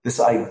this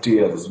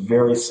idea, this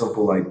very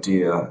simple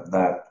idea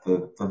that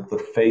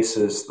the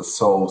faces, the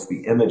souls,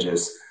 the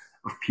images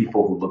of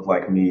people who look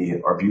like me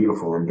are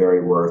beautiful and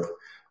very worth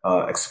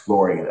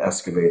exploring and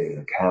excavating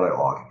and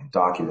cataloging and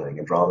documenting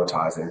and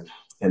dramatizing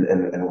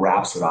and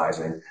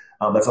rhapsodizing.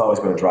 That's always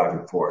been a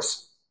driving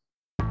force.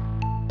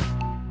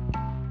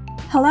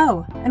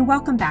 Hello, and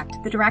welcome back to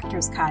The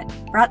Director's Cut,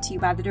 brought to you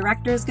by the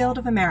Directors Guild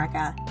of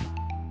America.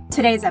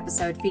 Today's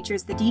episode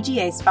features the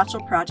DGA Special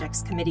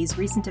Projects Committee's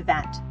recent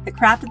event, The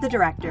Craft of the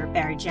Director,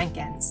 Barry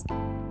Jenkins.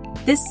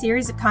 This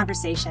series of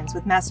conversations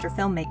with master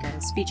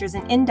filmmakers features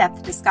an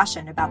in-depth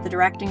discussion about the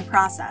directing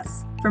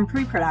process, from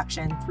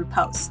pre-production through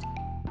post.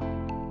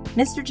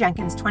 Mr.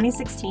 Jenkins'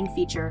 2016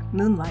 feature,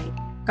 Moonlight,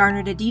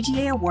 garnered a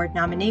DGA Award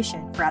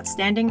nomination for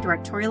Outstanding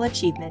Directorial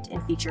Achievement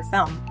in Feature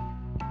Film,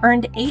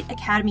 earned 8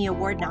 Academy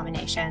Award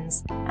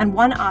nominations, and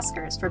won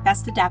Oscars for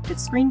Best Adapted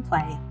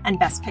Screenplay and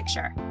Best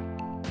Picture.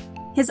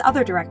 His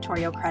other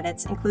directorial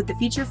credits include the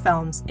feature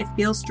films If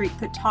Beale Street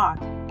Could Talk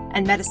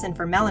and Medicine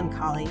for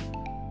Melancholy,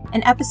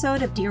 an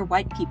episode of Dear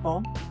White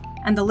People,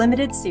 and the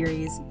limited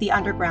series The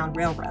Underground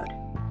Railroad.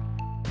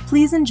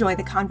 Please enjoy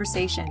the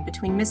conversation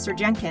between Mr.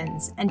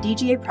 Jenkins and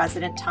DGA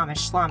President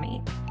Thomas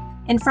Schlamme.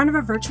 In front of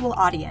a virtual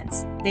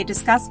audience, they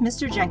discuss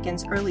Mr.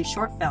 Jenkins' early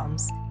short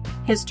films,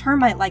 his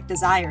termite-like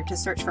desire to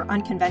search for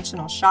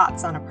unconventional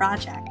shots on a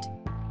project,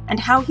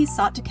 and how he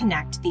sought to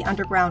connect the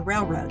Underground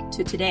Railroad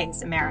to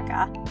today's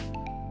America.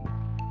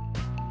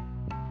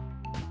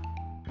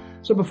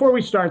 So before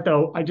we start,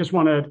 though, I just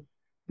want to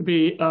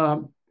be a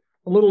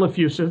little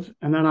effusive,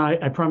 and then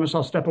I promise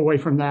I'll step away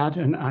from that,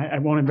 and I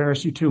won't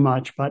embarrass you too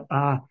much. But,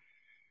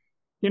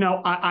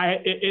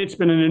 it's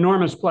been an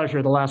enormous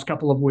pleasure the last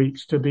couple of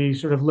weeks to be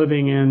sort of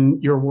living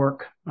in your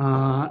work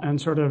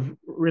and sort of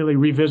really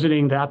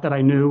revisiting that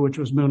I knew, which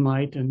was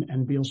Moonlight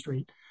and Beale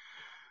Street.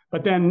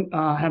 But then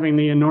having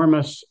the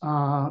enormous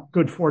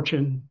good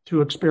fortune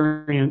to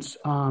experience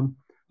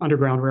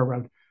Underground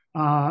Railroad.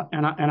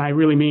 And I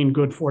really mean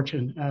good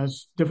fortune,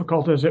 as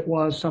difficult as it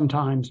was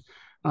sometimes.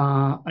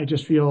 I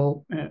just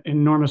feel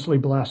enormously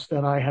blessed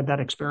that I had that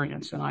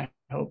experience, and I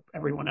hope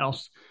everyone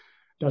else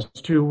does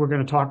too. We're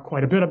going to talk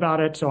quite a bit about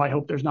it, so I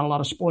hope there's not a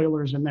lot of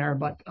spoilers in there,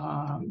 but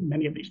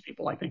many of these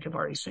people, I think, have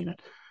already seen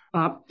it.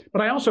 But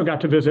I also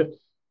got to visit,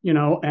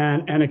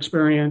 and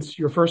experience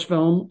your first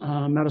film,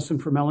 Medicine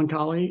for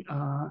Melancholy,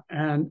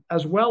 and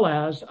as well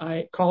as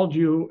I called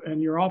you in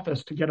your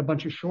office to get a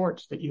bunch of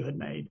shorts that you had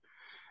made.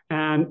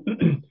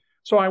 And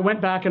so I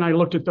went back and I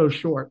looked at those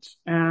shorts.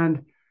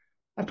 And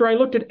after I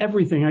looked at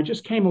everything, I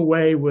just came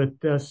away with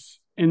this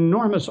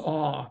enormous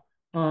awe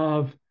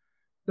of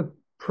the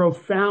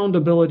profound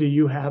ability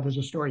you have as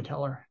a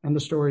storyteller and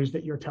the stories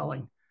that you're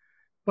telling,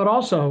 but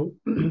also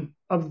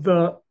of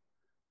the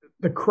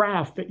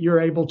craft that you're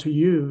able to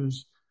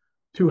use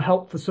to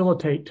help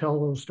facilitate tell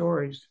those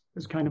stories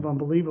is kind of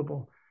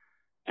unbelievable.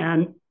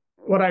 And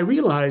what I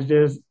realized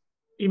is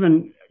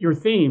even your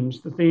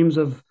themes, the themes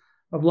of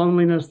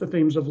loneliness, the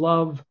themes of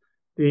love,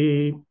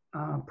 the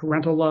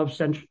parental love,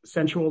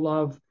 sensual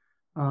love,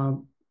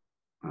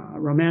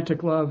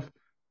 romantic love,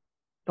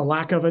 the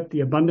lack of it,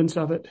 the abundance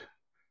of it,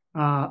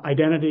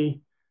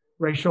 identity,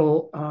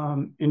 racial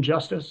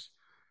injustice,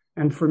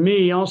 and for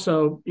me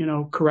also,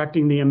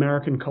 correcting the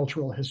American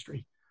cultural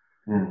history.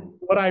 Mm.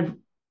 What I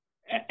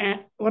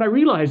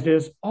realized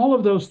is all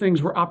of those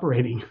things were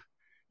operating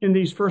in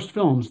these first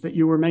films that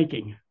you were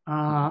making.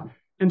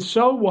 And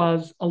so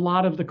was a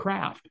lot of the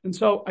craft. And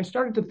so I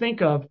started to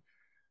think of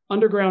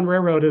Underground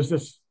Railroad as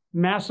this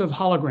massive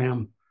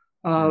hologram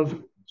of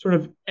sort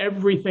of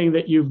everything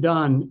that you've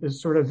done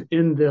is sort of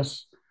in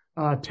this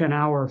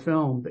 10-hour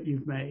film that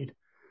you've made.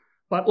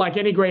 But like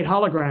any great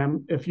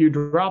hologram, if you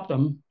drop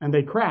them and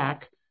they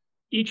crack,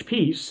 each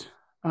piece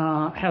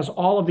has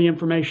all of the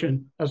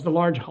information as the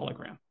large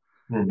hologram.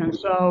 Mm-hmm. And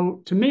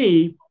so to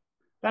me,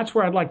 that's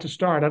where I'd like to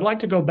start. I'd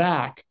like to go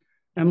back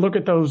and look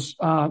at those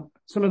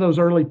some of those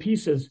early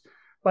pieces,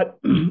 but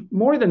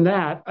more than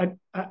that,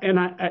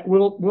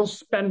 we'll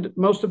spend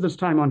most of this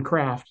time on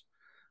craft.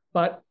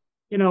 But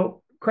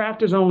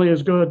craft is only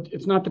as good.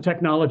 It's not the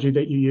technology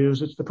that you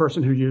use; it's the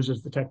person who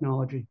uses the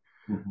technology.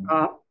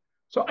 Mm-hmm.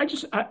 So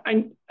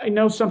I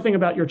know something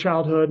about your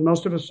childhood.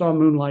 Most of us saw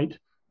Moonlight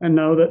and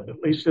know that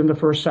at least in the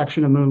first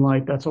section of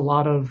Moonlight, that's a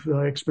lot of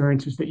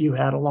experiences that you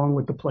had along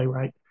with the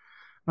playwright.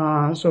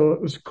 So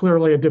it was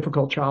clearly a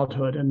difficult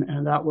childhood,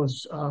 and that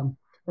was.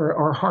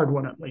 Or a hard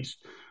one, at least.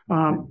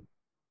 But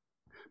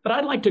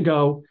I'd like to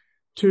go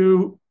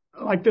to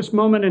like this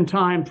moment in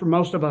time for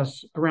most of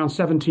us around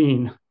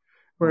 17,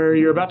 where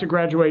you're about to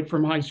graduate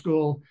from high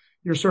school.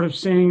 You're sort of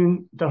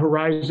seeing the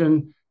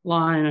horizon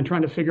line and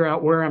trying to figure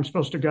out where I'm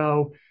supposed to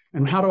go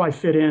and how do I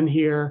fit in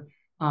here?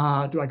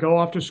 Do I go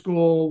off to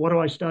school? What do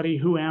I study?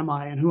 Who am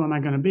I? And who am I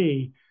going to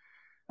be?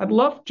 I'd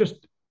love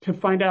just to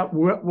find out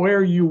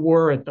where you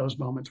were at those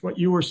moments, what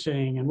you were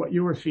seeing and what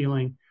you were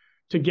feeling,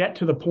 to get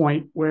to the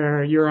point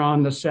where you're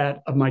on the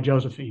set of My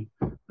Josephine.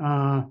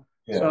 I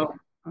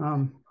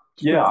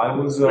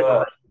was,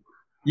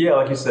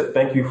 like you said,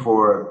 thank you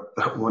for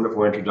a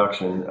wonderful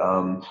introduction.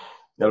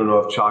 I don't know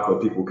if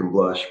chocolate people can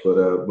blush, but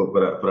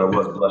I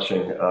was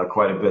blushing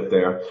quite a bit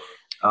there.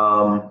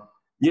 Um,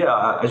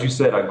 yeah, as you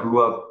said, I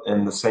grew up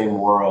in the same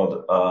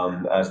world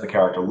as the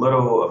character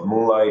Little of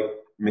Moonlight.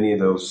 Many of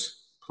those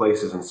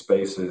places and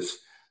spaces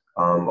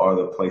are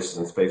the places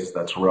and spaces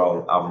that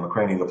Terrell Alvin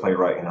McCraney, the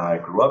playwright, and I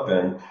grew up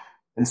in.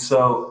 And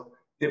so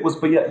it was,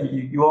 but yeah,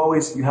 you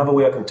always you have a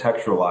way of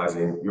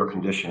contextualizing your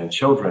condition, and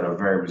children are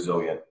very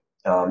resilient.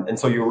 And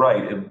so you're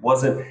right.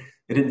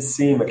 It didn't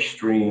seem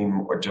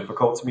extreme or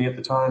difficult to me at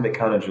the time. It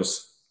kind of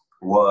just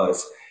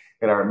was.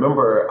 And I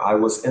remember I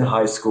was in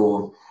high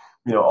school.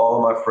 All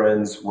of my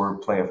friends were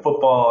playing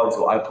football, and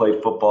so I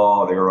played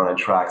football. They were running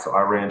track, so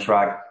I ran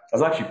track. I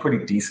was actually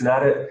pretty decent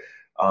at it.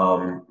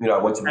 I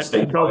went to the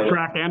state Both final.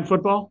 track and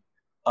football?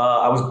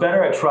 I was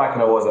better at track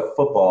than I was at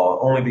football,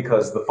 only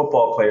because the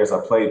football players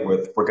I played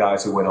with were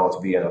guys who went on to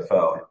the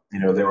NFL.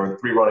 There were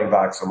three running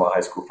backs on my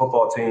high school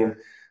football team.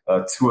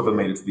 Two of them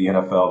made it to the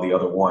NFL. The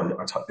other one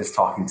is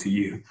talking to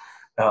you.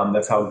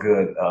 That's how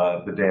good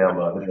the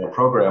damn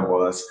program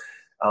was.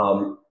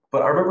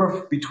 But I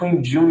remember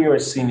between junior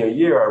and senior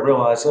year, I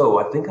realized, oh,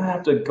 I think I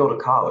have to go to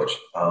college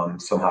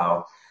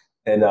somehow.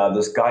 And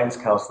this guidance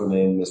counselor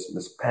named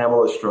Miss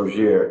Pamela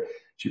Strozier,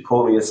 she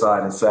pulled me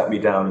aside and sat me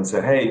down and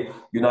said, hey,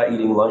 you're not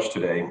eating lunch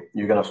today.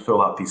 You're going to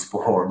fill out these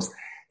forms.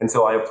 And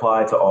so I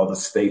applied to all the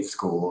state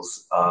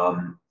schools.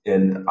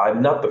 And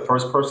I'm not the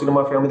first person in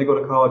my family to go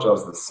to college. I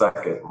was the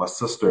second. My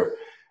sister,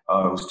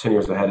 who was 10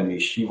 years ahead of me,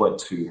 she went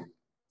to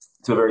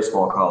a very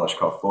small college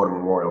called Florida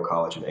Memorial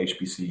College, an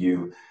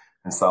HBCU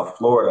in South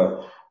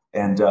Florida.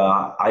 And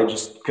I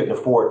just couldn't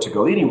afford to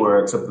go anywhere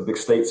except the big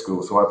state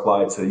school. So I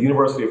applied to the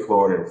University of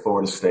Florida and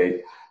Florida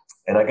State.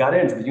 And I got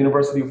into the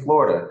University of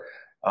Florida.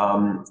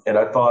 And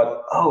I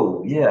thought,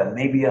 oh, yeah,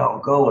 maybe I'll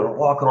go and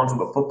walk onto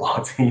the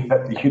football team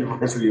at the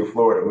University of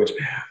Florida, which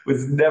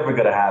was never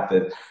going to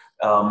happen.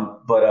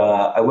 But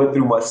I went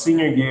through my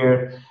senior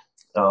year.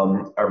 I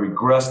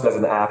regressed as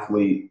an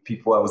athlete.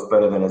 People I was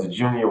better than as a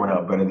junior were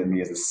now better than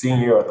me as a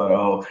senior. I thought,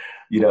 oh,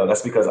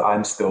 that's because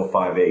I'm still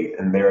 5'8"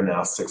 and they're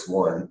now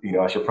 6'1".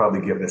 I should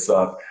probably give this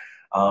up.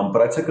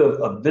 But I took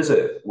a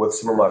visit with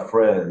some of my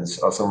friends,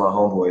 some of my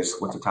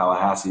homeboys went to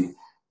Tallahassee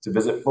to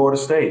visit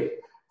Florida State.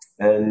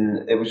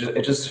 And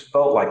it just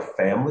felt like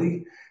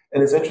family.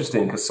 And it's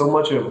interesting because so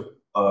much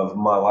of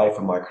my life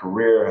and my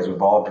career has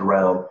revolved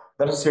around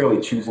not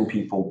necessarily choosing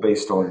people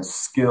based on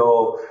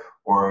skill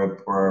or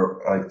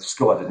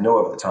skill I didn't know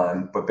of at the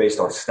time, but based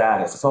on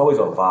status. It's always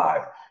on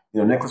vibe.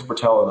 Nicholas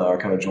Bertel and I are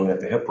kind of joined at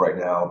the hip right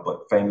now,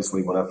 but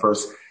famously, when I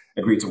first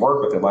agreed to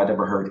work with him, I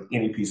never heard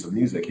any piece of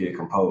music he had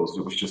composed.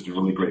 It was just a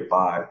really great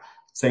vibe.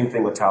 Same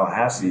thing with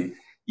Tallahassee.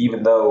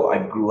 Even though I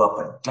grew up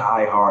a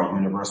diehard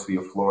University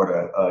of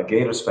Florida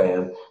Gators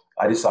fan,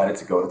 I decided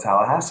to go to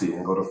Tallahassee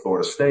and go to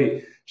Florida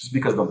State just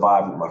because the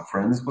vibe with my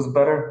friends was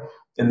better.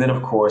 And then,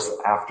 of course,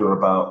 after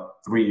about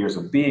 3 years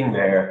of being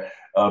there,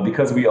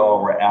 because we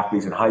all were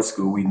athletes in high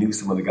school, we knew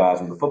some of the guys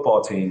on the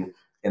football team,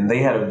 and they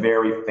had a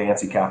very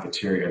fancy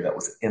cafeteria that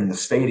was in the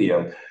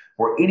stadium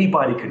where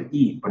anybody could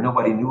eat, but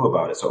nobody knew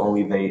about it. So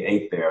only they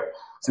ate there.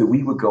 So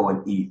we would go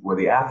and eat where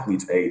the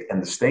athletes ate in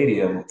the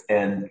stadium.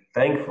 And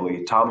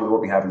thankfully, Tommy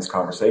won't be having this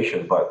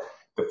conversation, but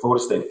the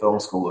Florida State Film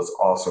School is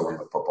also in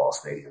the football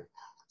stadium.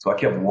 So I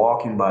kept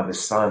walking by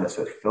this sign that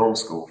said film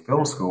school,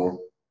 film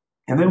school.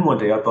 And then one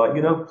day I thought,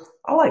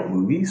 I like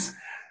movies.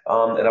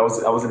 And I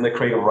was in the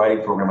creative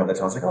writing program at that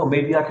time. I was like, oh,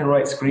 maybe I can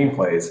write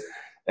screenplays.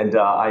 And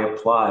I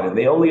applied, and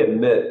they only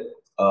admit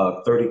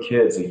 30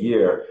 kids a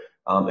year.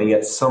 And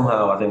yet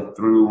somehow, I think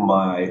through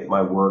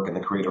my work in the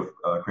creative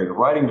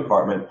writing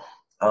department,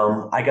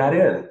 I got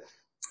in.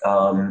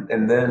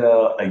 And then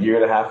a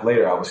year and a half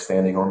later, I was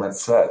standing on that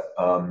set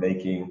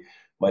making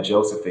my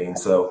Josephine.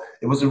 So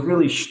it was a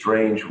really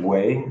strange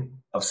way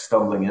of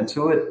stumbling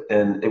into it.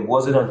 And it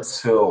wasn't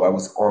until I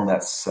was on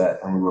that set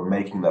and we were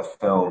making that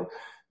film,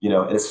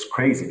 and it's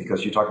crazy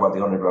because you talk about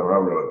the Underground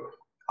Railroad.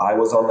 I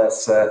was on that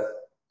set.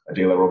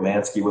 Adela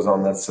Romansky was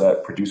on that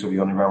set, producer of the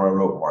Underground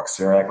Railroad. Mark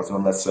Sarak was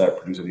on that set,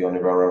 producer of the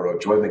Underground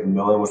Railroad. Joy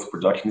McMillan was the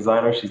production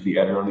designer. She's the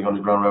editor on the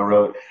Underground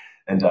Railroad.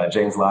 And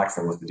James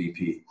Laxton was the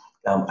DP.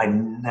 I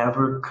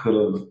never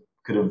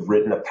could have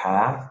written a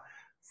path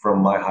from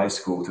my high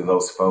school to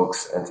those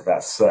folks and to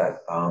that set.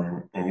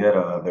 And yet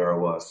there I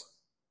was.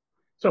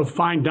 So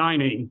fine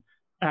dining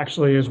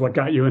actually is what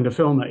got you into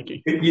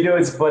filmmaking.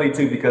 It's funny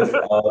too, because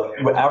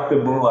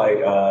after Moonlight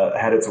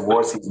had its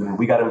award season,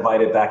 we got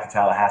invited back to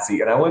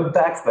Tallahassee, and I went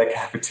back to that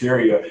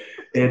cafeteria,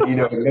 and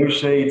no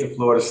shade to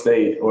Florida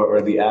State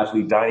or the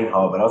athlete dining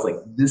hall, but I was like,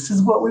 this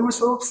is what we were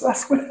so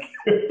obsessed with.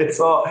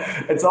 It's all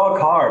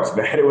carbs,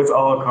 man. It was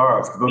all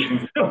carbs.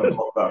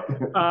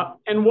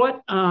 And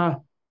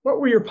what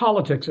were your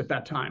politics at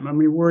that time? I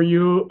mean, were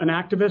you an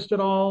activist at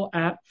all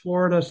at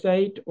Florida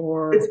State,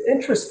 or? It's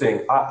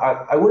interesting.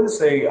 I wouldn't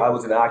say I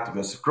was an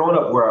activist. Growing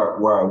up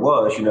where I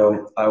was,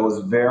 I was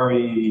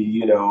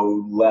very,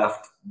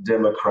 left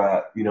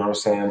Democrat. You know what I'm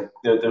saying?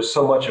 There's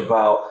so much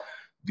about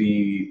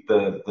the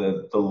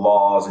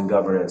laws and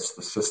governance,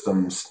 the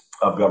systems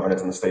of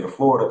governance in the state of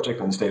Florida,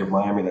 particularly in the state of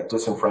Miami, that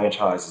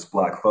disenfranchises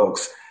Black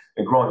folks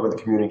and growing up in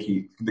the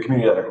community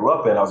that I grew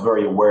up in, I was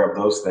very aware of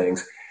those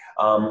things.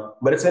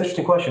 But it's an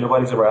interesting question.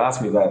 Nobody's ever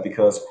asked me that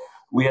because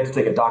we had to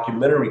take a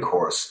documentary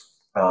course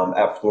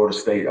at Florida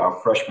State our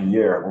freshman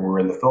year when we were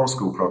in the film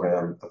school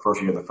program, the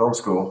first year of the film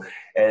school.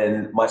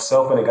 And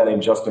myself and a guy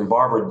named Justin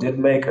Barber did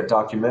make a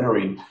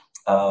documentary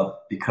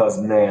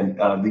because, man,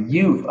 the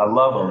youth, I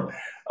love them.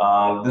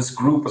 This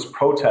group was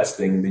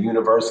protesting the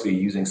university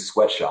using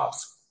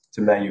sweatshops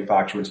to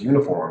manufacture its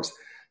uniforms.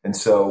 And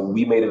so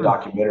we made a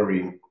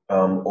documentary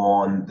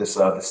on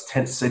this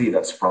tent city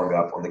that sprung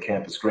up on the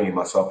campus green,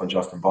 myself and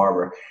Justin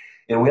Barber.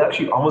 And we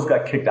actually almost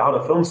got kicked out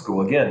of film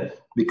school again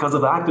because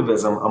of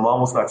activism. I'm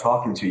almost not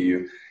talking to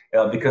you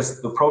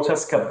because the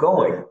protests kept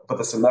going, but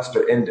the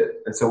semester ended.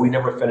 And so we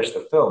never finished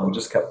the film. We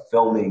just kept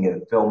filming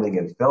and filming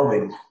and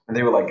filming. And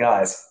they were like,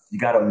 guys, you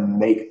got to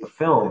make the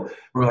film.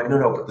 We were like,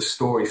 no, but the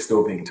story's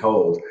still being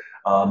told.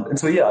 And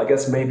so, yeah, I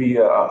guess maybe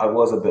I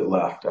was a bit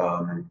left.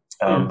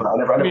 But I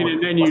never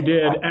and then you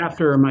did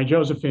after My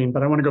Josephine,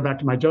 but I want to go back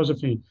to My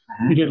Josephine.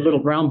 You did Little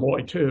Brown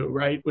Boy too,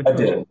 right? I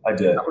did.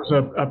 That was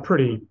a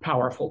pretty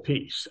powerful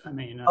piece. I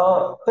mean,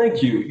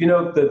 thank you. You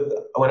know,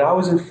 when I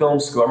was in film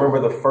school, I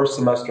remember the first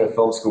semester in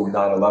film school,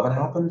 9/11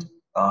 happened.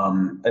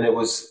 And it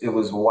was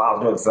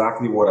wild. I know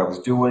exactly what I was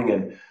doing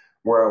and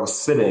where I was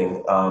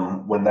sitting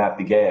when that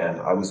began.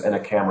 I was in a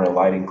camera and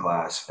lighting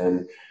class,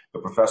 and the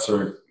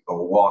professor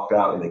walked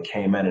out and they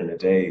came in a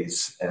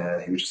daze,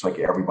 and he was just like,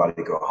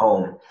 everybody go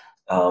home.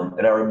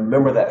 And I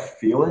remember that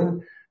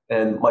feeling.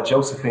 And My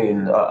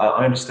Josephine,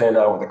 I understand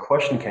now where the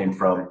question came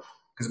from,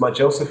 because My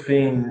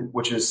Josephine,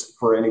 which is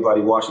for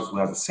anybody watching who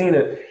hasn't seen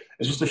it,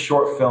 is just a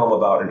short film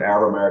about an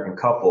Arab-American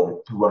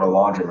couple who run a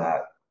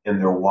laundromat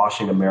and they're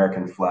washing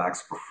American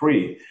flags for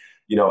free,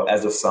 you know,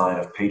 as a sign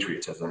of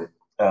patriotism.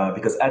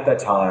 Because at that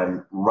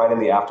time, right in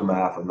the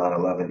aftermath of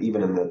 9/11,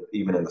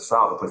 even in the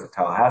South, a place like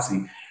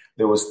Tallahassee,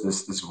 there was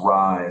this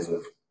rise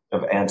of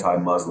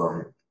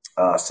anti-Muslim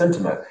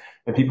sentiment.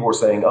 And people were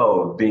saying,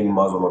 oh, being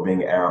Muslim or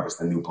being Arab is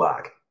the new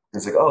black. And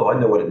it's like, oh, I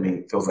know what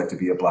it feels like to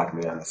be a black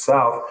man in the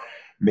South.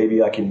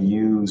 Maybe I can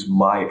use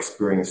my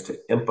experience to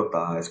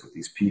empathize with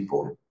these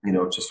people, you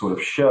know, to sort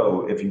of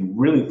show if you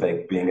really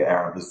think being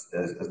Arab is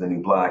the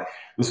new black,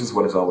 this is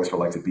what it's always felt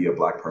like to be a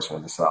black person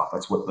in the South.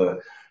 That's what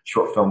the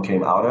short film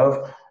came out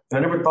of. And I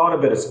never thought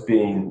of it as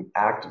being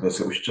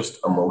activist. It was just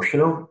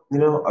emotional. You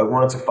know, I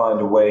wanted to find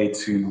a way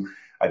to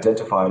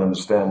identify and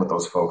understand what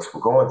those folks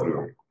were going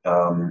through.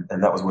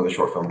 And that was where the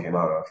short film came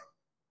out of.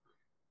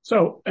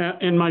 So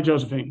in My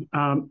Josephine,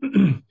 now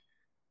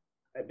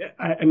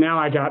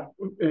I got,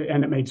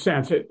 and it made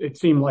sense. It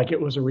seemed like it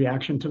was a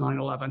reaction to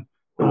 9/11.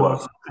 It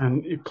was.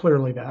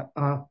 Clearly that.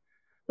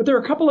 But there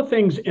are a couple of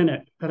things in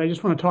it that I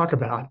just want to talk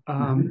about.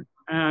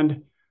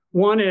 And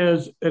one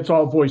is it's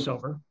all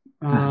voiceover.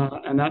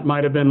 And that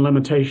might have been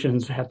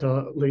limitations, had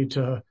to lead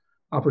to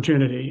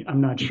opportunity.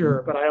 I'm not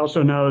sure. But I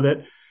also know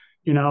that,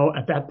 you know,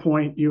 at that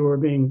point, you were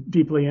being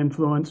deeply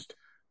influenced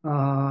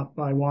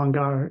by Wong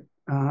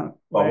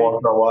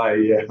Kar-wai,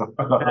 yeah.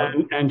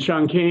 and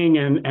Chung King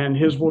and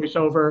his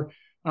voiceover.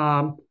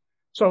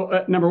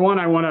 So number one,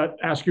 I want to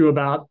ask you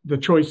about the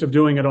choice of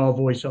doing it all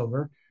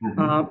voiceover.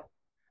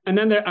 And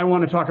then I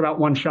want to talk about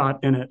One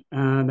Shot in it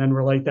and then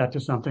relate that to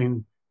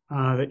something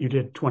that you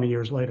did 20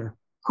 years later.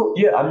 Cool.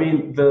 Yeah, I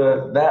mean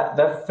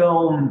that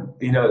film,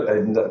 you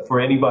know, for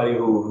anybody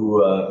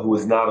who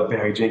is not a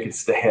Barry Jenkins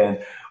stan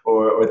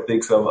or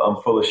thinks I'm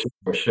full of shit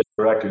or shit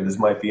director, this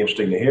might be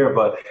interesting to hear.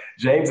 But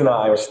James and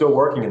I are still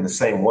working in the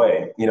same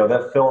way. You know,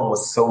 that film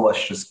was so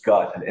much just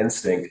gut and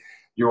instinct.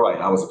 You're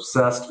right. I was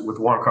obsessed with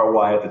Wong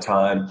Kar-wai at the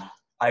time.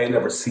 I had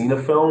never seen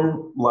a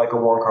film like a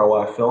Wong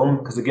Kar-wai film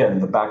because, again,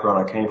 the background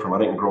I came from, I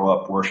didn't grow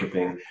up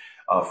worshiping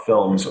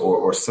films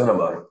or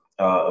cinema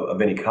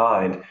of any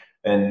kind.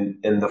 And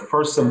in the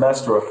first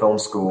semester of film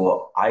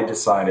school, I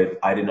decided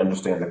I didn't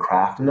understand the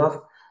craft enough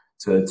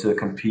to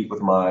compete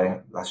with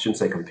I shouldn't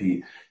say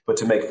compete, but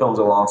to make films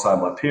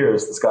alongside my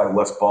peers. This guy,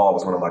 Wes Ball,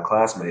 was one of my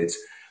classmates.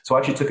 So I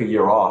actually took a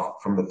year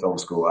off from the film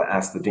school. I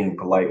asked the dean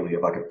politely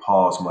if I could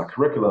pause my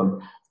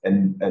curriculum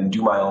and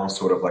do my own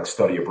sort of like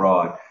study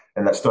abroad.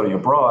 And that study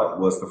abroad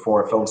was the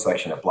foreign film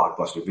section at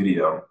Blockbuster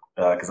Video,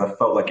 because I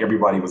felt like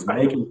everybody was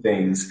making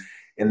things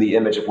in the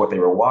image of what they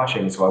were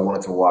watching. So I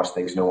wanted to watch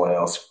things no one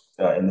else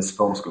in this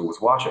film school was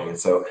watching. And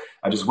so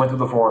I just went through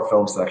the foreign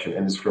film section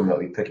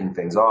indiscriminately picking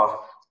things off.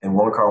 And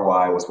Wong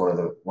Kar-wai was one of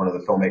the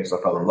filmmakers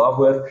I fell in love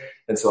with.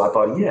 And so I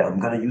thought, yeah, I'm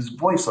going to use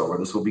voiceover.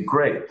 This will be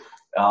great.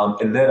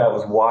 And then I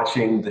was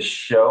watching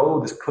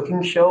this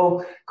cooking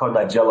show called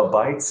Nigella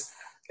Bites.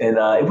 And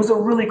it was a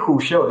really cool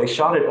show. They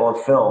shot it on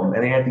film,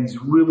 and they had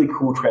these really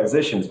cool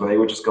transitions where they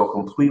would just go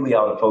completely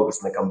out of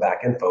focus and then come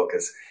back in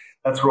focus.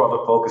 That's where all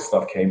the focus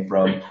stuff came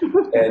from.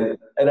 And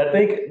I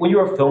think when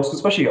you're a film student,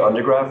 especially an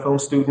undergrad film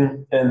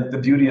student, and the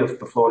beauty of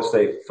the Florida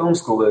State Film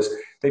School is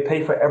they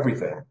pay for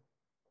everything.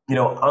 You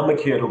know, I'm a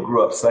kid who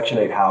grew up Section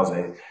 8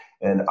 housing,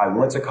 and I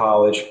went to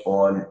college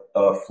on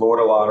a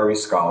Florida Lottery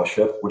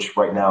scholarship, which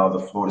right now the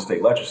Florida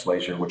State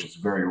Legislature, which is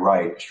very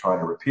right, is trying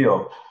to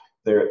repeal.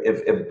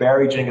 If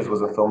Barry Jenkins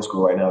was in film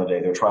school right now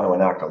today, they're trying to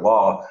enact a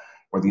law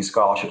where these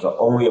scholarships are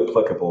only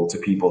applicable to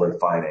people in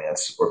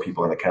finance or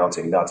people in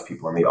accounting, not to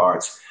people in the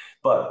arts.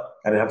 But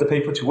I didn't have to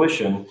pay for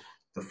tuition.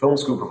 The film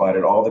school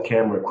provided all the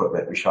camera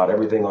equipment. We shot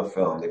everything on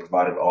film. They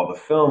provided all the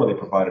film and they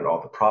provided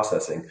all the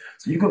processing.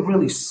 So you could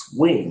really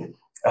swing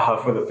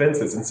for the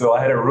fences. And so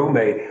I had a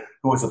roommate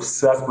who was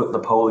obsessed with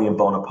Napoleon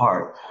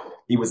Bonaparte.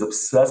 He was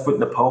obsessed with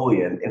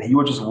Napoleon, and he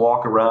would just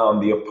walk around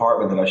the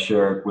apartment that I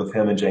shared with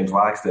him and James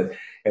Laxton,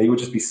 and he would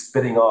just be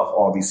spitting off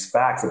all these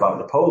facts about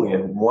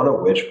Napoleon, one of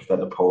which was that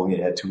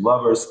Napoleon had two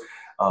lovers,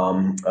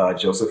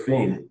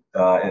 Josephine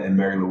and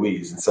Mary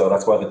Louise. And so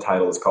that's why the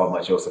title is called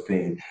My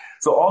Josephine.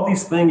 So all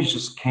these things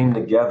just came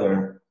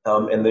together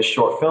in this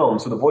short film.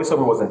 So the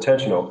voiceover was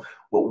intentional.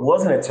 What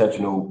wasn't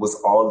intentional was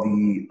all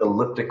the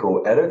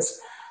elliptical edits.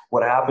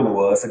 What happened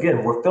was,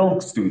 again, we're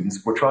film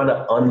students. We're trying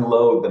to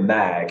unload the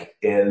mag,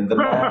 and the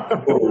mag,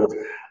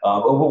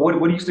 what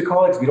do you used to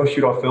call it? Because we don't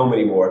shoot on film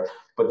anymore.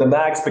 But the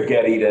mag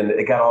spaghettied, and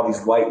it got all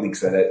these light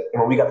leaks in it.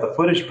 And when we got the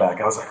footage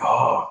back, I was like,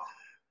 oh,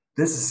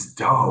 this is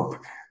dope.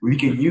 We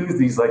can use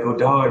these like, oh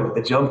darn,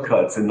 the jump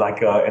cuts and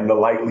and the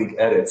light leak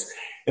edits.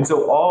 And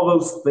so all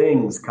those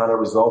things kind of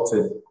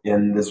resulted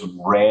in this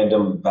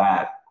random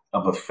vat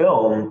of a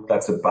film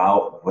that's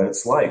about what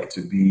it's like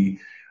to be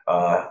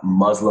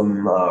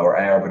Muslim or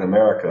Arab in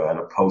America in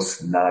a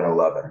post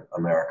 9/11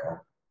 America.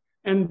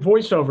 And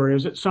voiceover,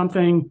 is it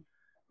something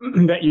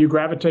that you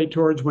gravitate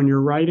towards when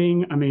you're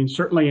writing? I mean,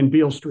 certainly in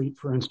Beale Street,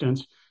 for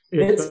instance,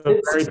 it's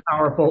a very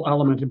powerful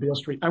element in Beale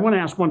Street. I want to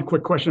ask one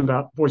quick question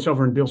about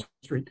voiceover in Beale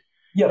Street.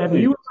 Yeah, have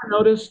you ever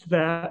noticed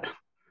that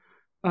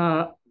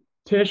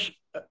Tish,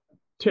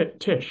 that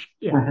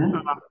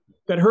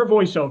her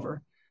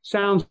voiceover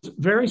sounds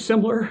very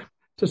similar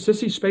to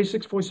Sissy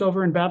Spacek's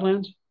voiceover in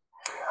Badlands?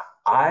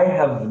 I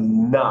have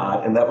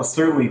not, and that was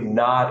certainly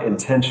not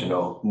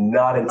intentional.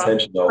 Not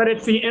intentional. But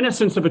it's the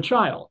innocence of a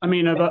child. I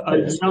mean, of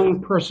a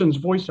young person's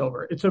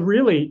voiceover. It's a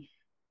really,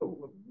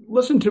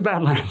 listen to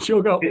Badlands.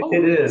 You'll go, oh.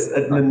 It is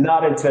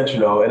not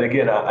intentional. And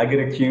again, I get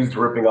accused of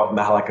ripping off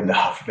Malik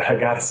enough. I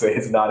got to say,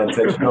 it's not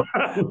intentional.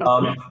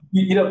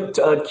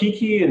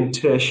 Kiki and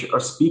Tish are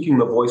speaking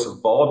the voice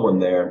of Baldwin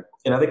there.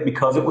 And I think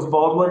because it was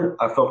Baldwin,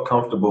 I felt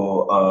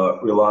comfortable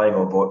relying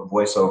on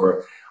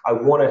voiceover. I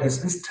wanted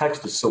his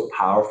text is so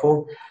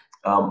powerful.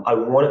 I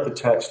wanted the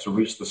text to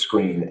reach the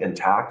screen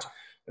intact.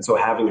 And so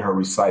having her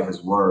recite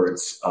his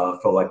words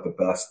felt like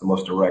the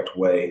most direct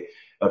way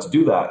to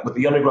do that. With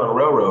the Underground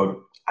Railroad,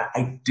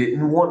 I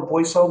didn't want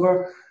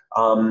voiceover.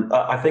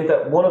 I think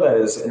that one of that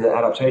is in the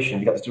adaptation,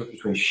 you got the difference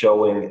between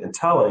showing and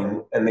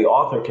telling, and the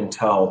author can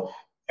tell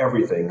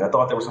everything. I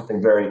thought there was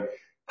something very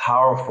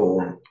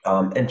powerful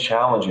and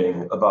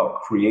challenging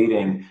about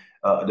creating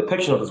a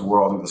depiction of this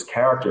world of this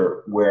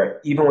character where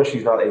even when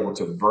she's not able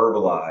to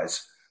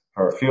verbalize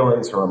her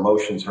feelings, her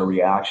emotions, her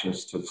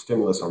reactions to the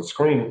stimulus on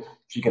screen,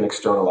 she can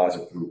externalize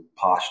it through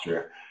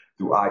posture,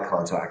 through eye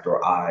contact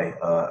or eye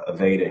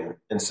evading.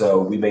 And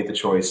so we made the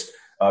choice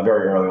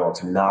very early on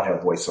to not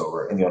have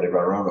voiceover in the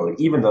Underground Railroad,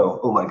 even though,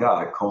 oh my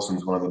God,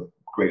 Colson's one of the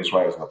greatest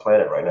writers on the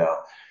planet right now.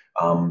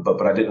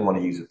 But I didn't want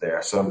to use it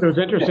there. So it was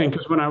interesting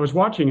because when I was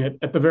watching it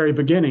at the very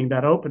beginning,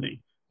 that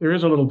opening, there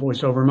is a little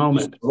voiceover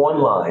moment. Just one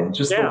line,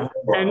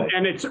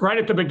 and it's right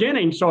at the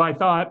beginning. So I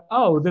thought,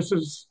 oh, this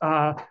is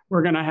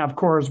we're going to have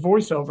Cora's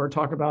voiceover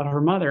talk about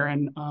her mother.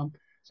 And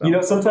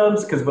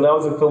sometimes because when I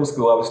was in film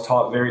school, I was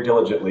taught very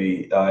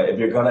diligently if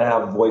you're going to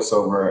have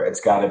voiceover,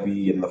 it's got to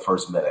be in the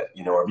first minute.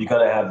 Or if you're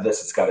going to have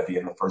this, it's got to be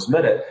in the first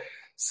minute.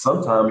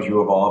 Sometimes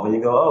you evolve and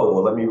you go, oh,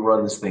 well, let me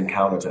run this thing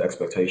counter to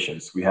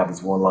expectations. We have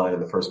this one line in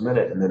the first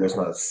minute, and then there's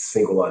not a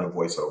single line of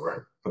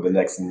voiceover for the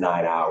next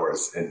 9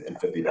 hours and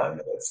 59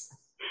 minutes.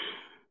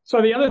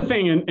 So the other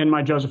thing in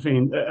My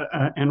Josephine,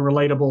 and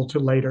relatable to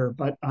later,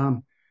 but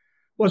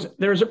was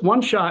there's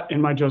one shot in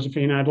My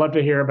Josephine, and I'd love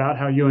to hear about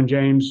how you and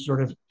James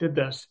sort of did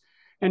this.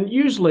 And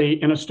usually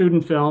in a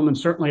student film, and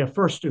certainly a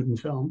first student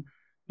film,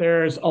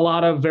 there's a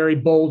lot of very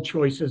bold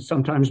choices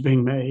sometimes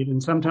being made.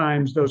 And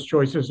sometimes those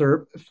choices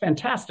are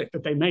fantastic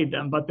that they made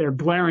them, but they're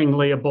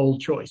glaringly a bold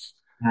choice.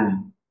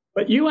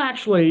 But you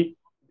actually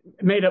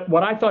made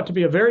what I thought to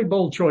be a very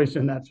bold choice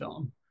in that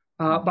film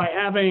by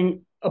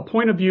having a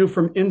point of view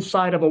from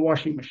inside of a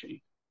washing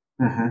machine.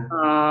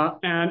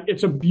 And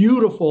it's a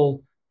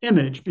beautiful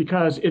image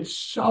because it's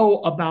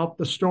so about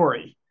the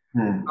story.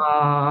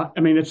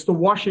 It's the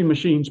washing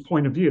machine's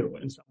point of view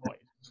in some ways.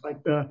 It's like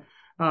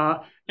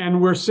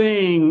and we're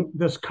seeing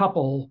this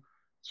couple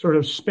sort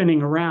of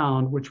spinning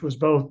around, which was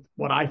both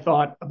what I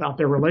thought about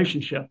their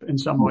relationship in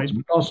some ways,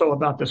 but also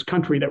about this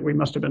country that we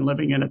must have been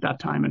living in at that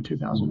time in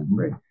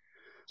 2003.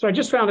 So I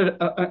just found it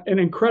an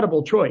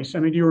incredible choice. I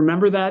mean, do you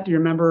remember that? Do you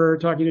remember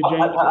talking to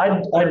James?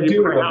 I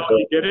do remember how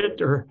he did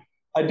it, or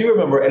I do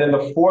remember. And in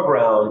the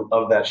foreground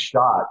of that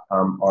shot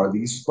are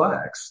these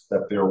flags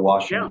that they're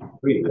washing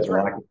free. There's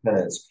lack of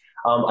tenants.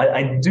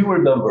 I do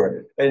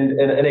remember,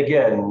 and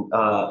again,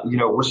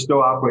 we're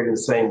still operating the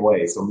same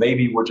way. So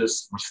maybe we're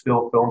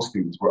still film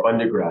students. We're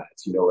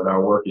undergrads, and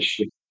our work is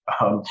shit.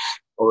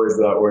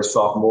 or is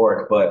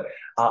sophomoric. But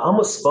I'm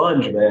a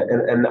sponge, man,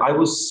 and I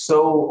was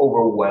so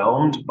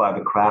overwhelmed by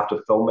the craft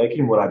of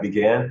filmmaking when I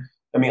began.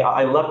 I mean,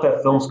 I left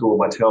that film school with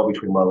my tail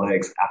between my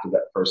legs after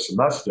that first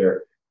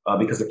semester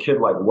because a kid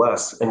like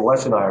Wes, and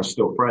Wes and I are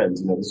still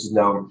friends. You know,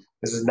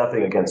 this is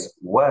nothing against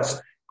Wes,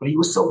 but he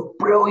was so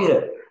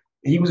brilliant.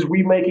 He was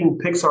remaking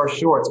Pixar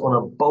shorts on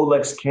a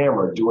Bolex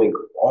camera, doing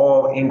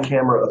all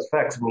in-camera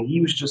effects. I mean,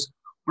 he was just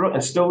brilliant,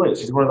 and still is.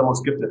 He's one of the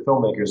most gifted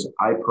filmmakers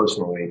I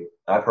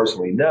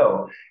personally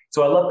know.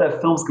 So I left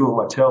that film school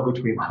with my tail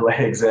between my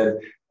legs, and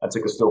I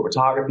took a still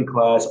photography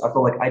class. I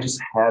felt like I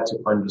just had to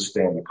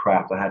understand the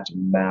craft. I had to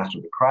master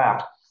the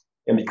craft,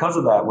 and because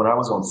of that, when I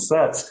was on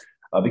sets,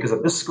 because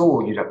at this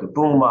school you'd have to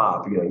boom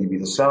up, you know, you'd be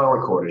the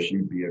sound recordist,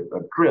 you'd be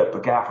a grip, a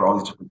gaffer, all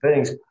these different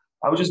things.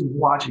 I was just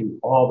watching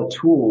all the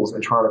tools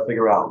and trying to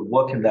figure out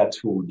what can that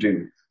tool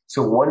do.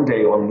 So one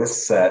day on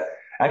this set,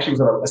 actually it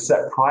was on a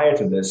set prior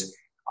to this,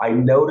 I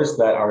noticed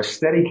that our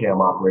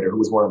Steadicam operator, who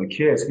was one of the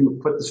kids, he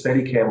would put the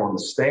Steadicam on the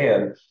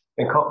stand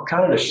and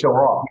kind of to show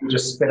off. He would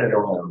just spin it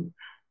around.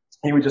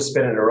 He would just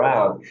spin it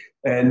around.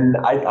 And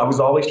I was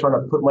always trying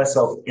to put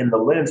myself in the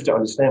lens to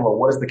understand, well,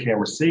 what is the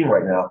camera seeing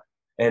right now?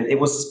 And it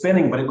was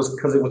spinning, but it was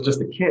because it was just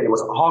a kid. It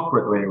was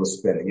awkward the way it was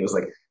spinning. It was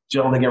like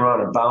jumping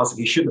around and bouncing.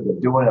 He shouldn't have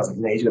been doing it. I was like,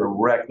 man, he's going to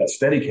wreck that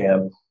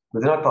Steadicam.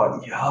 But then I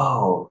thought,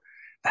 yo,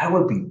 that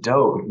would be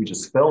dope if we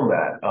just filmed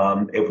that.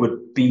 It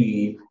would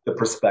be the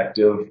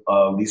perspective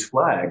of these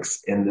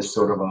flags in this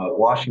sort of a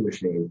washing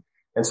machine.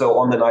 And so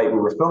on the night we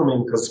were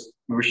filming, because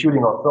we were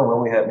shooting on film, we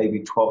only had maybe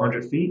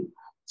 1,200 feet.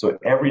 So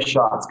every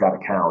shot's got to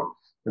count.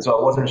 And so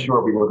I wasn't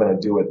sure we were going to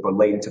do it, but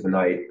late into the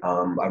night,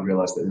 I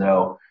realized that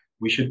no,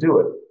 we should do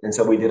it. And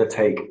so we did a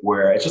take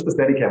where it's just a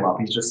Steadicam up.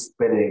 He's just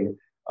spinning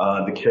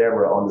the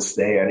camera on the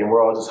stand, and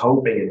we're all just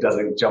hoping it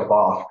doesn't jump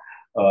off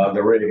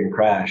the rig and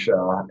crash.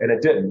 And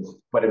it didn't,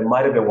 but it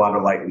might have been why the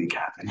light leak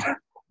happened.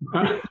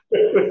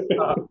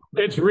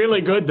 It's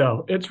really good,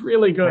 though. It's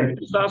really good.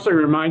 It also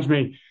reminds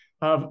me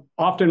of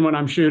often when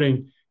I'm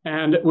shooting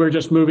and we're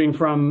just moving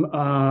from,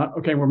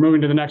 we're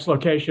moving to the next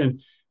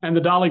location, and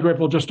the dolly grip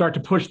will just start to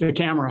push the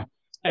camera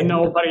and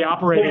nobody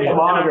operating it.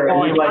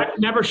 I've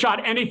never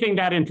shot anything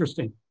that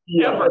interesting.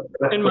 Ever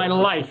in my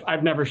life,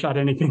 I've never shot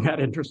anything that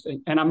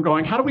interesting. And I'm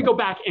going, how do we go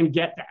back and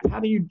get that? How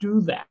do you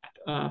do that?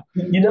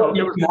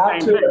 You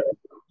have to,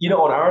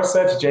 on our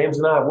sets, James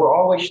and I, we're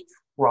always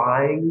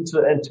trying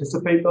to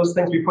anticipate those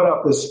things. We put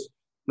out this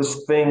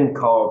thing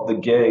called The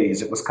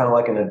Gaze. It was kind of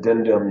like an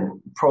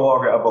addendum,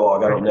 prologue or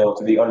epilogue, I don't know,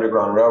 to the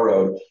Underground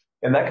Railroad.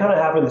 And that kind of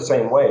happened the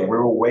same way. We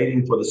were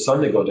waiting for the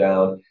sun to go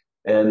down,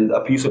 and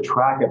a piece of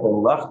track had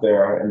been left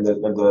there, and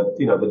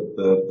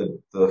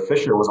the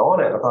Fisher was on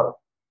it. I thought,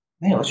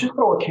 man, let's just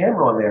throw a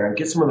camera on there and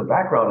get some of the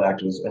background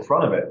actors in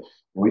front of it. And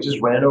we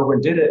just ran over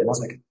and did it. And I was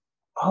like,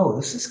 oh,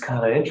 this is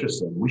kind of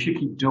interesting. We should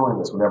keep doing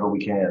this whenever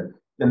we can.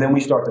 And then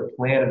we start to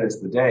plan it into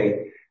the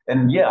day.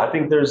 And yeah, I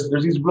think there's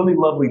these really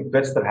lovely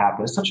bits that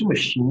happen. It's such a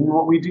machine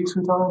what we do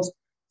sometimes,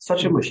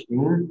 such a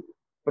machine.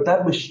 But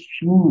that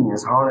machine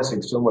is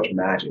harnessing so much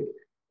magic.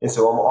 And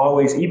so I'm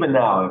always, even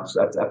now,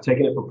 I've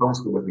taken it from film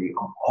school with me,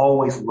 I'm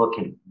always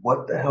looking,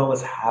 what the hell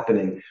is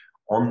happening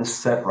on the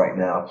set right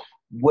now?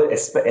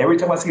 Every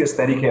time I see a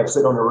Steadicam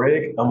sitting on the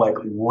rig, I'm like,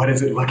 what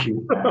is it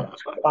looking at?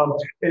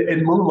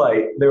 In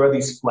Moonlight, there are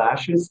these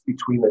flashes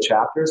between the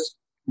chapters,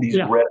 these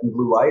red and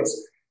blue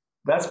lights.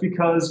 That's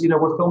because,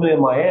 we're filming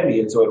in Miami,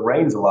 and so it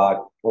rains a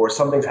lot, or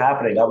something's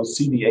happening. I would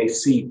see the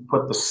AC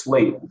put the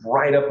slate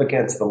right up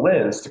against the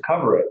lens to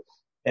cover it,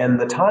 and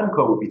the time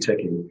code would be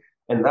ticking.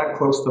 And that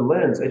close to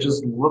lens, it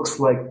just looks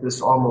like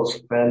this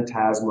almost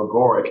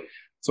phantasmagoric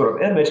sort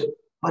of image,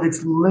 but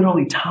it's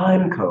literally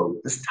time code.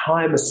 This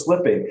time is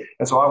slipping.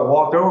 And so I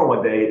walked over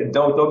one day, and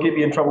don't get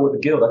me in trouble with the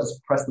guild. I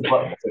just pressed the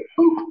button.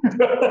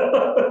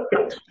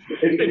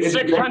 It's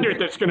 600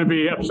 that's going to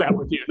be upset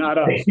with you, not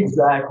us.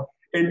 Exactly.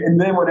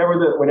 And then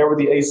whenever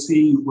the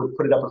AC would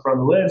put it up in front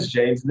of the lens,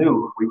 James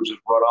knew we would just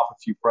run off a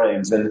few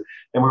frames. And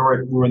we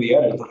were in the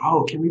edit. I thought,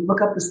 oh, can we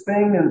look up this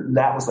thing? And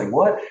that was like,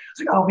 what?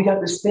 It's like, oh, we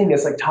got this thing.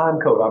 It's like time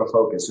code out of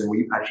focus. And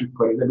we actually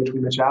put it in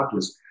between the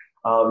chapters.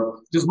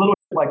 Just little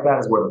like that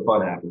is where the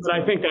fun happens. But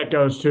I think that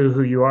goes to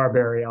who you are,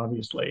 Barry,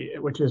 obviously,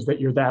 which is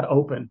that you're that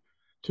open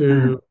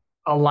to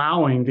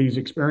allowing these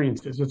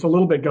experiences. It's a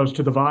little bit goes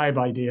to the vibe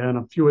idea and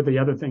a few of the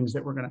other things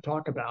that we're going to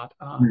talk about.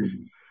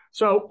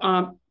 So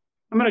I'm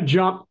going to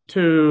jump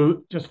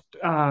to just,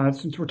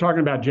 since we're talking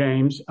about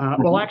James,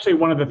 well, actually,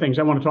 one of the things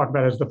I want to talk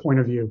about is the point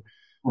of view,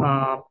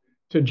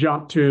 to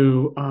jump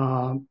to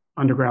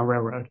Underground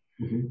Railroad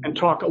and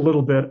talk a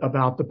little bit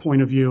about the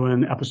point of view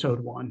in episode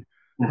 1.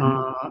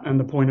 And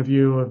the point of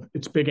view of,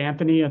 it's Big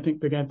Anthony, I think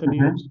Big Anthony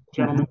is the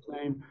gentleman's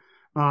name,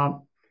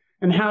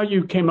 and how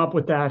you came up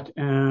with that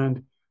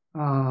and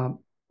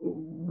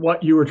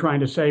what you were trying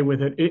to say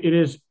with it.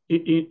 It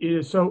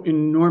is so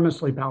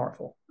enormously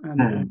powerful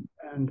and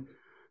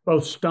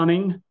both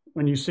stunning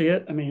when you see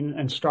it,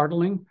 and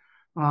startling,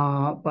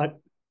 but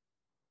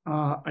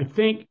I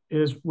think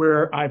is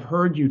where I've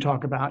heard you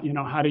talk about,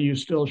 how do you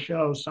still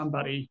show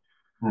somebody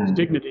his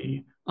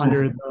dignity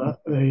under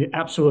the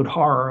absolute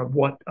horror of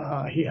what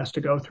he has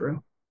to go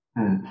through.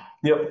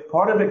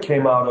 Part of it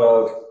came out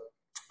of,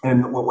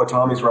 and what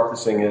Tommy's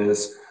referencing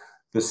is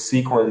the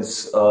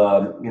sequence,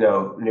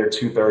 near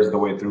 2/3 of the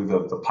way through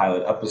the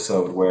pilot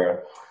episode,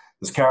 where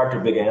this character,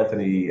 Big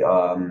Anthony,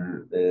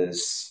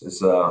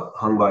 is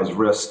hung by his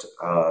wrist,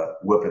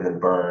 whipped and then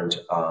burned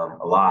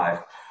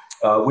alive,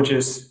 which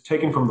is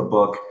taken from the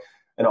book,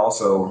 and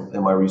also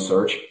in my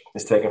research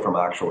is taken from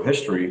actual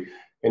history,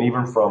 and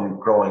even from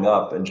growing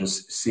up and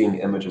just seeing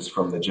images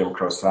from the Jim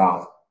Crow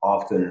South,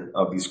 often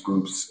of these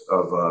groups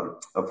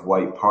of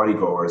white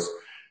partygoers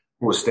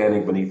who were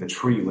standing beneath a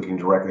tree looking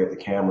directly at the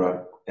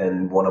camera,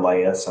 and one of my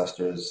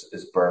ancestors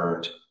is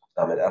burned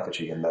in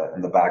effigy in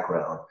the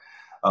background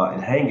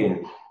and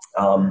hanging.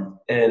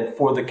 And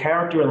for the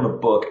character in the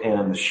book and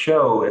in the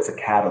show, it's a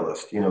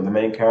catalyst. The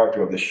main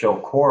character of the show,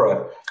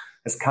 Cora,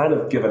 has kind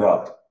of given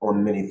up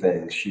on many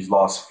things. She's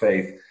lost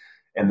faith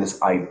in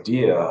this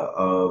idea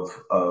of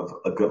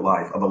a good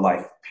life, of a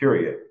life,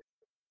 period.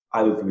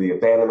 Either through the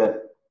abandonment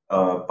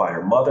by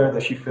her mother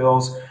that she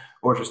feels,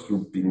 or just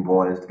through being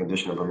born into the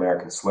condition of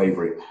American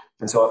slavery.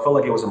 And so I felt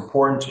like it was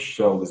important to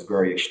show this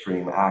very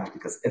extreme act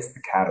because it's the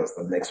catalyst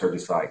that makes her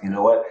decide, you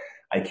know what,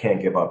 I can't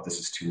give up, this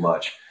is too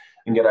much.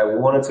 And yet I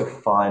wanted to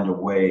find a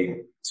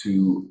way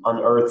to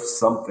unearth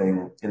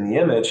something in the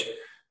image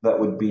that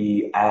would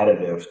be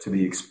additive to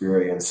the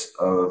experience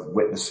of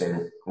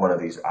witnessing one of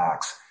these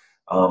acts.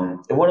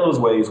 And one of those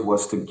ways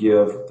was to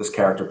give this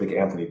character, Big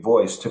Anthony,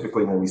 voice.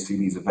 Typically when we see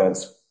these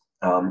events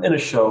in a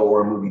show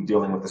or a movie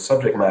dealing with the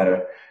subject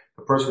matter,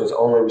 the person is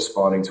only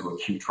responding to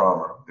acute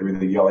trauma. They're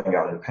either yelling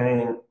out in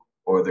pain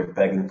or they're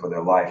begging for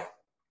their life.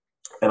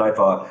 And I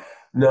thought,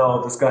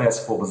 no, this guy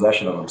has full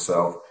possession of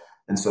himself.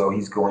 And so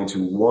he's going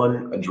to,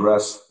 one,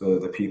 address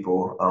the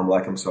people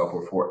like himself who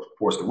were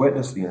forced to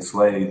witness, the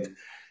enslaved,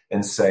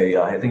 and say,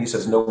 I think he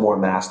says, no more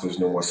masters,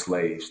 no more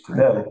slaves to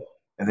them.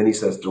 And then he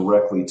says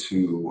directly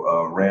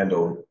to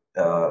Randall,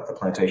 the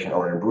plantation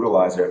owner and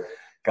brutalizer,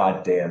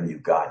 God damn you,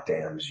 God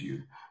damns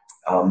you.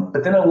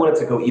 But then I wanted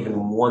to go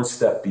even one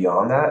step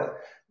beyond that.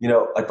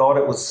 I thought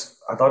it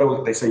was,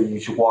 they say you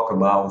should walk a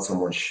mile in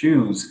someone's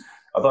shoes.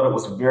 I thought it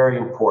was very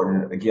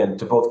important, again,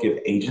 to both give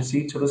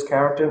agency to this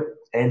character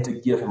and to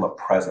give him a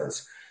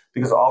presence.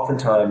 Because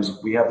oftentimes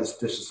we have this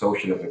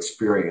dissociative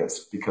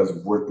experience because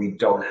we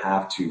don't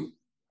have to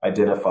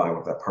identify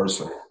with that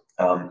person.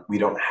 We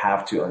don't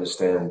have to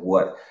understand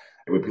what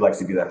it would be like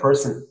to be that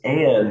person.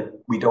 And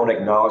we don't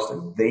acknowledge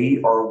that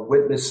they are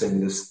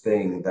witnessing this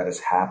thing that is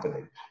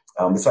happening.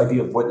 This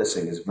idea of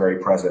witnessing is very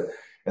present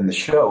in the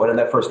show. And in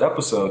that first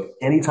episode,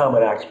 anytime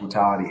an act of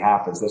brutality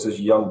happens, there's this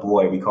young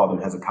boy, we call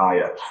him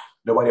Hezekiah.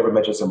 Nobody ever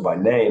mentions him by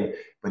name,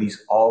 but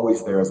he's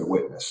always there as a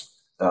witness.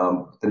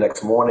 The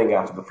next morning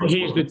after the first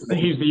he's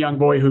the young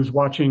boy who's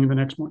watching the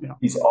next morning. Yeah.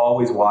 He's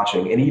always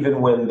watching. And even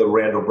when the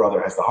Randall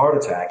brother has the heart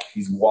attack,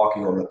 he's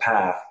walking on the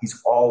path. He's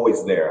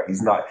always there.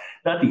 He's not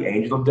the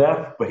angel of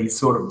death, but he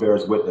sort of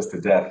bears witness to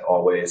death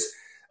always.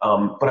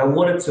 But I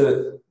wanted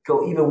to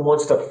go even one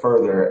step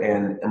further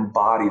and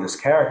embody this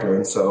character.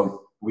 And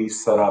so we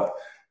set up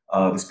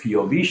this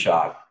POV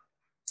shot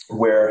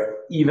where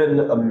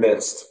even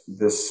amidst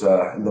this,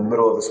 in the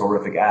middle of this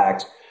horrific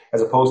act,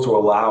 as opposed to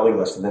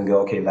allowing us to then go,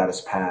 okay, that is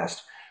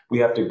past, we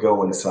have to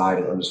go inside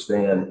and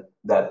understand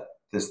that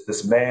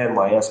this man,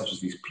 my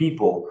ancestors, these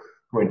people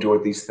who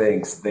endured these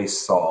things, they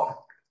saw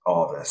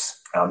all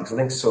this. Because I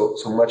think so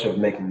much of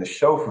making the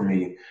show for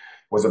me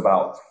was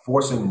about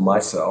forcing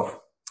myself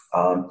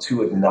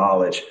to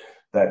acknowledge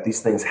that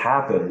these things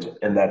happened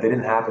and that they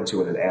didn't happen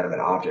to an inanimate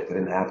object. They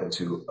didn't happen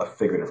to a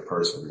figurative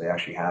person. They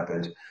actually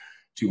happened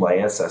to my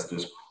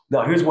ancestors.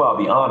 Now, here's where I'll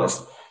be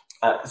honest.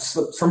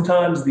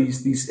 Sometimes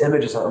these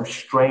images, I'm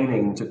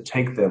straining to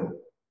take them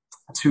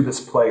to this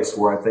place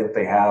where I think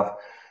they have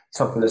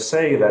something to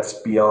say that's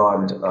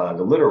beyond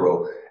the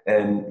literal.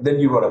 And then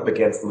you run up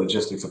against the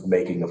logistics of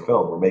making a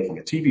film or making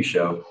a TV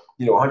show.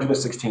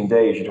 116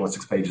 days, you're doing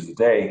 6 pages a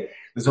day.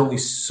 There's only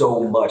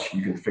so much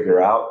you can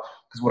figure out.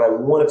 Because what I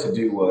wanted to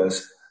do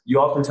was, you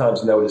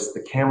oftentimes notice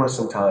the camera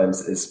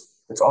sometimes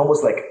it's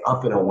almost like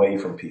up and away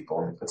from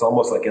people. It's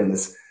almost like in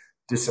this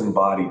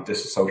disembodied,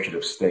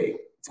 dissociative state.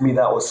 To me,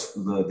 that was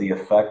the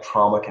effect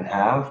trauma can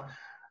have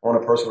on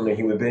a person, on a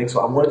human being.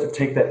 So I wanted to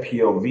take that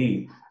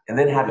POV and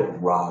then have it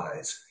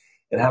rise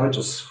and have it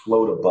just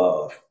float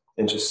above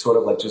and just sort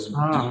of like just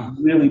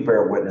really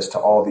bear witness to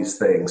all these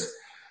things.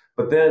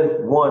 But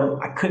then, one,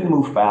 I couldn't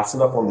move fast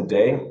enough on the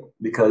day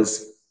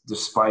because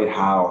despite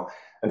how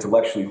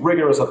intellectually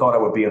rigorous I thought I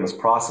would be in this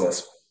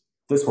process,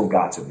 this one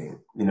got to me.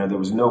 There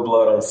was no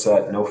blood on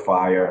set, no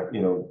fire,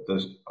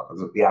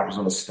 the actors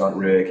on the stunt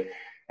rig.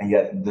 And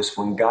yet this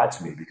one got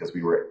to me because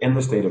we were in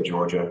the state of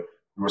Georgia.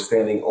 We were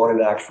standing on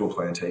an actual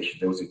plantation.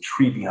 There was a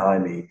tree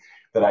behind me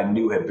that I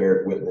knew had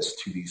bared witness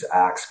to these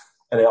acts.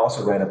 And I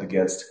also ran up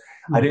against,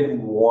 I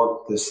didn't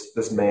want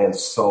this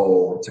man's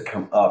soul to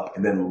come up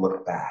and then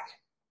look back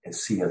and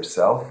see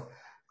himself.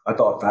 I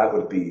thought that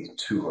would be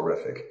too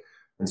horrific.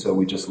 And so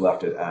we just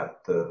left it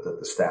at the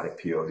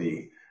static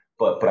POV.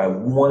 but I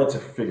wanted to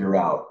figure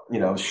out,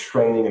 I was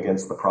straining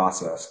against the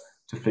process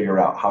to figure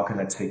out how can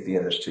I take the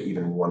image to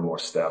even one more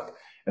step.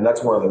 And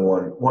that's one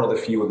of the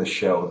few in the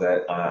show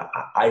that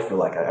I feel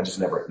like I just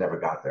never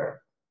got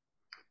there.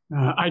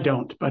 I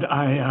don't, but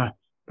I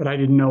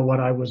didn't know what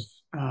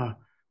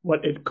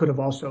it could have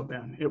also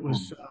been. It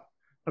was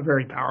a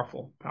very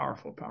powerful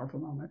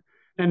moment,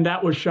 and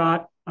that was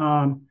shot.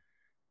 Did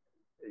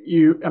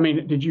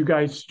you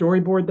guys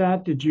storyboard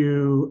that? Did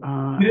you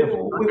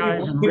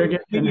guys rig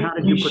it, and how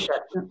did you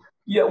protect it?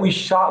 Yeah, we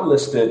shot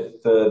listed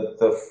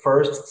the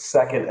first,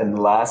 second, and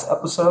last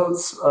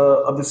episodes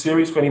of the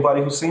series for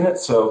anybody who's seen it.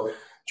 So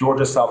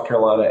Georgia, South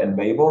Carolina, and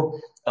Mabel.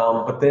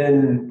 But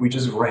then we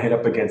just ran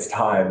up against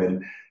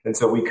time, and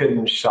so we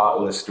couldn't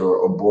shot list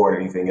or board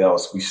anything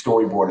else. We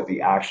storyboarded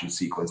the action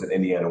sequence in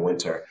Indiana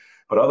Winter.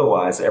 But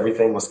otherwise,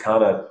 everything was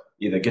kind of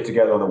either get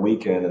together on the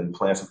weekend and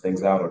plan some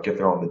things out, or get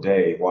there on the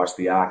day, watch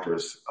the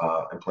actors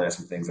and plan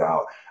some things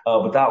out.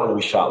 But that one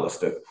we shot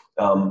listed.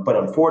 But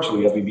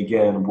unfortunately, as we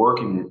began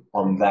working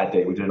on that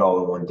day, we did it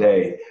all in one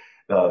day.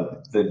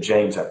 The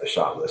James had the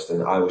shot list,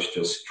 and I was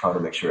just trying to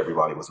make sure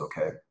everybody was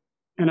okay.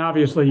 And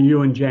obviously,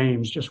 you and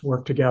James just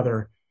worked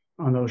together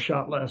on those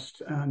shot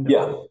lists. And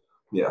yeah.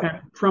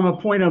 And from a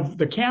point of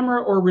the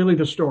camera, or really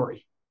the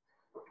story?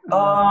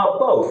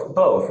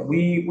 Both.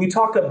 We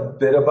talked a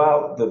bit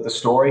about the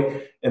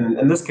story. And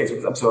in this case,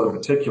 this episode in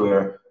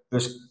particular,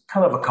 there's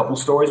kind of a couple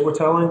stories we're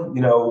telling.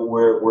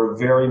 We're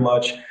very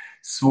much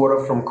sort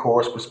of from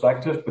Cora's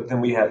perspective, but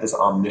then we had this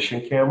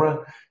omniscient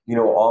camera,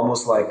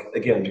 almost like,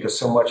 again, because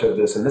so much of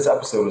this, and this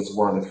episode is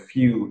one of the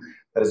few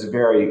that is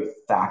very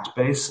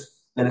fact-based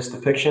in its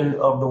depiction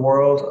of the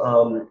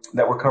world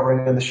that we're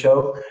covering in the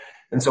show.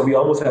 And so we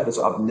almost have this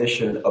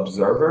omniscient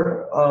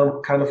observer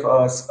kind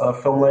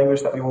of film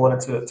language that we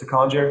wanted to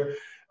conjure.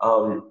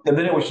 And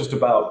then it was just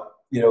about,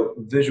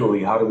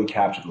 visually, how do we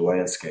capture the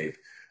landscape?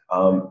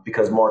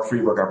 Because Mark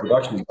Freeberg, our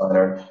production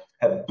designer,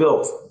 had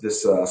built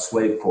this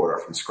slave quarter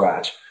from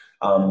scratch.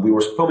 We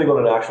were filming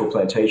on an actual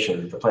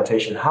plantation. The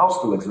plantation house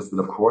still existed,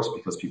 of course,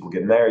 because people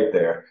get married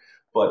there.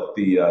 But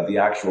the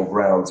actual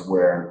grounds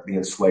where the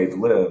enslaved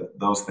lived,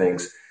 those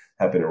things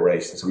have been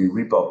erased. And so we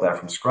rebuilt that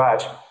from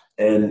scratch.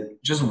 And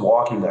just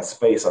walking that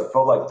space, I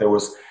felt like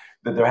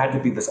there had to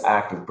be this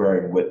act of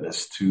bearing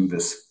witness to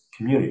this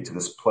community, to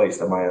this place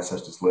that my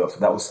ancestors lived. So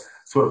that was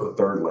sort of the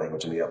third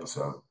language in the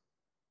episode.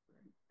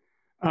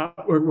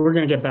 We're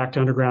going to get back to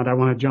Underground. I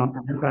want to jump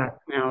back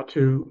now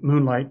to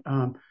Moonlight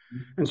and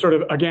sort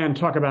of, again,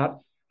 talk about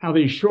how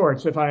these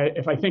shorts, if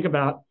I think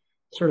about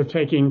sort of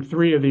taking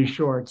three of these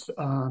shorts,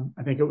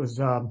 I think it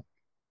was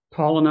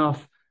Tall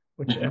Enough,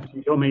 which after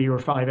you told me you were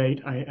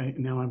 5'8", I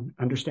now I'm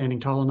understanding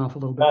Tall Enough a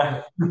little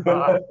bit.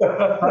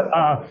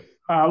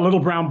 Little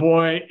Brown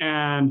Boy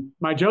and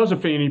My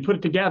Josephine, you put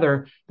it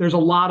together, there's a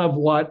lot of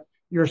what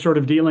you're sort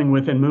of dealing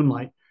with in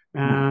Moonlight.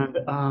 And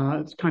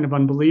it's kind of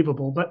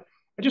unbelievable. But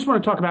I just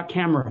want to talk about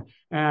camera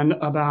and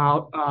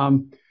about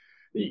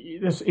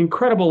this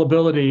incredible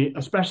ability,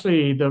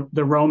 especially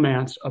the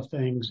romance of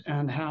things,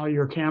 and how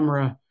your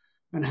camera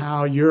and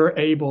how you're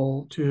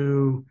able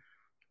to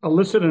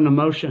elicit an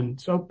emotion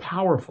so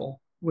powerful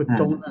with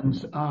the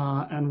lens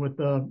and with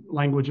the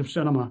language of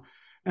cinema.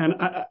 And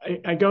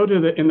I go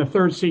to in the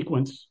third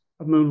sequence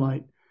of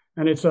Moonlight,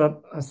 and it's a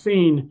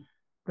scene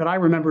that I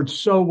remembered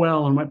so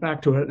well and went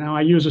back to it. Now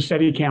I use a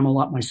Steadicam a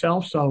lot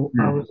myself, so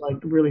I was like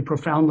really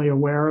profoundly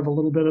aware of a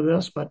little bit of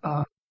this. But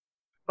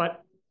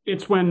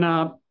it's when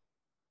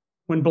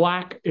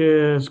Black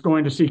is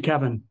going to see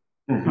Kevin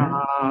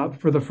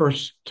for the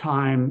first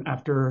time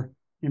after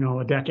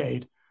a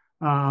decade.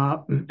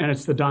 And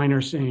it's the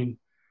diner scene.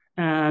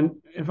 And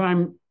if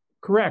I'm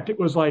correct, it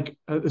was like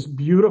this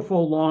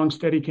beautiful long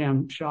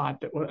Steadicam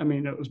shot that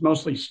it was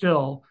mostly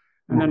still,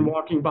 and then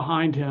walking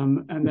behind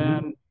him, and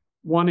then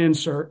one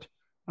insert,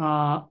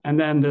 and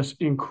then this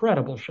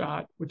incredible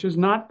shot, which is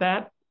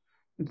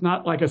it's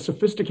not like a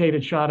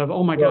sophisticated shot of,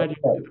 oh my God,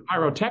 the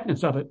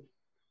pyrotechnics of it,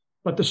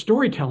 but the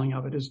storytelling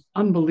of it is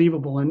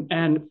unbelievable.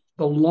 And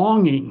the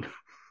longing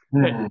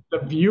that the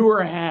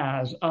viewer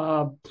has,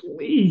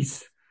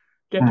 please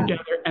get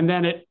together. And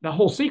then the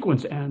whole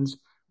sequence ends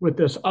with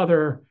this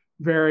other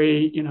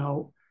very,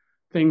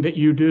 thing that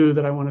you do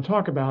that I want to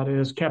talk about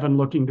is Kevin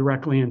looking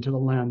directly into the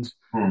lens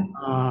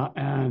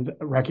and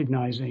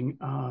recognizing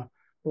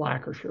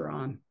Black or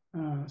Sharon.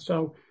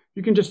 So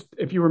you can just,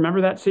 if you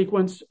remember that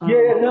sequence.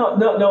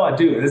 No, I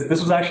do. This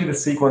was actually the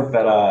sequence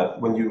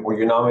that when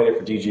you're nominated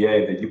for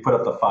DGA, that you put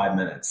up the 5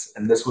 minutes.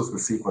 And this was the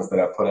sequence that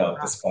I put up,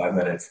 this 5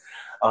 minutes.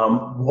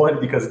 One,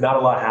 because not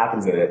a lot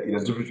happens in it.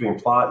 It's difference between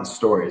plot and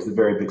story. It's a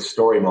very big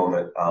story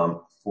moment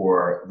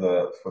for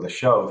the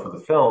show, for the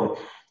film.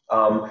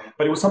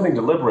 But it was something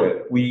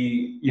deliberate.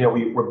 We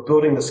were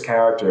building this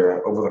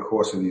character over the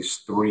course of these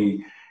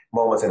 3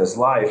 moments in his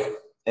life.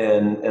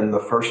 And in the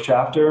first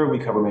chapter, we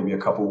cover maybe a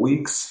couple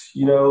weeks,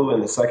 in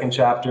the second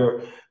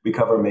chapter, we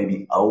cover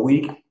maybe a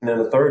week. And in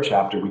the third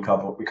chapter, we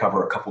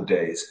cover a couple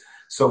days.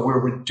 So we're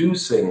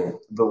reducing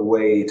the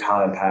way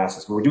time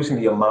passes. We're reducing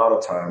the amount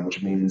of time,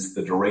 which means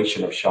the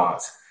duration of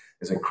shots.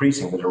 is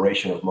increasing. The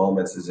duration of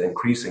moments is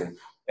increasing.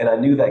 And I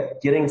knew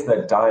that getting to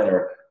that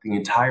diner, the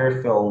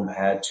entire film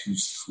had to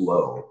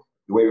slow.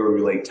 The way we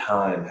relate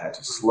time had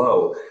to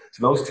slow.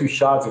 So those two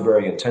shots are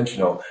very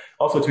intentional.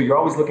 Also, too, you're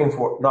always looking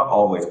for, not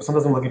always, but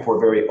sometimes I'm looking for a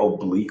very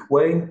oblique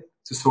way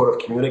to sort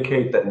of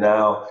communicate that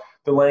now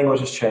the language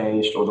has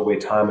changed or the way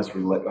time is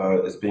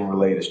being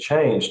relayed has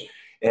changed.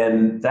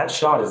 And that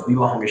shot is the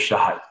longest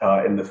shot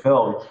in the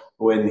film.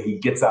 When he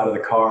gets out of the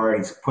car,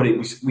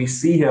 we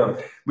see him,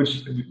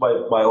 which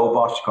my old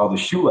boss called the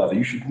shoe leather.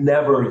 You should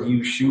never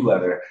use shoe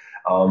leather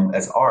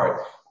as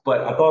art.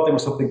 But I thought there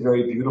was something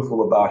very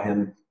beautiful about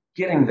him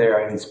getting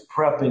there, and he's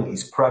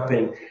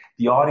prepping.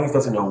 The audience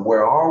doesn't know,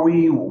 where are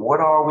we? What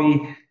are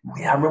we?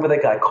 Yeah, I remember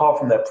that guy called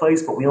from that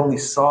place, but we only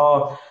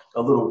saw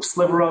a little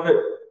sliver of it.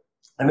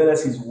 And then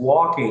as he's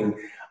walking,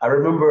 I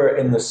remember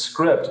in the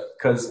script,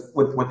 because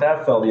with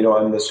that film,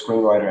 I'm the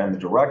screenwriter and the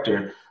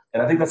director,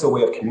 and I think that's a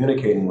way of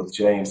communicating with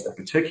James in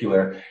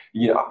particular.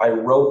 I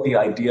wrote the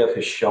idea of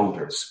his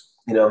shoulders,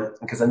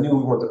 because I knew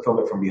we wanted to film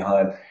it from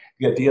behind.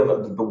 The idea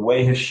of the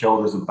way his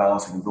shoulders are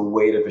bouncing, the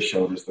weight of his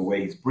shoulders, the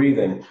way he's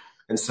breathing.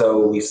 And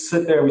so we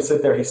sit there,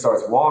 he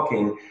starts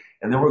walking,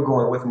 and then we're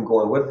going with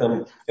him.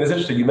 And it's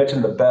interesting, you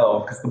mentioned the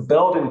bell, because the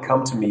bell didn't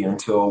come to me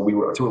until we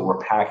were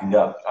packing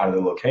up out of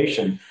the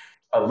location.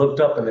 I looked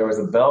up and there was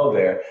a bell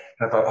there,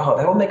 and I thought, oh,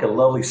 that'll make a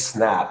lovely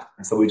snap.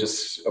 And so we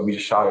just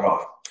shot it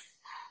off.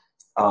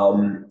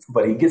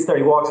 But he gets there,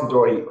 he walks in the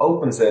door, he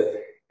opens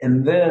it,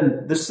 and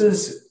then this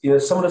is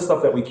some of the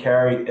stuff that we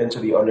carried into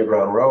the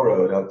Underground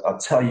Railroad. I'll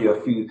tell you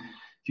a few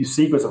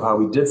secrets of how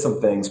we did some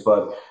things,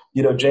 but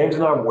James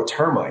and I were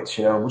termites.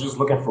 We're just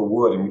looking for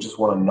wood and we just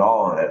want to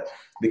gnaw on it,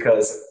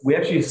 because we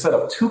actually set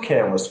up 2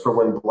 cameras for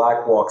when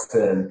Black walks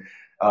in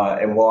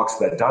and walks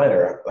to that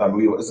diner.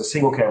 It was a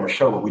single camera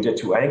show, but we did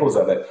 2 angles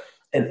of it.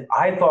 And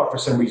I thought for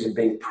some reason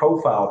being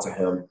profiled to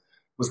him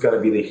was going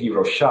to be the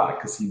hero shot,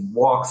 because he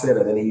walks in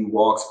and then he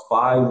walks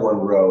by one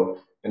row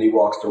and he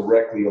walks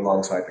directly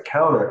alongside the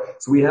counter.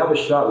 So we have a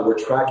shot where we're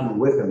tracking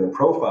with him in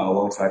profile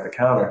alongside the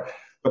counter.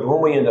 But the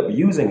one we end up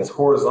using is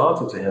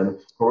horizontal to him,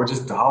 where we're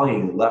just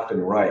dollying left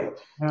and right.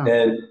 Yeah.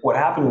 And what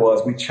happened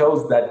was we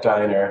chose that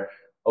diner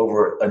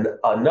over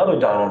another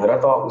diner that I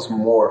thought was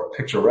more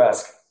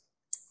picturesque.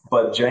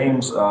 But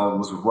James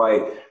was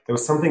right. There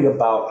was something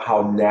about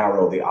how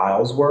narrow the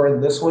aisles were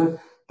in this one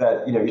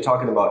that, you're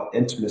talking about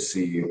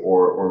intimacy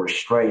or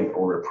restraint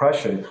or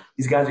repression.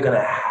 These guys are going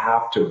to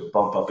have to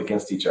bump up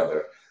against each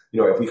other,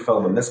 if we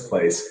film in this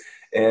place.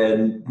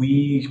 And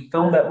we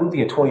filmed that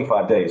movie in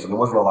 25 days, so there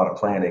wasn't a lot of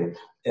planning.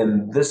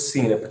 And this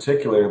scene in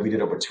particular, we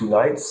did over 2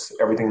 nights.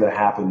 Everything that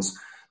happens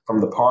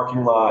from the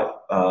parking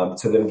lot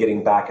to them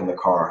getting back in the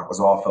car was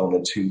all filmed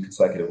in 2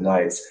 consecutive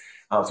nights.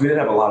 So we didn't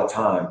have a lot of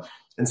time.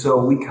 And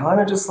so we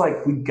kind of just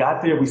we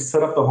got there, we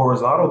set up the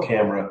horizontal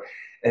camera,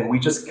 and we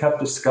just kept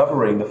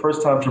discovering. The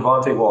first time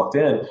Trevante walked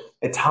in,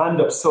 it timed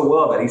up so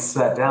well that he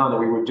sat down and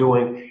we were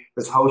doing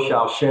this Ho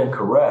Shao Shen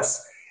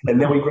caress.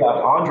 And then we grabbed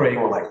Andre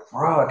and we're like,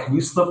 bruh, can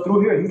you slip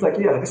through here? He's like,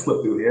 yeah, I can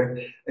slip through here.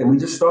 And we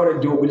just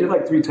started we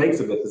did 3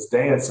 takes of it, this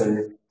dance.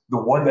 And the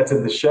one that's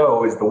in the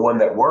show is the one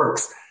that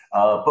works.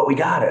 But we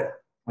got it.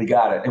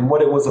 And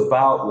what it was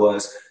about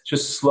was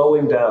just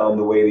slowing down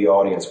the way the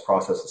audience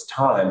processes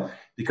time,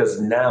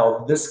 because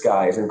now this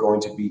guy isn't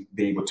going to be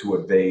able to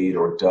evade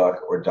or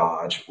duck or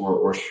dodge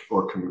or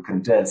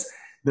condense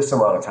this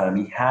amount of time.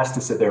 He has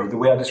to sit there. The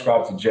way I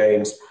described to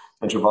James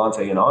and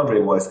Trevante and Andre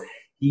was,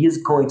 he is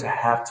going to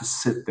have to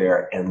sit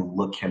there and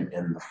look him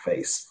in the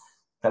face.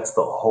 That's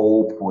the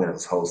whole point of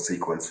this whole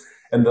sequence.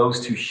 And those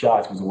 2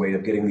 shots was a way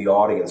of getting the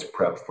audience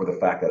prepped for the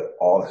fact that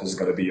all this is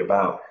going to be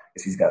about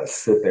is he's got to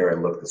sit there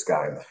and look this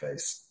guy in the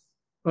face.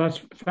 Well,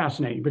 that's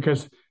fascinating,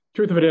 because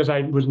truth of it is,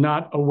 I was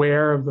not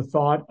aware of the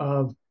thought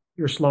of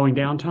your slowing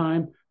down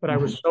time, but I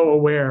was so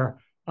aware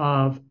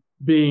of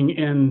being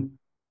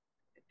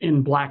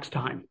in Black's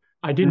time.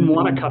 I didn't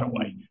want to cut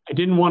away. I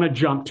didn't want to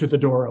jump to the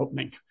door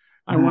opening.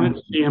 I wanted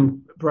to see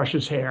him brush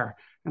his hair,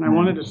 and I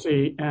wanted to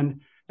see,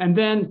 and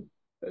then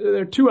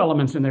there are 2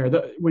 elements in there.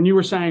 When you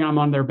were saying I'm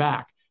on their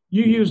back,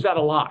 you use that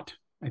a lot,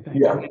 I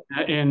think. Yeah.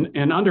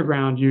 In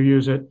Underground, you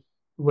use it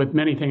with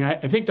many things.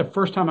 I think the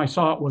first time I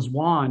saw it was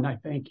Juan, I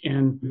think,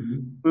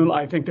 in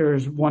Moonlight. I think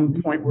there's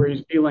one point where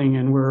he's kneeling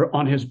and we're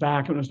on his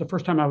back. And it was the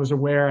first time I was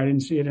aware. I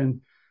didn't see it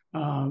in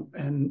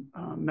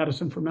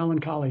Medicine for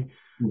Melancholy.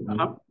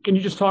 Can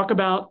you just talk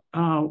about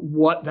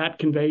what that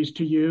conveys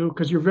to you?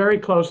 Because you're very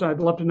close. I'd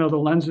love to know the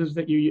lenses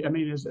that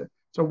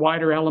it's a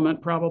wider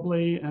element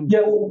probably. And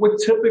yeah, we're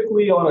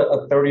typically on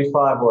a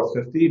 35 or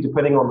 50,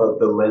 depending on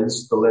the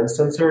lens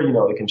sensor.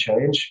 It can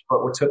change,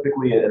 but we're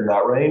typically in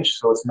that range.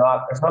 So it's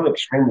not an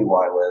extremely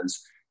wide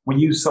lens. We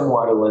use some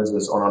wider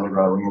lenses on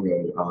Underground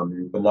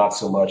Railroad, but not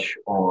so much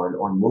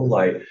on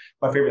Moonlight.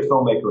 My favorite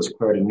filmmaker is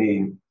Claire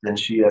Denis, and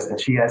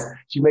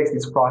she makes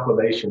these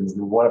proclamations,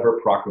 and one of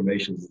her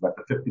proclamations is that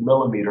the 50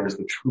 millimeter is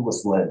the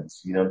truest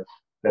lens.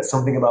 That's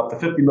something about the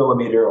 50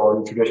 millimeter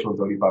on traditional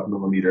 35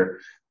 millimeter.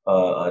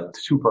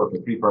 2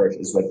 perfect, 3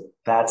 perfect is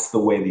that's the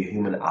way the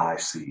human eye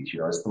sees.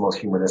 It's the most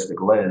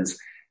humanistic lens.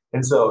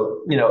 And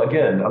so,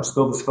 again, I'm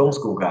still this film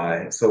school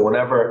guy. So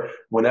whenever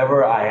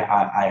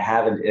I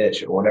have an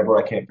itch or whenever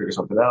I can't figure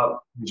something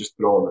out, you just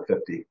throw in the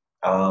 50.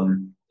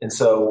 And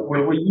so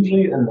we're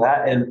usually in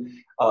that. And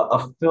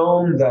a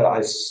film that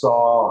I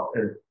saw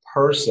in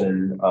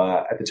person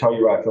at the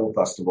Telluride Film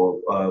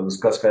Festival was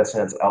Gus Van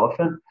Sant's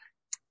Elephant.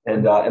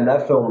 And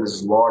that film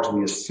is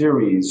largely a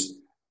series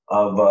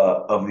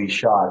of these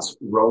shots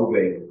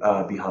roving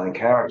behind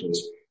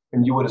characters.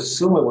 And you would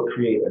assume it would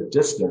create a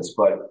distance,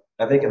 but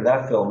I think in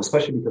that film,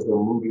 especially because they're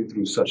moving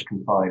through such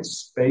confined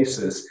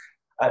spaces,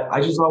 I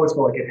just always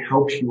feel like it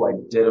helps you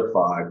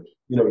identify.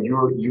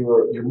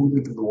 You're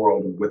moving through the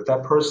world with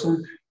that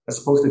person, as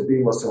opposed to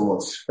being on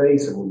someone's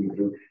face and moving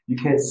through. You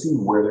can't see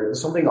where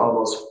there's something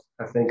almost,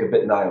 I think, a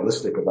bit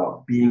nihilistic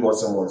about being on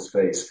someone's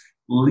face,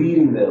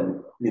 leading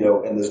them,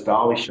 in this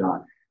dolly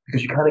shot,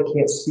 because you kind of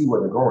can't see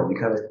where they're going. You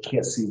kind of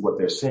can't see what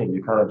they're seeing.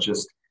 You're kind of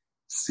just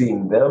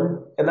seeing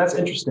them. And that's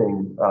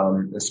interesting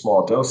in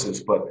small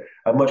doses, but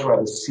I'd much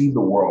rather see the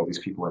world these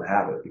people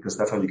inhabit, because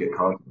that's how you get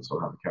confidence on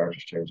how the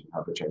characters change and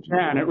how they're changing.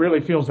 Yeah, and it really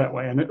feels that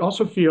way. And it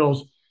also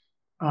feels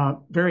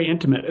very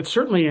intimate. It's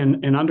certainly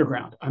in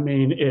Underground. I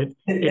mean, it's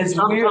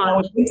weird how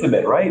it's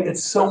intimate, right?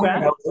 It's so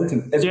weird how it's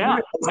intimate. It's yeah,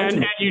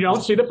 and you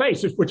don't see the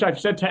face, which I've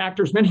said to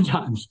actors many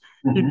times.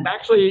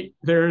 Actually,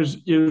 there's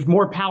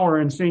more power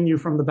in seeing you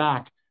from the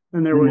back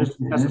than there was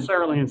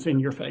necessarily in seeing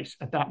your face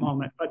at that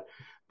moment. But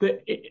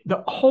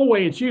the whole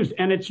way it's used,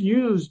 and it's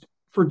used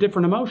for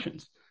different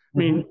emotions. I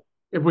mean,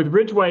 with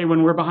Ridgway,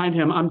 when we're behind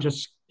him, I'm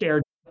just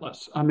scared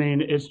shitless. I mean,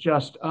 it's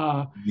just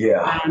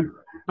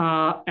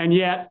and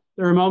yet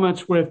there are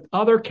moments with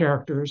other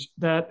characters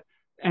that,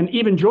 and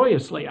even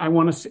joyously, I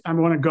want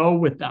to go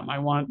with them. I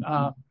want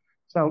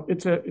so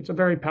it's a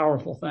very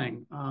powerful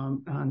thing. And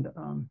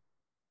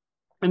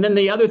then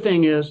the other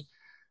thing is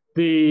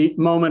the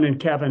moment in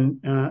Kevin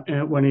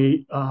when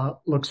he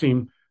looks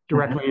him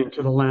directly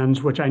into the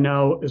lens, which I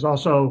know is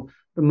also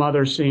the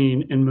mother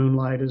scene in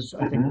Moonlight, is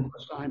I think the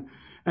first time.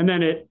 And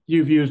then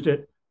you've used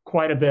it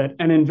quite a bit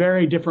and in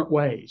very different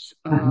ways.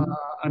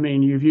 I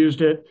mean, you've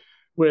used it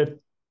with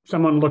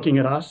someone looking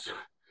at us,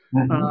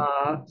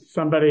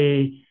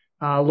 somebody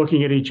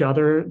looking at each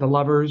other, the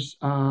lovers,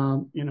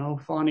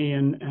 Fonny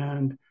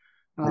and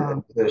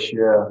Tish,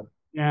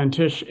 and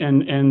Tish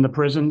in the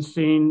prison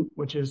scene,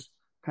 which is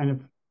kind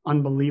of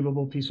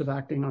unbelievable piece of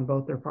acting on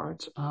both their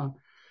parts.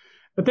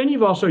 But then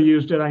you've also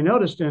used it, I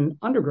noticed, in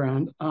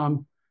Underground,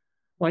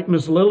 like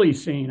Miss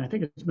Lily's scene. I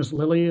think it's Miss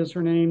Lily is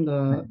her name,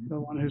 the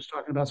one who's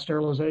talking about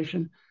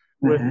sterilization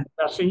with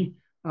Bessie,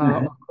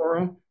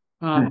 Cora.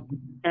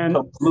 And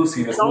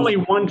Lucy, it's only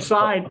one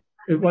side.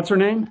 What's her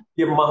name?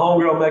 Yeah, my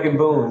homegirl, Megan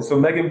Boone. So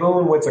Megan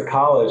Boone went to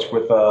college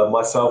with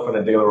myself and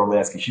Adela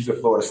Romansky. She's a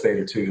Florida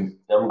Stater too.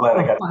 I'm glad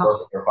I got to work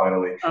with her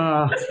finally.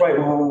 That's right.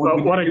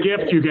 What a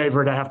gift you gave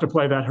her to have to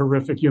play that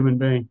horrific human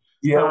being.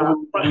 Yeah,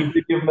 we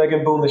did give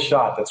Megan Boone the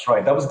shot. That's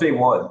right. That was day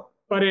one.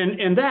 But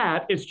in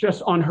that, it's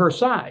just on her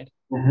side.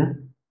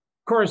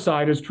 Cora's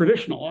side is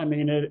traditional. I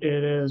mean, it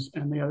is,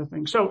 and the other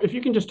thing. So if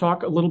you can just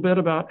talk a little bit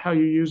about how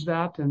you use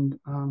that and.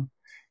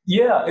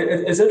 Yeah,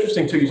 it's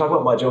interesting too. You talk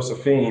about My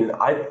Josephine.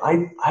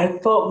 I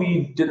thought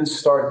we didn't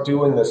start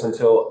doing this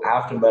until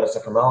after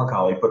Medicine for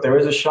Melancholy, but there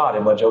is a shot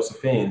in My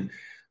Josephine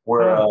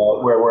where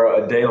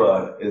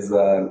Adela is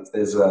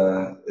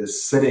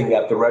sitting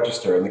at the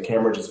register and the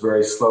camera just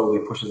very slowly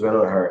pushes in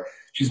on her.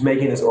 She's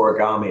making this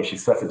origami and she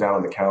sets it down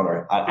on the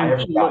counter. I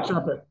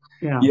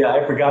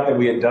forgot that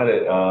we had done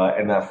it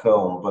in that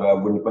film,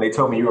 but when they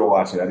told me you were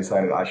watching it, I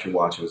decided I should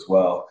watch it as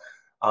well.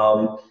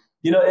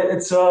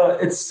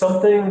 It's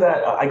something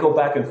that I go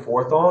back and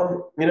forth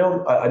on.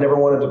 I never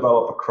want to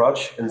develop a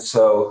crutch, and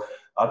so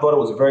I thought it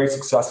was very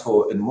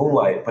successful in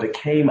Moonlight, but it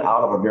came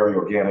out of a very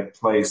organic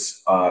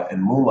place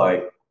in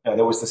Moonlight.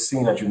 There was the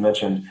scene that you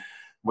mentioned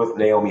with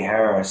Naomi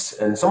Harris,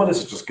 and some of this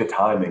is just good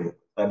timing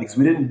because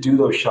we didn't do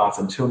those shots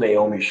until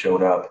Naomi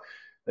showed up.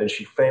 And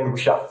we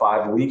shot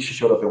 5 weeks. She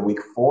showed up in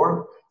week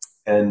 4,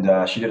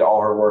 and she did all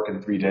her work in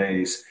 3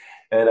 days.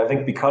 And I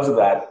think because of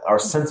that, our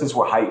senses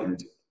were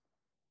heightened.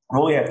 We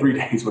only had 3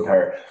 days with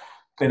her,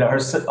 and our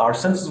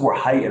senses were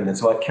heightened. And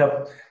so I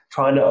kept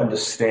trying to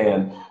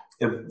understand,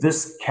 if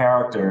this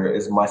character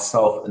is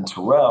myself and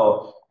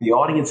Terrell, the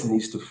audience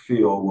needs to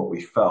feel what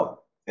we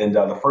felt. And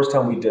the first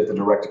time we did the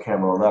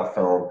direct-to-camera on that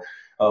film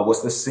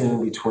was the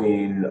scene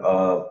between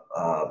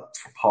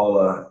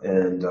Paula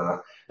and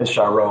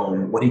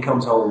Chiron when he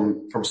comes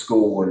home from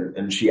school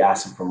and she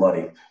asks him for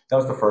money. That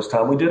was the first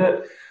time we did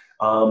it.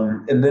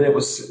 And then there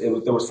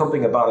was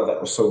something about it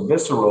that was so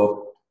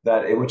visceral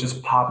that it would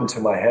just pop into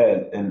my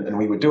head and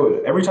we would do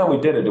it. Every time we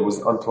did it, it was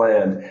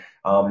unplanned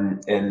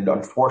and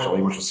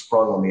unfortunately, which was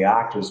sprung on the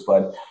actors.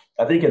 But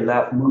I think in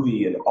that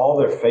movie, in all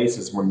their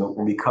faces, when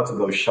we cut to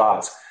those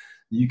shots,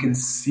 you can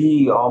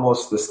see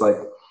almost this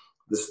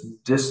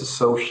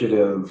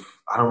disassociative,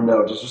 I don't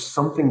know, there's just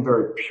something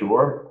very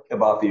pure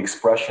about the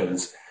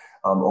expressions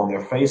on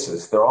their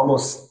faces. They're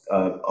almost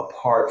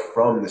apart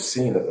from the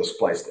scene that they're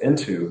spliced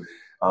into.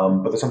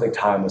 But there's something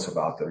timeless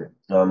about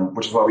them,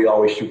 which is why we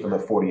always shoot them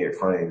at 48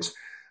 frames.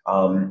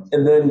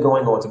 And then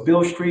going on to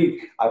Beale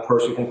Street, I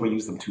personally think we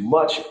use them too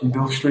much in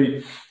Beale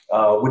Street,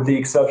 with the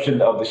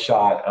exception of the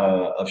shot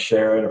of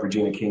Sharon, of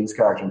Regina King's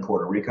character in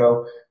Puerto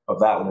Rico. Of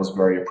that one was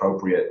very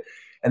appropriate.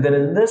 And then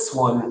in this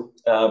one,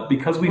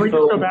 because we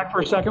filmed... Go back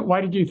for a second.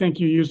 Why did you think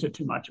you used it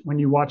too much? When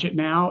you watch it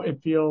now,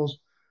 it feels...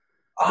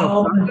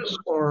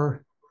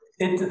 or...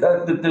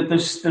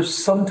 There's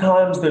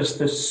sometimes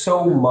there's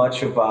so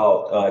much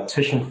about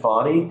Tish and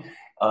Fonny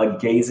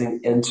gazing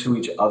into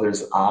each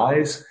other's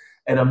eyes,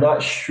 and I'm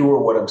not sure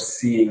what I'm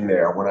seeing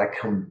there when I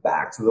come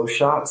back to those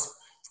shots.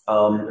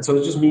 So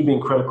it's just me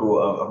being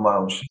critical of my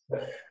own shit.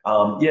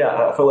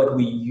 I feel like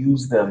we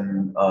use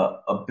them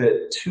a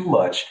bit too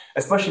much,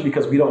 especially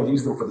because we don't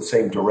use them for the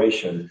same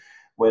duration.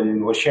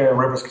 When Sharon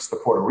Rivers gets to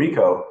Puerto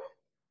Rico,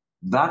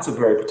 that's a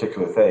very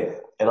particular thing.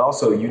 And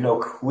also, you know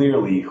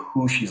clearly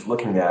who she's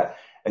looking at,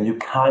 and you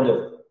kind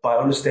of, by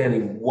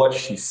understanding what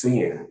she's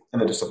seeing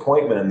and the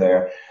disappointment in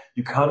there,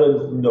 you kind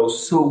of know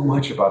so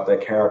much about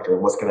that character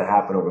and what's going to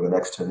happen over the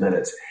next 10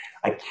 minutes.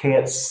 I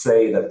can't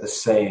say that the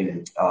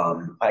same.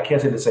 I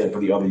can't say the same for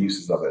the other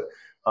uses of it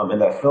in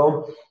that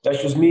film.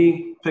 That's just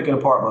me picking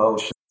apart my own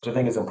shit, which I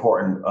think is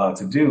important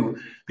to do,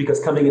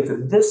 because coming into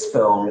this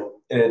film,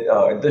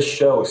 this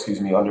show,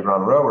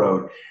 Underground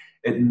Railroad,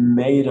 it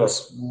made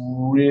us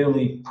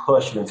really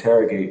push and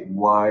interrogate,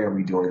 why are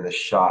we doing this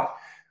shot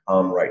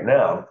right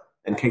now?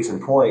 And case in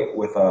point,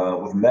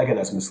 with Megan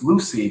as Miss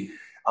Lucy,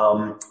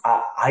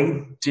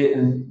 I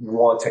didn't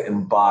want to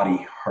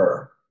embody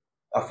her.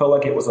 I felt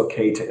like it was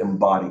okay to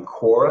embody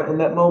Cora in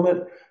that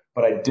moment,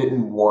 but I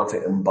didn't want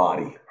to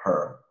embody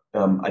her.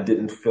 I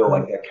didn't feel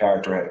like that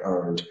character had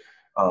earned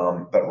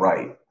that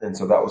right. And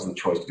so that was the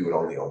choice to do it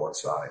only on one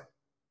side.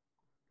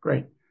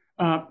 Great.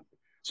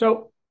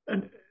 So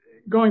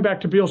going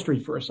back to Beale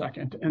Street for a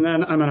second, and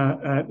then I'm going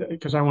to,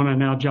 because I want to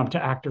now jump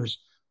to actors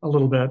a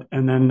little bit,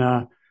 and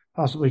then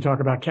possibly talk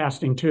about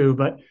casting too,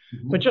 but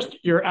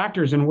just your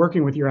actors and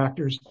working with your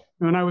actors.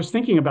 When I was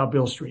thinking about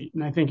Beale Street,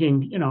 and I'm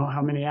thinking,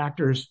 how many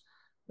actors,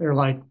 they're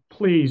like,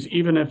 please,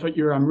 even if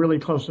I'm really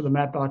close to the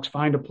Met Box,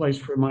 find a place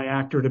for my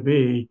actor to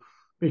be,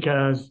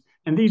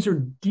 and these are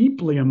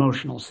deeply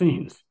emotional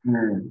scenes.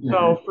 Mm-hmm.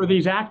 So for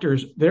these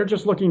actors, they're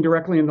just looking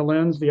directly in the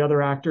lens. The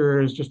other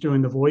actor is just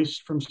doing the voice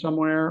from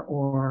somewhere,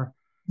 or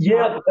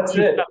that's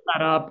it. Set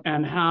that up,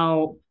 and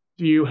how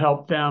do you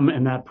help them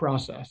in that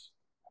process?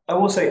 I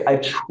will say I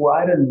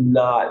try to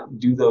not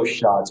do those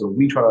shots, or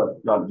we try to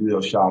not do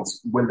those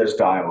shots when there's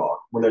dialogue,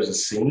 when there's a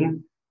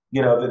scene.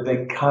 That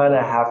they kind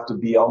of have to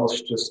be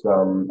almost just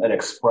an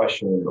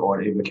expression or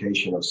an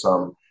invocation of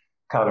some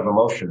kind of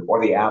emotion, or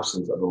the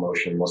absence of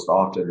emotion most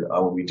often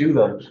when we do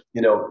them.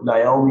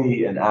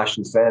 Naomi and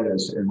Ashton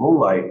Sanders in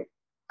Moonlight,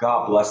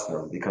 God bless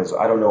them, because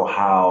I don't know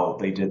how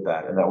they did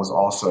that. And that was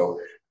also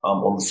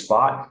on the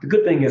spot. The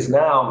good thing is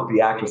now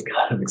the actors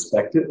kind of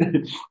expect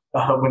it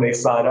when they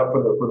sign up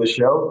for the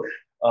show.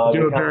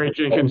 Do a Barry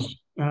Jenkins.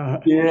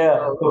 But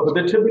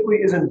there typically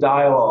isn't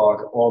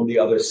dialogue on the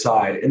other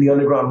side. In the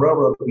Underground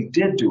Railroad, we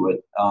did do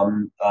it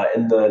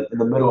in the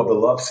middle of the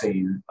love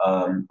scene,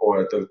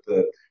 or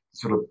the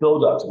sort of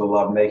build up to the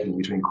love making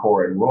between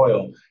Cora and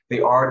Royal.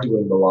 They are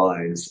doing the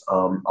lines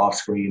off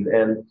screen,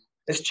 and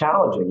it's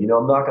challenging.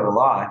 I'm not going to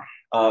lie.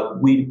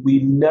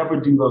 We never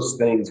do those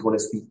things when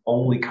it's the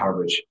only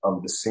coverage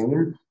of the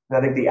scene, and I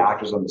think the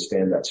actors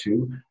understand that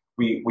too.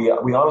 We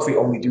honestly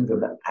only do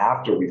them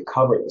after we've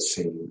covered the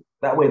scene.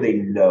 That way they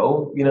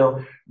know,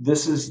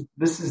 this is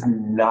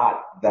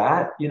not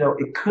that.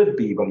 It could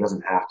be, but it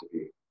doesn't have to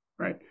be.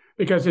 Right.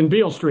 Because in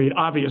Beale Street,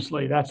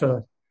 obviously, that's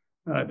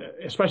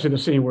especially the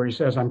scene where he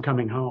says, "I'm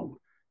coming home."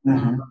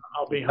 Mm-hmm.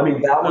 I'll be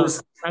home.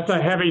 That's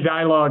a heavy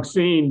dialogue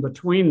scene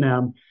between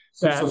them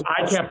that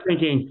I kept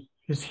thinking,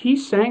 is he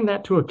saying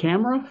that to a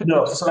camera?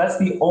 No, so that's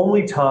the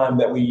only time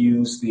that we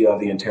use the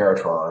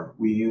Interrotron.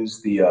 We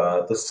use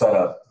the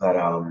setup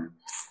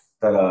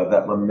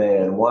that my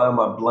man. Why am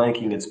I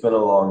blanking? It's been a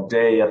long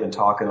day. I've been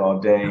talking all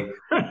day.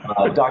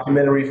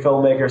 Documentary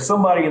filmmaker.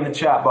 Somebody in the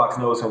chat box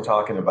knows who I'm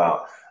talking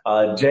about.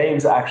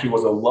 James actually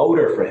was a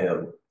loader for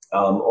him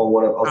on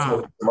one of some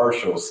of the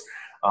commercials,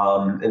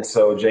 and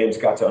so James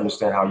got to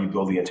understand how you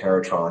build the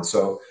Interrotron.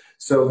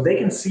 So they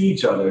can see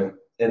each other,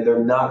 and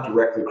they're not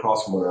directly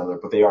across from one another,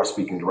 but they are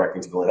speaking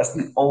directly to the lens.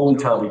 That's the only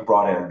time we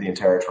brought in the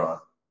Interrotron.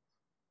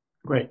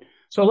 Great.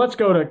 So let's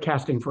go to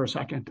casting for a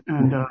second,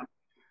 and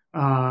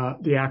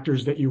the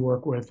actors that you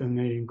work with and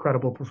the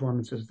incredible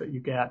performances that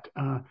you get.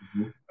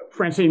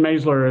 Francine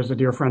Maisler is a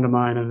dear friend of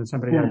mine and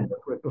somebody I've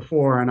worked with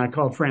before, and I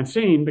called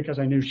Francine because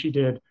I knew she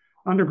did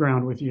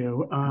Underground with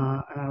you,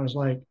 and I was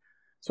like,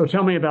 so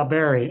tell me about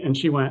Barry. And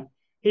she went,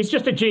 he's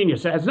just a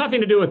genius. It has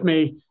nothing to do with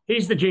me.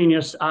 He's the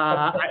genius.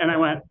 And I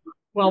went,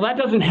 well, that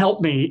doesn't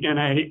help me in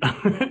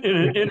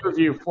an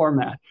interview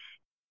format.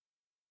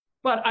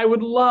 But I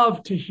would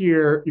love to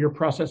hear your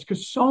process,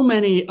 because so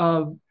many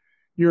of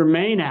your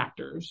main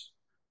actors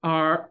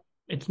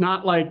it's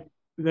not like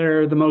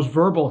they're the most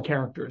verbal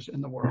characters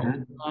in the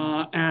world.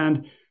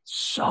 And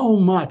so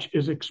much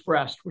is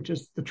expressed, which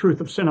is the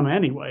truth of cinema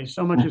anyway.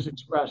 So much is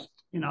expressed,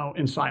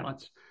 in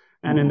silence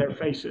and in their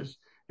faces.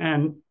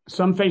 And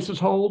some faces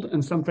hold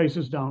and some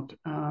faces don't.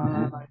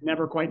 I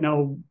never quite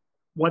know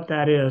what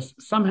that is.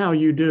 Somehow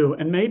you do.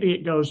 And maybe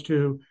it goes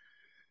to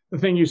the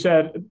thing you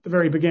said at the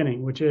very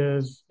beginning, which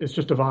is it's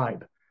just a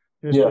vibe.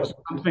 It's just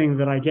something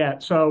that I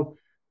get. So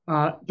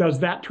does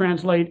that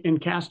translate in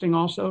casting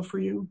also for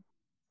you?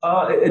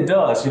 It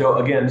does.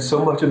 Again,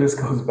 so much of this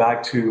goes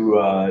back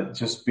to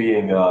just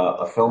being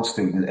a film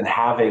student and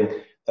having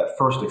that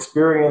first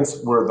experience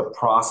where the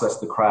process,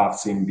 the craft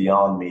seemed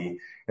beyond me,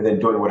 and then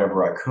doing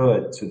whatever I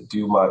could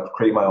to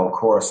create my own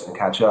course and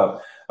catch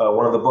up.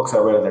 One of the books I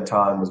read at that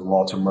time was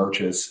Walter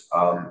Murch's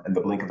In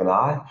the Blink of an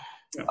Eye.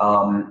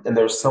 And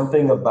there's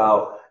something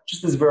about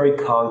just this very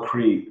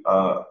concrete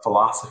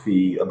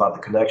philosophy about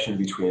the connection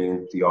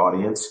between the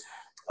audience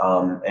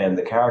and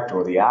the character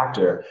or the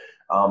actor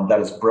that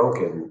is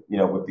broken,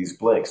 with these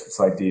blinks,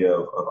 this idea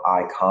of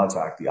eye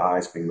contact, the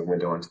eyes being the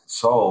window into the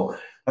soul.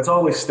 That's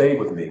always stayed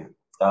with me.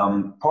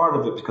 Part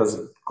of it because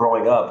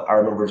growing up, I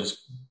remember just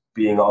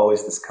being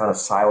always this kind of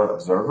silent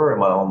observer in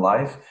my own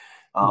life,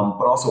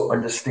 but also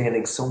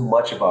understanding so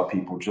much about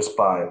people just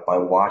by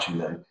watching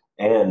them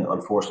and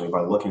unfortunately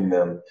by looking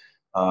them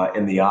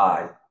in the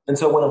eye. And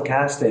so when I'm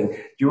casting,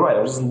 you're right,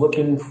 I was just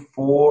looking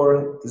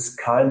for this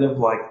kind of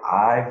like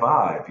eye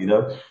vibe,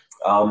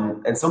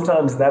 and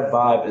sometimes that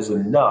vibe is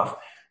enough.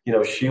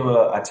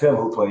 Sheila Atim,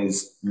 who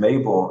plays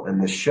Mabel in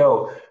the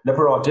show,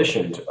 never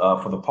auditioned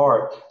for the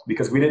part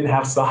because we didn't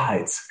have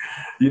sides.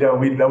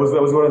 That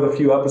was one of the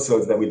few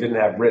episodes that we didn't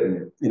have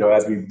written.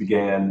 As we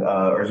began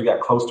or as we got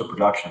close to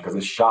production, because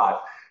it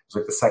was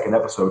like the second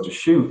episode to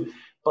shoot.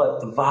 But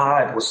the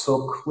vibe was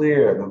so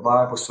clear. The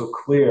vibe was so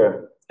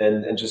clear,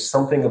 and just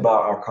something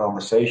about our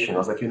conversation. I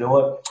was like, you know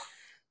what,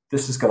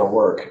 this is going to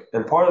work.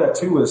 And part of that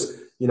too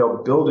is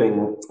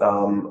building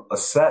a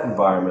set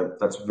environment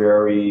that's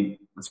very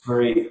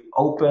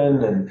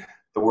open, and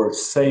the word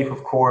safe,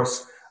 of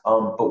course,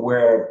 but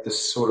where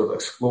this sort of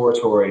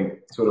exploratory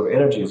sort of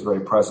energy is very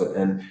present.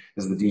 And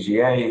as the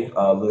DGA,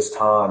 Liz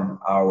Ton,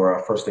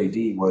 our first AD,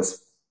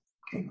 was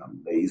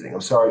amazing.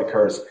 I'm sorry to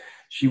curse.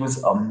 She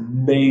was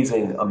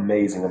amazing,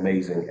 amazing,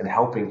 amazing in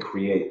helping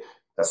create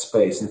that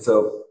space. And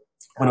so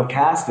when I'm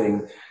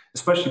casting,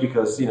 especially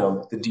because, the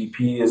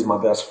DP is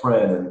my best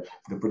friend and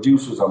the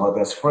producers are my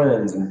best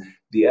friends and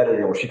the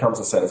editor, when she comes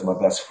to set, is my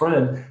best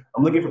friend,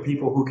 I'm looking for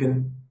people who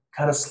can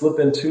kind of slip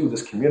into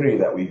this community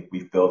that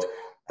we've built.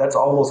 That's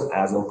almost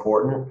as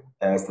important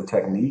as the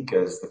technique,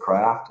 as the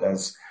craft,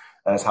 as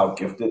how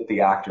gifted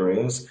the actor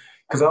is.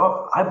 Because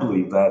I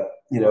believe that,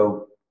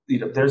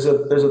 there's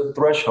a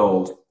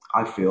threshold,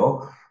 I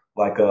feel,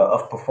 like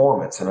of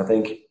performance. And I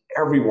think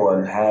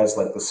everyone has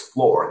like this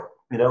floor,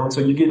 and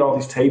so you get all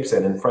these tapes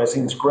in, and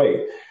Francine's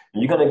great.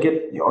 And you're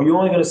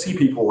only going to see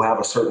people who have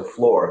a certain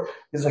floor.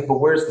 It's like, but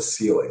where's the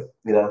ceiling,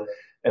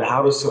 And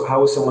how is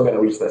someone going to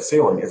reach that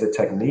ceiling? Is it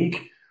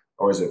technique?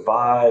 Or is it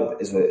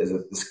vibe? Is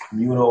it this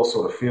communal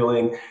sort of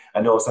feeling? I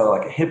know it sounds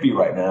like a hippie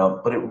right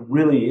now, but it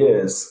really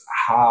is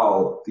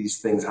how these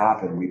things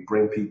happen. We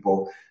bring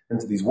people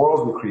into these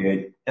worlds we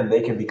create, and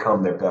they can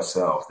become their best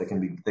selves. They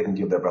can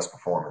give their best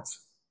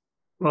performance.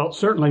 Well,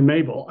 certainly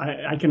Mabel.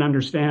 I can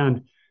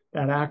understand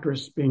that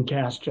actress being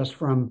cast just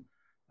from,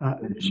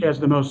 she has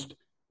the most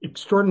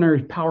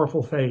extraordinary,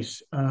 powerful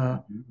face,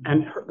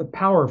 and the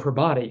power of her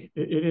body.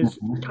 It is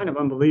kind of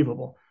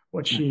unbelievable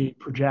what she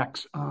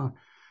projects.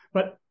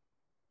 But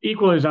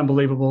equally as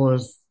unbelievable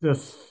is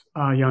this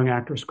young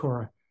actress,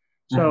 Cora.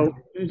 So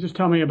just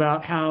tell me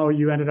about how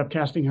you ended up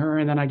casting her,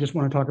 and then I just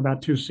want to talk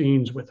about two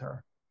scenes with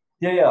her.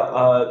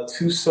 Yeah.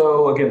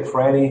 Tuso, again,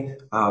 Franny.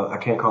 I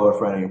can't call her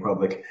Franny in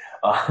public.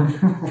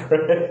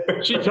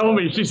 She told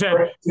me, she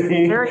said,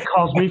 Barry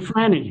calls me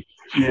Franny.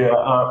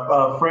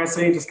 Yeah,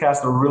 Francine just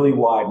cast a really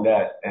wide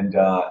net, and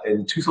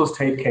Tuso's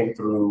tape came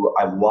through.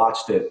 I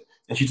watched it,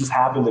 and she just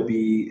happened to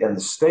be in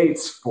the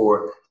States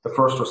for the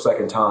first or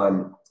second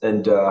time,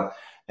 and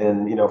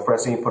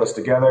Francine put us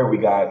together. We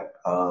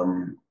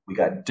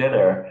got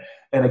dinner.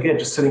 And again,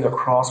 just sitting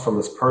across from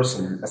this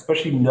person,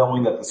 especially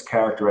knowing that this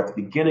character at the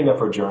beginning of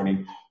her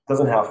journey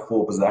doesn't have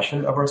full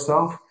possession of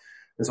herself.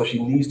 And so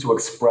she needs to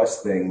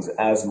express things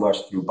as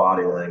much through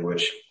body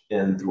language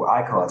and through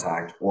eye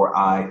contact or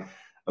eye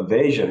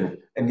evasion.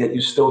 And yet you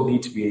still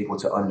need to be able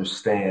to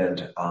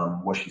understand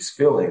what she's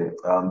feeling,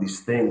 these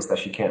things that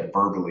she can't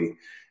verbally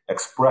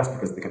express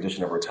because of the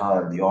condition of her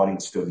time. The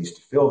audience still needs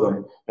to feel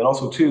them. And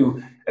also,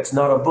 too, it's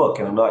not a book,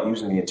 and I'm not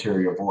using the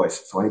interior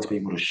voice. So I need to be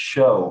able to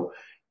show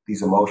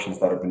these emotions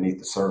that are beneath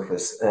the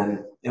surface.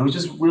 And it was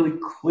just really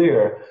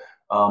clear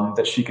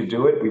that she could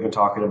do it. We've been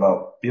talking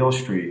about Beale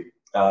Street.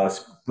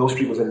 Beale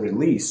Street was in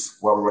release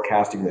while we were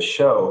casting the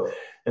show.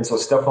 And so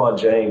Stefan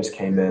James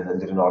came in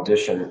and did an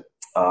audition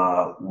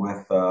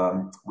with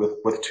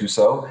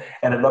Tuso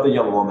and another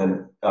young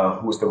woman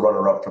who was the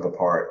runner-up for the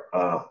part,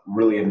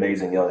 really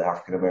amazing young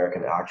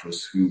African-American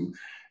actress who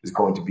is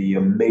going to be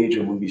a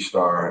major movie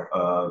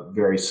star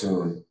very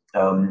soon.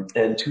 And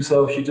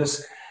Tuso,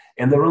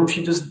 in the room,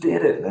 she just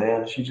did it,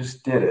 man. She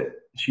just did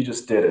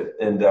it.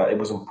 And it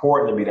was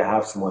important to me to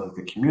have someone who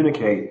could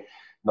communicate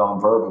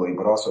non-verbally,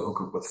 but also who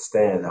could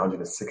withstand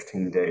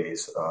 116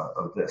 days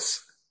of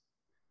this.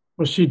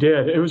 Well, she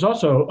did. It was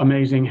also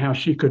amazing how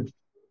she could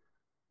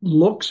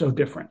look so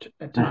different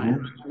at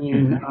times. Mm-hmm. I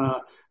mean,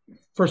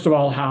 first of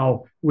all,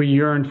 how we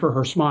yearned for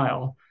her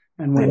smile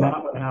and when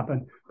that would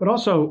happen, but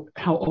also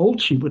how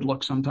old she would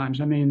look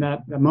sometimes. I mean,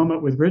 that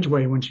moment with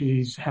Ridgway when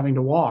she's having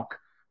to walk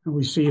and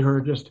we see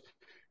her just,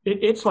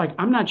 it's like,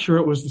 I'm not sure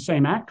it was the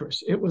same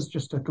actress. It was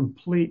just a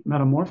complete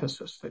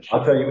metamorphosis that she.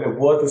 I'll tell you, it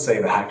was the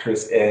same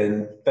actress.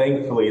 And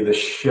thankfully, the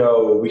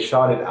show, we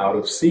shot it out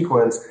of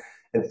sequence.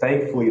 And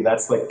thankfully,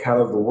 that's like kind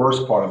of the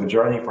worst part of the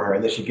journey for her.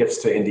 And then she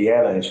gets to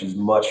Indiana and she's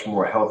much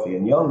more healthy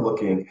and young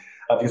looking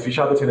because we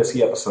shot the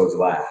Tennessee episodes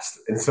last.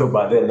 And so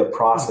by then, the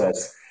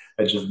process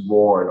had just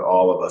worn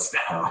all of us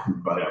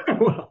down. But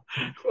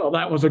well,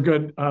 that was a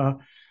good,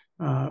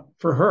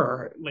 for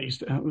her at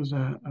least, that was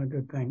a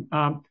good thing.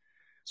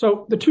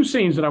 So the two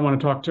scenes that I want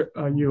to talk to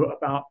you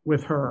about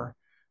with her,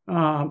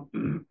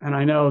 and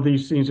I know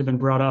these scenes have been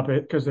brought up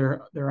because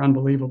they're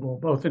unbelievable,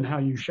 both in how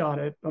you shot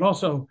it, but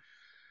also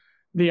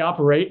the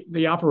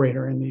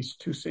operator in these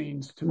two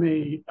scenes to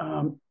me,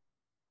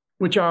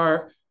 which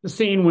are the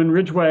scene when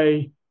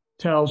Ridgway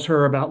tells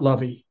her about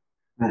Lovey,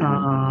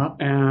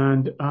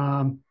 and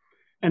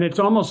it's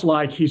almost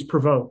like he's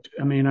provoked.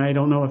 I mean, I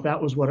don't know if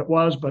that was what it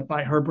was, but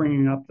by her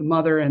bringing up the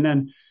mother, and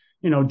then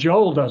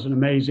Joel does an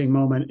amazing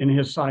moment in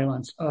his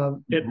silence.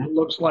 It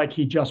looks like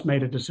he just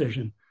made a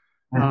decision.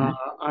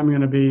 I'm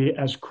going to be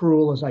as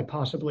cruel as I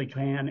possibly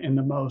can in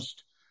the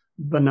most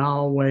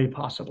banal way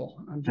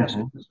possible. I'm just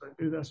going to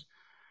do this.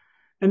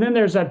 And then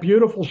there's that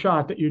beautiful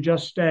shot that you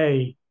just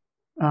stay.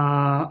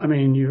 I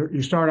mean,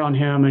 you start on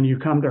him and you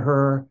come to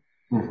her,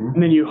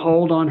 and then you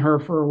hold on her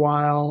for a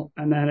while,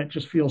 and then it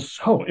just feels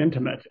so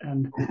intimate.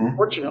 And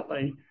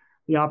fortunately,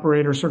 the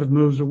operator sort of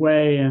moves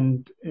away,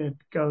 and it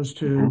goes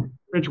to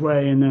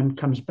Ridgway, and then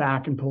comes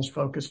back and pulls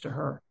focus to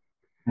her.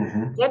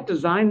 Is that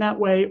designed that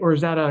way, or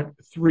is that a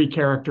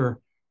 3-character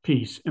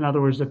piece? In other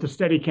words, that the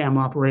Steadicam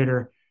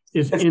operator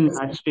is in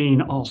that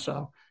scene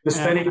also. The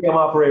Steadicam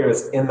operator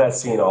is in that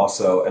scene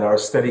also, and our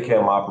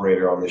Steadicam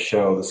operator on the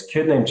show, this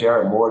kid named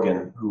Jared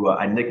Morgan, who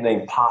I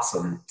nicknamed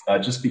Possum,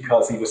 just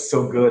because he was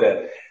so good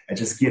at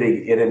just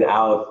getting in and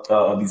out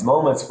of these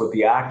moments with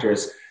the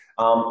actors.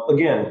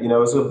 Again, it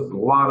was a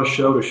lot of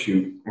show to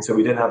shoot, and so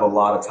we didn't have a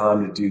lot of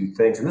time to do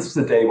things. And this was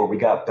a day where we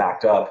got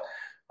backed up.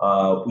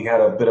 We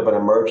had a bit of an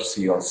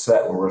emergency on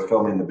set when we were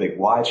filming the big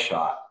wide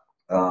shot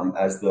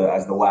as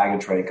the wagon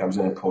train comes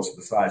in and pulls to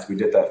the side. So we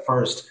did that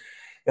first.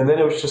 And then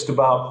it was just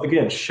about,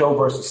 again, show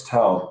versus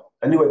tell.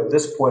 I knew at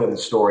this point in the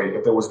story,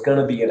 if there was going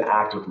to be an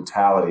act of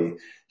brutality,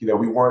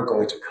 we weren't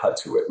going to cut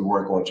to it. We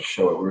weren't going to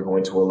show it. We were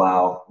going to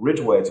allow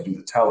Ridgway to do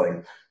the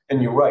telling.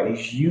 And you're right.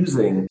 He's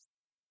using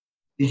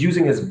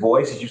his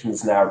voice. He's using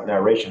this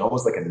narration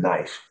almost like a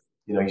knife.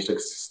 He's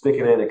just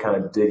sticking in and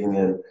kind of digging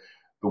in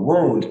the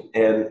wound.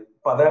 And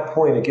by that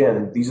point,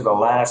 again, these are the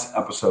last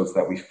episodes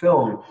that we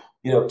filmed.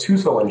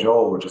 Tuso and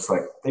Joel were just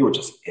like, they were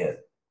just in.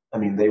 I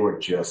mean, they were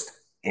just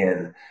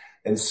in.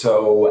 And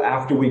so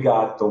after we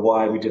got the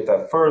wide, we did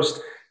that first.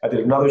 I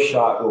did another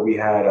shot where we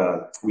had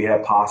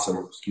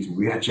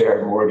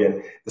Jared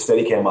Morgan, the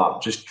Steadicam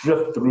op, just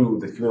drift through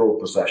the funeral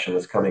procession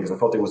that's coming because I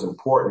felt it was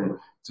important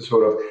to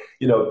sort of,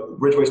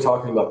 Ridgway's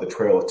talking about the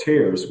Trail of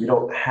Tears. We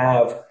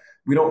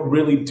don't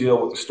really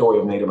deal with the story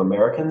of Native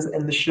Americans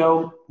in the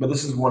show, but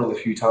this is one of the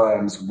few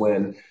times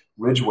when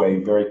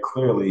Ridgway very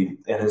clearly,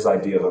 in his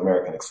idea of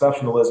American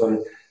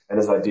exceptionalism, and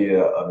his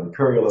idea of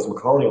imperialism,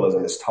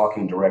 colonialism, is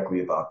talking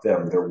directly about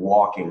them. They're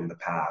walking the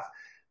path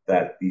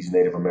that these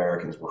Native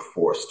Americans were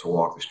forced to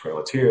walk, this Trail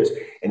of Tears.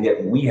 And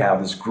yet we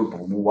have this group of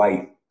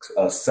white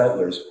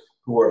settlers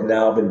who have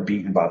now been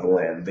beaten by the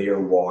land. They are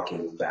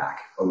walking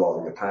back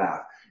along the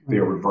path. They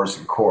are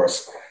reversing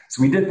course.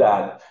 So we did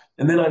that.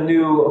 And then I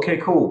knew, okay,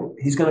 cool,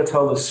 he's going to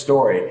tell this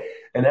story.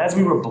 And as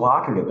we were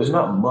blocking it, there's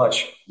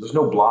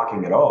no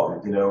blocking at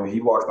all. He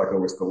walks back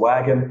over to the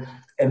wagon,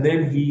 and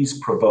then he's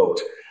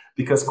provoked.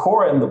 Because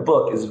Cora in the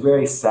book is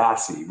very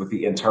sassy with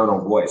the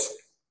internal voice.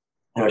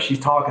 She's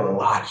talking a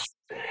lot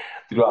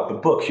throughout the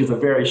book. She has a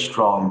very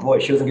strong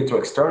voice. She doesn't get to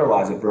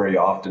externalize it very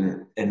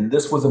often. And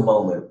this was a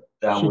moment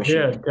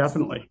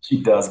definitely.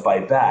 She does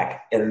bite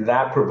back. And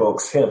that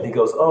provokes him. He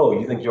goes, oh,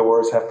 you think your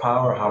words have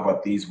power? How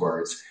about these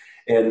words?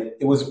 And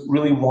it was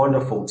really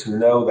wonderful to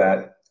know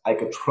that I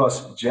could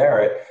trust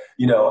Jared.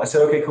 I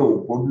said, okay,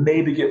 cool. We'll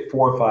maybe get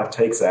 4 or 5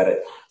 takes at it.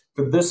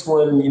 For this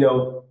one,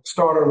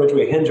 start on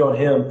Ridgway, hinge on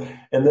him,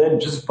 and then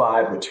just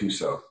vibe with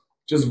Tuso.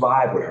 Just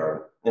vibe with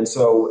her. And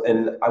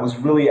I was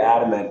really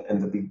adamant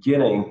in the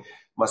beginning,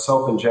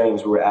 myself and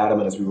James, we were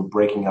adamant as we were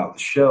breaking out the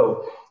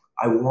show.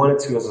 I wanted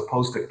to, as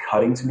opposed to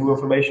cutting to new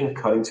information,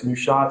 cutting to new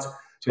shots,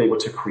 to be able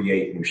to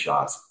create new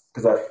shots.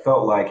 Because I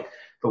felt like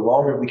the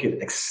longer we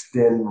could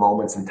extend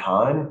moments in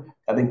time,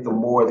 I think the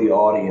more the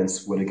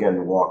audience would,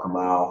 again, walk a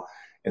mile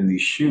in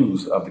these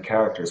shoes of the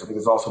characters. I think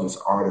there's also this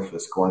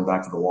artifice, going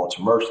back to the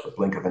Walter Murch, the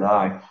blink of an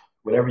eye.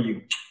 Whenever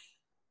you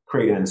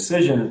create an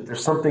incision,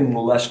 there's something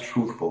less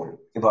truthful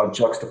about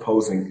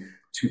juxtaposing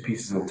two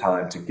pieces in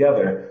time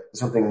together is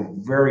something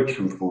very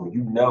truthful.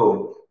 You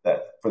know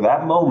that for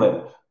that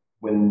moment,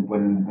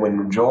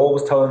 when Joel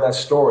was telling that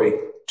story,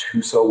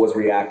 Tuso was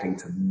reacting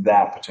to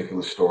that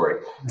particular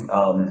story.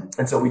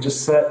 And so we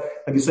just set,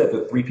 like you said,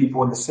 the three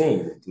people in the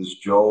scene. There's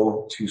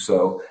Joel,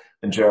 Tuso,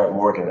 and Jarrett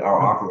Morgan, our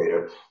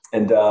operator.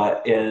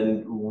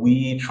 And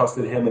we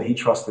trusted him and he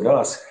trusted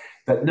us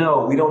that,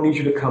 no, we don't need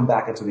you to come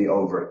back into the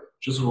over.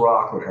 Just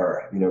rock with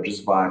her,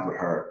 just vibe with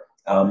her.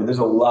 And there's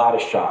a lot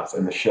of shots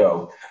in the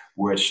show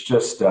where it's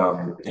just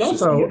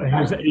also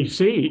his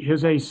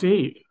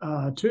AC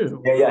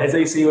too. Yeah, his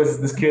AC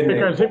was this kid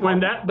because when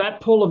that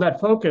pull of that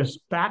focus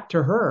back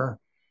to her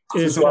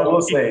is so I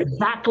will say,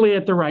 exactly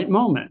at the right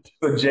moment.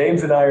 So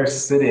James and I are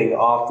sitting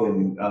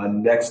often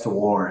next to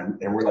Warren,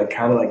 and we're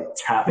kind of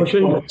tapping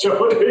him on the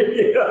shoulder.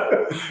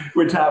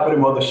 We're tapping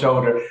him on the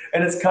shoulder,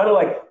 and it's kind of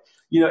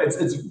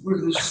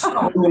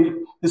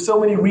there's so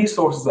many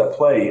resources at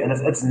play, and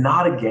it's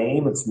not a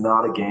game. It's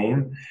not a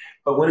game.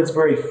 But when it's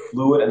very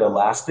fluid and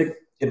elastic,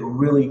 it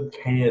really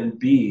can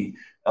be.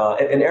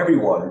 And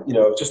everyone,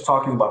 just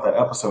talking about that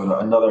episode,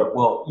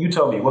 well, you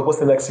tell me, what's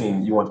the next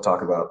scene you want to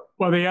talk about?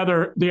 Well, the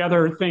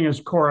other thing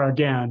is Cora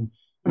again.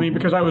 I mean,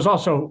 because I was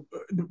also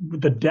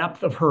the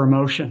depth of her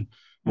emotion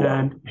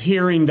and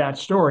hearing that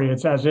story,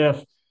 it's as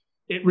if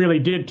it really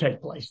did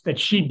take place, that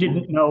she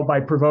didn't know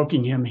by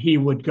provoking him, he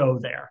would go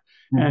there.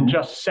 And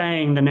just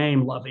saying the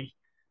name Lovey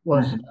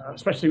was,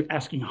 especially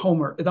asking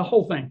Homer, the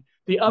whole thing.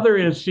 The other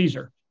is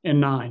Caesar in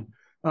 9.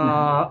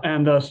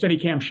 And the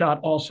Steadicam shot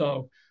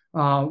also,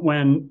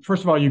 when,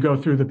 first of all, you go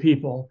through the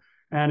people.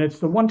 And it's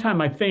the one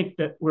time I think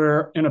that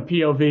we're in a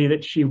POV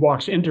that she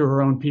walks into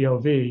her own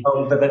POV.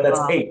 Oh, that's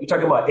 8. You're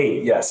talking about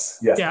 8, yes.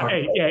 Yeah,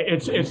 8. Yeah,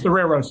 it's the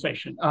railroad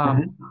station.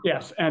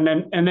 Yes, and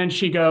then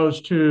she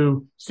goes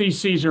to see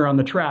Caesar on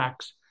the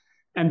tracks.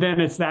 And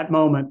then it's that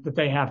moment that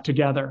they have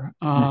together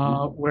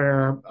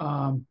where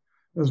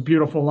those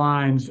beautiful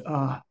lines,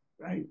 I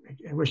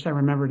wish I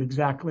remembered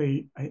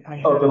exactly. The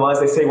lines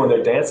they say when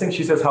they're dancing.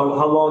 She says, "How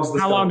long is this?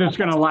 How long is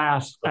going to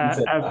last?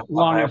 As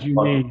long as you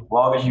need.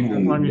 Long as you need.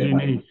 As long as you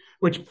need."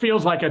 Which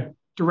feels like a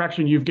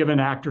direction you've given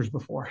actors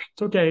before.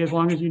 It's okay as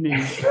long as you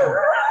need.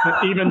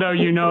 Even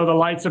though the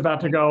light's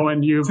about to go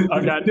and you've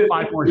got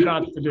 5 more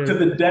shots to do. To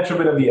the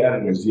detriment of the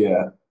editors,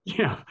 yeah.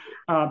 Yeah.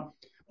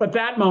 But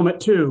that moment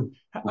too,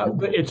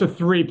 it's a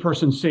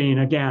 3-person scene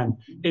again.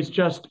 It's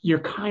just, you're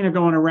kind of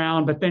going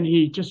around, but then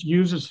he just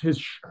uses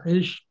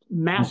his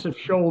massive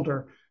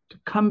shoulder to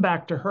come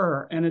back to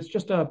her. And it's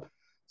just a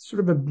sort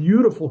of a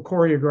beautiful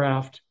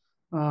choreographed,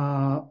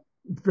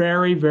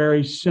 very,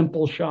 very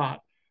simple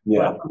shot.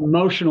 Yeah. But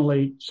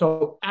emotionally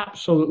so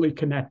absolutely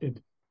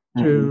connected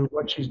to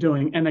what she's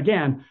doing. And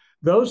again,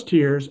 those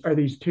tears are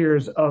these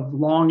tears of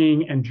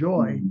longing and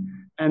joy.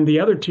 And the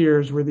other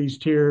tears were these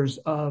tears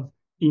of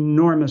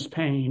enormous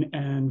pain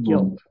and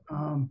guilt.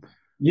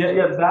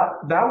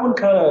 That one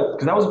kind of,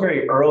 because that was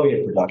very early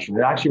in production.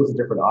 It actually was a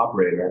different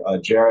operator.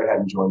 Jared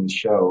hadn't joined the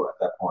show at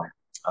that point.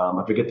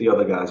 I forget the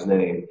other guy's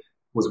name,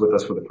 was with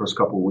us for the first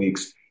couple of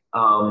weeks.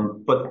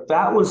 But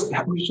that was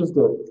just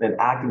an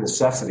act of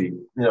necessity.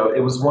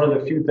 It was one of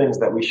the few things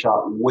that we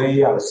shot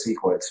way out of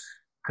sequence,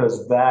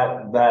 because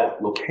that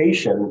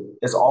location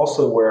is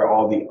also where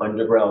all the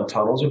underground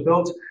tunnels are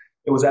built.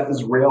 It was at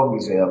this rail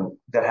museum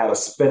that had a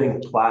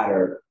spinning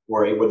platter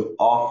where it would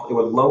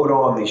load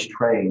on these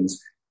trains.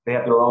 They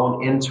have their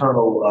own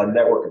internal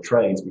network of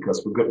trains,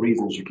 because for good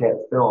reasons you can't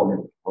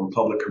film on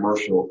public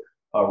commercial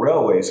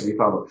railways. So we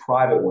found a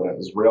private one at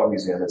this rail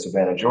museum in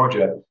Savannah,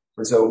 Georgia.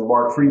 And so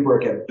Mark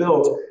Freeberg had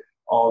built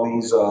all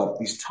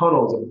these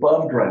tunnels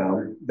above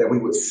ground that we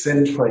would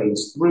send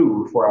trains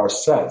through for our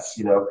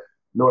sets.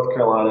 North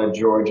Carolina,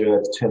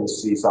 Georgia,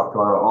 Tennessee, South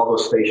Carolina, all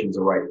those stations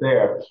are right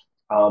there.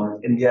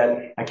 And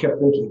yet I kept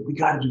thinking, we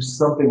got to do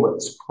something with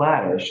this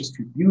platter. It's just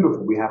too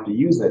beautiful. We have to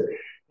use it.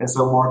 And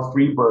so Mark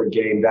Freeberg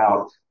gamed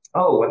out,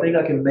 I think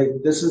I can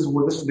make, this is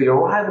the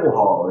arrival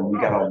hall. And we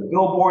got on the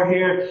billboard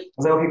here. I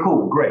was like, okay,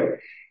 cool, great.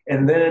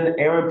 And then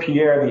Aaron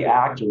Pierre, the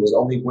actor, was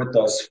only with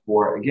us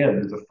for,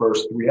 again, the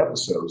first 3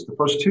 episodes, the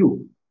first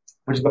 2,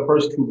 which is the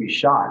first 2 we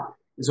shot.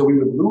 And so we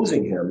were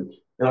losing him.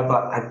 And I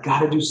thought, I've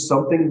got to do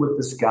something with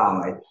this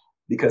guy,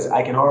 because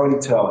I can already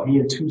tell he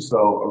and Tuso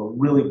are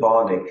really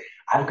bonding.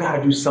 I've got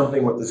to do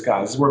something with this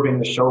guy. This is where being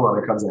the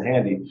showrunner comes in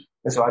handy.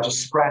 And so I just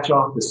scratch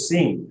off the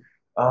scene.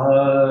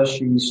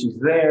 She's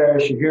there.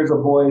 She hears a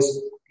voice.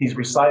 He's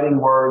reciting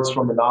words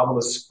from the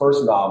novelist's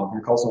first novel,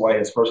 from Colson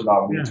Whitehead's first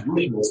novel, The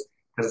Intuitionist,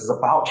 because it's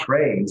about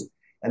trains.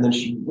 And then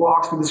she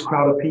walks through this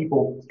crowd of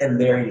people, and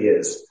there he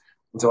is.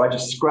 And so I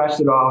just scratched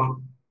it off,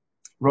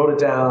 wrote it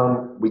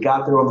down. We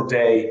got there on the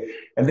day.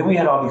 And then we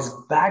had all these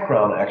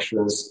background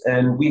extras,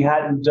 and we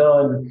hadn't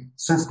done,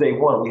 since day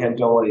one, we hadn't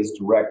done one of these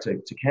direct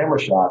to camera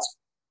shots.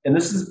 And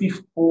this is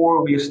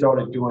before we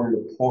started doing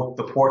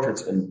the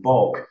portraits in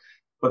bulk.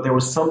 But there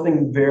was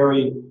something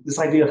this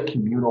idea of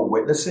communal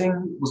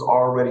witnessing was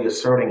already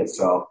asserting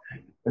itself.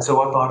 And so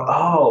I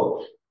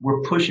thought,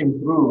 we're pushing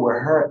through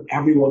where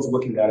everyone's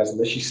looking at us, and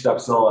then she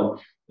steps on.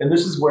 And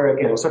this is where,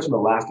 again, it was such an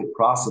elastic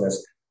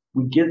process.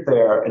 We get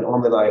there, and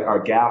on the night, our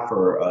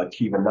gaffer,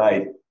 Kiva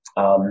Knight,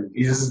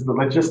 he says the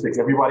logistics,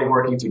 everybody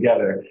working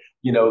together.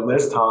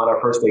 Liz Todd, our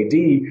first AD,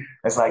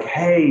 is like,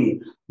 hey,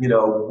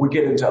 we're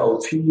getting into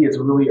OT. It's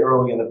really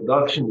early in the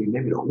production. We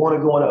maybe don't want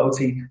to go into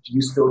OT. Do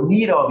you still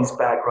need all these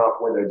background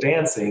when they're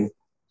dancing?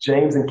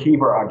 James and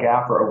Kiva, our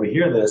gaffer,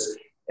 overhear this,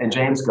 and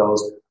James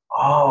goes,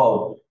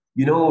 oh,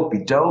 what would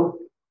be dope?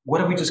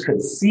 What if we just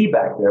couldn't see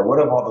back there? What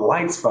if all the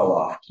lights fell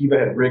off? Kiva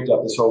had rigged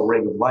up this whole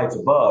ring of lights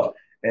above.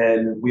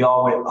 And we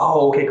all went,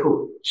 oh, okay,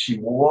 cool. She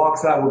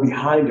walks out, we're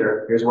behind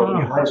her. Here's where the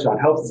behind shot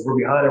helps us. We're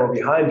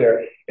behind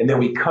her. And then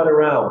we cut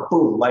around,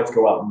 boom, lights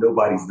go out,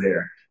 nobody's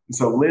there. And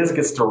so Liz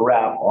gets to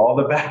wrap all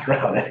the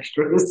background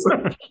extras.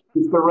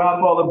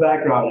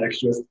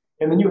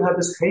 And then you have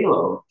this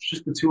halo, it's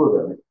just the two of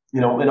them,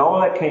 and all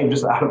of that came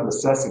just out of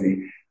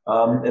necessity.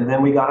 And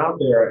then we got out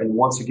there, and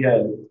once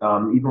again,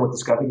 even with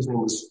this guy, I think his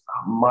name was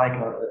Mike.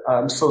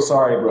 I'm so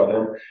sorry,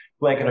 brother. I'm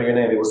blanking on your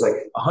name. It was like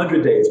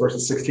 100 days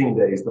versus 16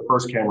 days, the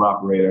first camera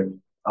operator.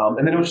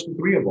 And then it was just the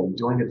three of them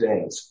doing a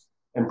dance.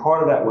 And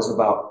part of that was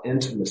about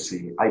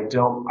intimacy. I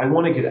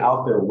want to get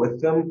out there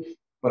with them,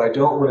 but I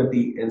don't want to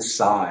be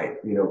inside,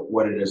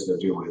 what it is they're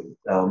doing.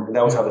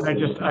 That was how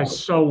I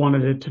so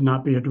wanted it to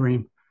not be a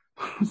dream.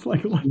 It's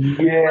like,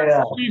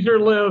 yeah, Caesar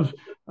live.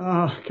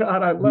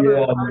 God, I love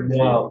it.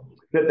 No.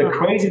 The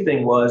crazy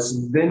thing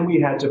was then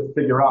we had to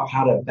figure out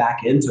how to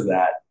back into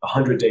that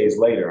 100 days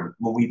later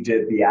when we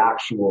did the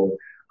actual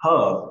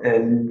hub.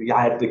 And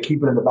I had to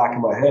keep it in the back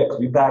of my head because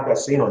we backed that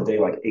scene on day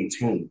like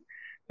 18.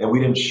 And we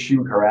didn't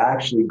shoot her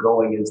actually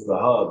going into the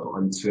hub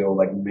until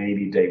like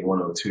maybe day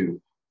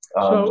 102.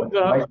 So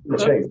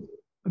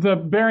the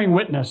bearing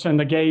witness and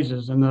the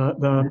gazes and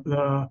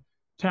the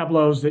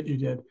tableaus that you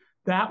did,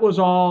 that was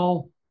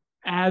all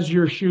as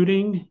you're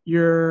shooting,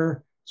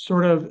 you're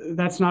sort of,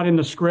 that's not in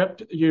the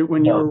script.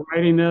 When you were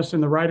writing this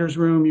in the writer's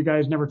room, you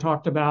guys never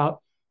talked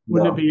about,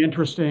 wouldn't it be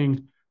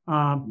interesting?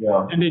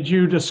 And did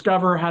you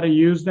discover how to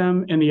use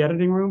them in the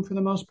editing room for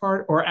the most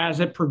part? Or as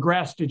it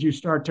progressed, did you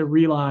start to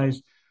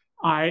realize,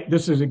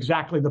 this is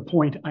exactly the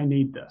point, I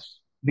need this?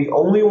 The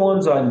only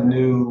ones I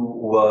knew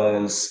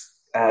was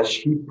as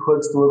she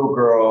puts the little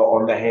girl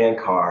on the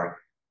handcar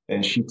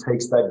and she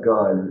takes that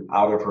gun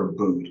out of her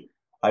boot,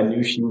 I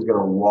knew she was going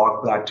to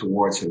walk back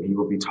towards him. He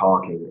would be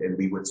talking and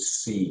we would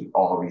see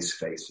all these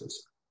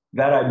faces.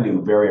 That I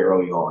knew very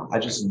early on. I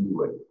just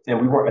knew it.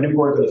 And we weren't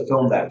going to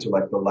film that to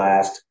like the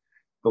last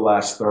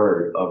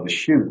third of the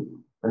shoot.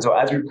 And so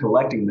as we were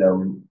collecting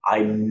them,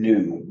 I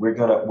knew we're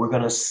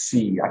gonna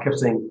see. I kept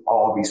saying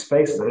all these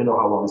faces. I didn't know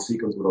how long the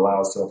sequence would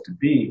allow itself to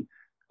be.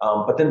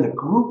 But then the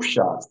group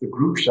shots,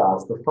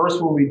 the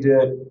first one we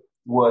did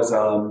was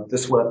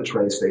this one at the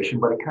train station,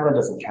 but it kind of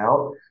doesn't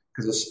count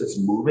because it's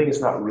moving.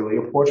 It's not really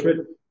a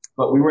portrait.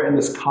 But we were in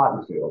this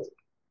cotton field,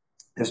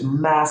 this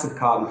massive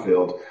cotton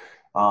field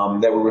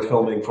that we were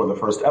filming for the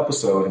first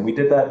episode. And we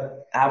did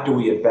that after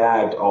we had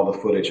bagged all the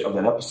footage of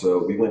that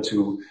episode. We went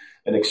to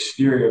an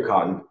exterior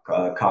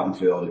cotton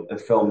field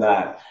and filmed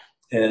that.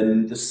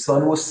 And the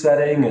sun was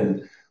setting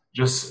and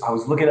I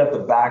was looking at the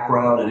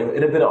background and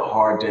it had been a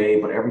hard day,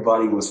 but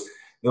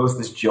there was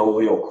this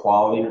jovial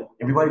quality.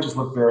 Everybody just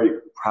looked very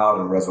proud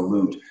and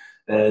resolute.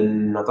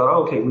 And I thought,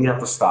 okay, we have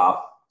to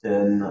stop.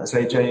 And I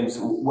say, James,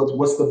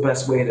 what's the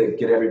best way to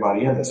get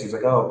everybody in this? He's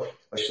like, oh,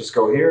 let's just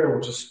go here and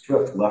we'll just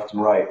drift left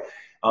and right.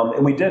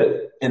 And we did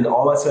it. And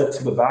all I said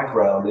to the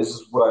background, this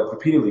is what I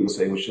repeatedly would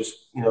say, was just,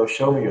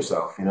 show me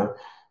yourself,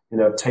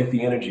 take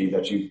the energy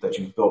that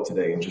you've built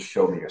today and just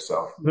show me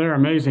yourself. They're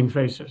amazing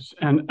faces.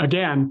 And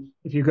again,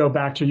 if you go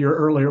back to your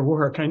earlier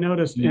work, I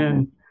noticed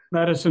in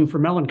Medicine for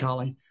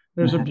Melancholy,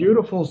 there's a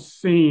beautiful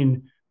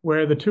scene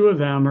where the two of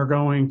them are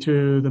going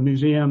to the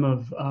Museum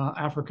of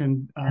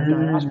African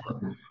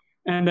Diaspora.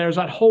 And there's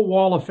that whole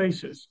wall of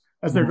faces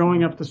as they're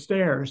going up the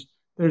stairs.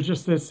 There's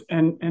just this,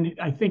 and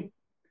I think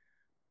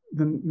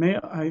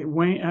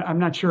I'm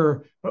not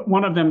sure, but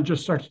one of them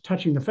just starts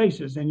touching the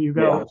faces and you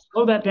go,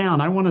 slow that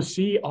down. I want to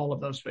see all of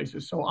those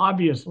faces. So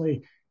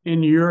obviously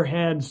in your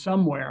head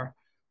somewhere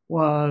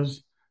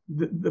was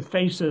the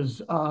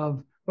faces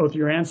of both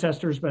your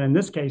ancestors, but in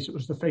this case, it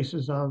was the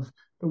faces of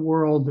the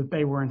world that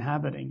they were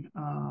inhabiting.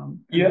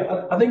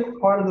 I think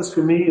part of this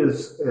for me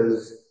is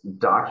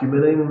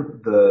documenting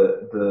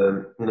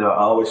I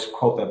always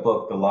quote that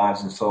book, The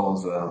Lives and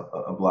Souls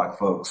of Black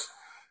Folks.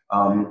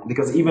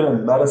 Because even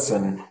in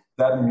Medicine,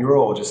 that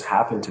mural just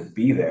happened to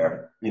be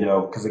there,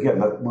 because again,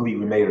 that movie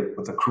we made it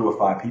with a crew of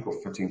 5 people,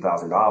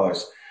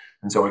 $15,000.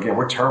 And so again,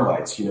 we're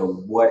termites,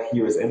 what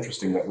here is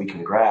interesting that we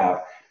can grab.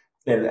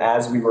 And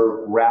as we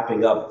were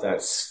wrapping up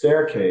that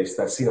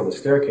scene on the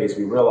staircase,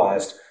 we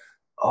realized,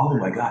 oh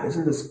my God,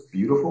 isn't this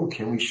beautiful?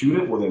 Can we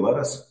shoot it? Will they let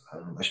us?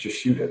 Let's just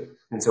shoot it.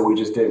 And so we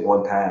just did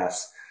one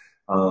pass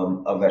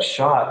of that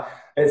shot.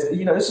 It's,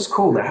 this is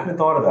cool. I haven't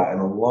thought of that in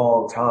a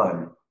long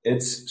time.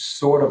 It's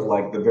sort of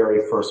like the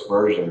very first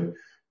version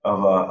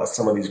of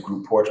some of these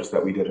group portraits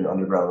that we did in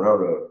Underground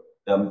Railroad.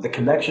 The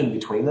connection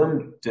between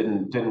them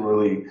didn't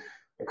really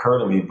occur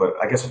to me, but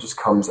I guess it just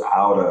comes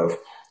out of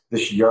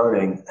this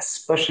yearning,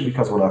 especially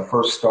because when I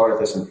first started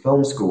this in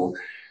film school,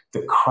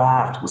 the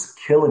craft was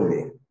killing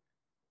me.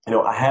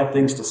 I had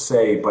things to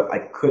say, but I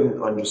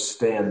couldn't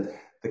understand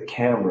the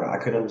camera. I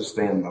couldn't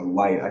understand the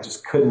light.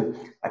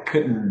 I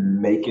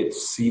couldn't make it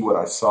see what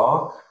I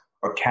saw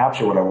or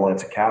capture what I wanted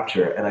to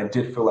capture. And I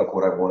did feel like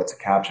what I wanted to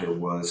capture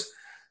was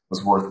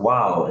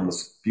worthwhile and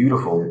was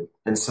beautiful.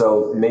 And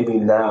so maybe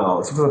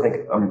now, sometimes I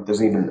think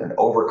there's even an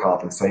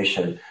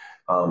overcompensation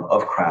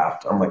of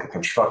craft. I'm like a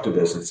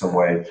constructivist in some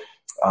way.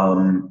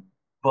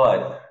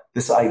 But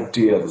this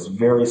idea, this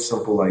very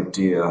simple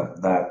idea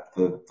that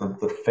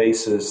the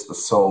faces, the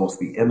souls,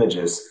 the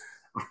images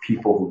of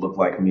people who look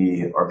like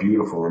me are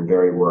beautiful and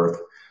very worth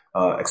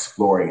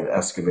exploring and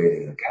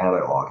excavating and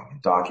cataloging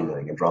and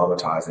documenting and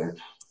dramatizing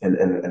and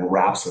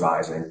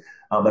rhapsodizing.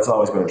 That's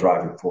always been a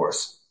driving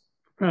force.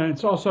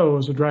 It's also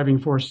as a driving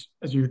force,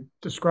 as you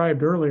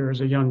described earlier, as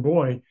a young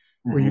boy,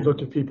 where you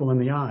looked at people in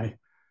the eye.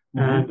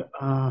 And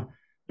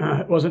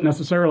it wasn't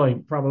necessarily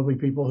probably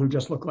people who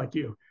just looked like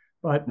you,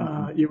 but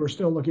you were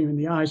still looking in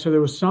the eye. So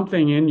there was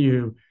something in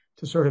you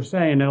to sort of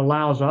say, and it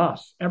allows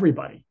us,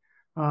 everybody,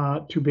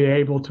 to be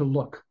able to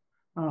look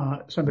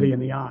somebody in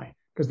the eye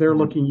because they're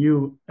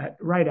looking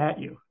right at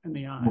you in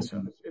the eye.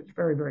 So it's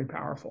very, very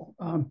powerful.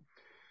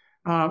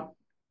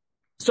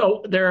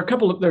 So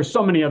there's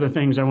so many other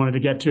things I wanted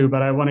to get to,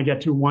 but I want to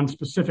get to one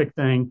specific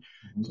thing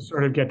to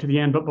sort of get to the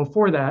end. But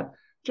before that,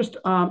 just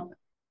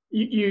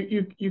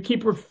you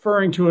keep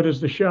referring to it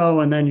as the show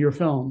and then your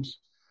films.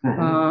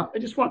 I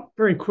just want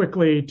very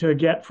quickly to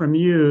get from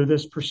you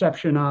this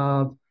perception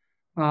of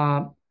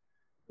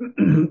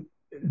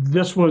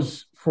this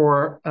was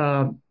for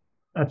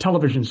a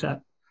television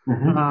set,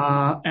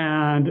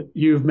 and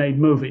you've made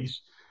movies.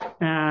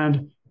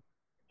 And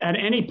at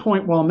any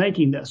point while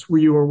making this, were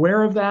you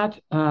aware of that?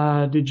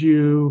 Did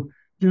you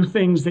do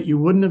things that you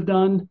wouldn't have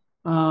done?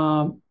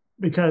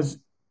 Because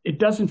it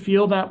doesn't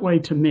feel that way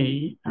to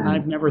me. And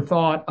I've never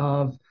thought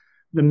of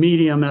the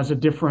medium as a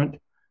different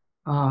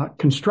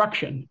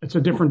construction. It's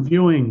a different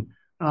viewing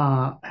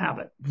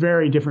habit,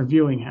 very different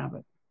viewing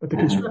habit. But the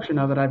construction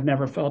of it, I've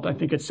never felt. I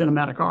think it's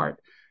cinematic art.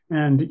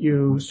 And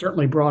you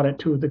certainly brought it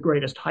to the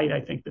greatest height,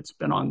 I think, that's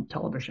been on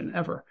television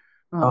ever.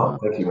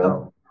 Thank you,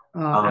 man.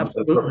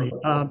 Absolutely.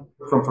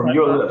 From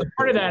your lips.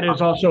 Part of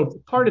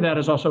that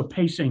is also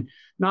pacing,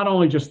 not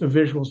only just the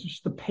visuals,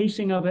 just the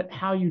pacing of it,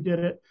 how you did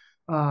it,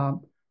 the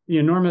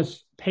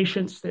enormous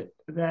patience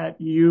that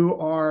you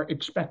are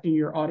expecting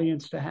your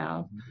audience to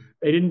have.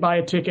 They didn't buy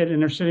a ticket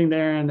and they're sitting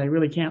there and they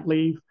really can't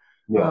leave.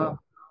 Yeah.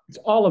 It's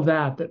all of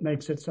that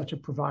makes it such a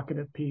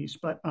provocative piece.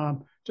 But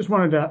just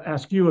wanted to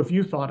ask you if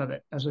you thought of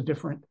it as a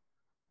different.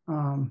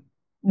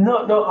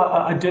 No,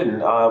 I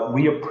didn't.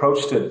 We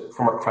approached it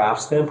from a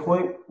craft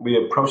standpoint.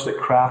 We approached it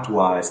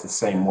craft-wise the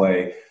same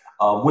way,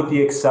 with the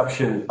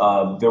exception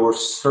there were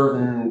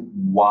certain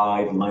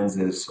wide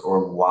lenses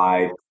or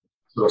wide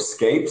sort of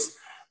scapes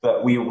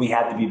that we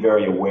had to be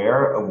very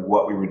aware of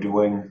what we were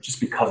doing just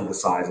because of the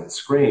size of the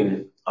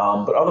screen.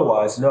 But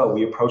otherwise, no,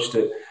 we approached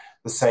it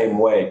the same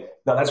way.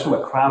 Now, that's from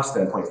a craft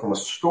standpoint. From a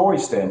story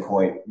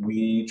standpoint,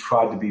 we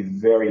tried to be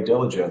very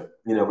diligent.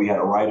 We had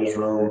a writer's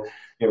room.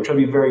 We tried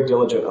to be very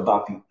diligent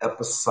about the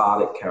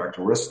episodic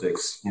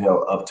characteristics,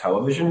 of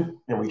television.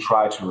 And we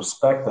tried to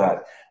respect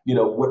that,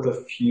 with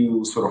a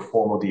few sort of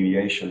formal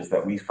deviations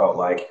that we felt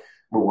like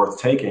were worth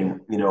taking,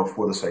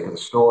 for the sake of the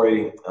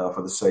story,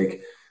 for the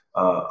sake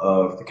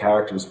of the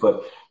characters.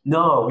 But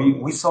no,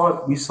 we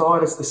saw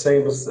it as the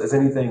same as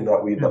anything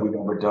that we've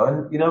ever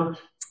done,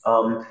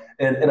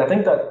 and I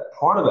think that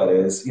part of that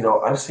is,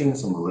 I've seen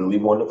some really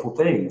wonderful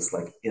things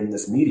like in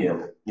this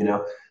medium,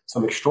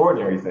 some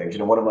extraordinary things.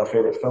 One of my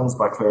favorite films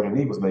by Claire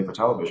Denis was made for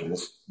television.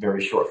 This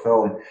very short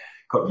film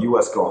called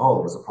U.S. Go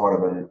Home was a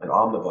part of an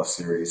omnibus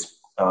series.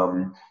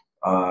 And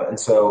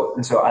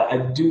so I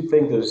do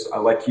think I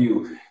like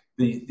you,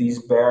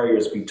 these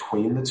barriers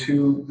between the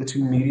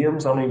two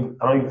mediums. I don't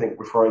even think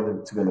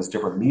referring to them as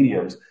different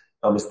mediums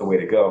is the way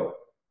to go.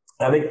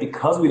 I think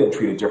because we didn't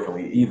treat it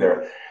differently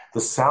either, the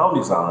sound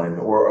design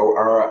or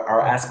our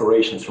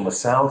aspirations from a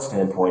sound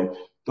standpoint,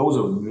 those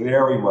are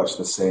very much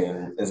the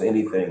same as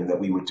anything that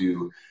we would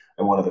do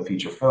in one of the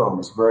feature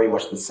films. Very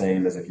much the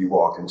same as if you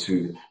walked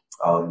into,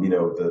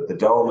 the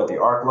dome at the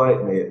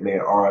ArcLight, may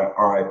it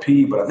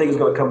RIP, but I think it's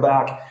going to come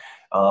back,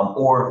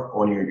 or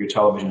on your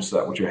television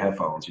set with your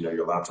headphones,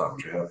 your laptop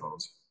with your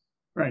headphones.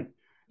 Right.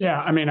 Yeah.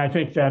 I mean, I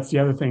think that's the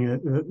other thing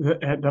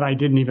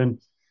that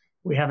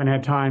we haven't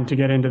had time to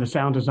get into the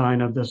sound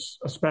design of this,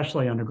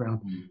 especially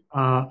Underground.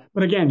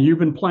 But again, you've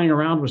been playing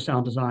around with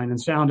sound design, and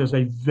sound is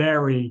a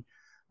very,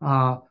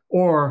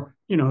 your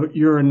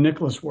and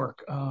Nicholas'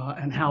 work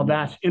and how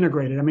that's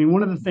integrated. I mean,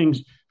 one of the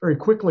things very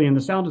quickly in the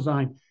sound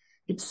design,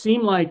 it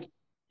seemed like,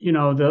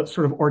 the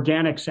sort of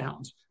organic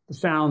sounds, the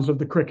sounds of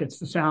the crickets,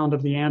 the sound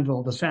of the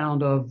anvil, the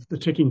sound of the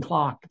ticking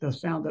clock, the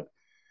sound that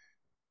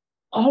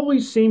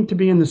always seemed to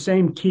be in the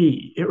same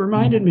key. It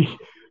reminded me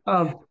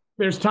of,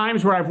 there's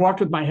times where I've walked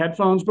with my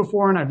headphones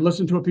before and I've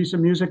listened to a piece of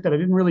music that I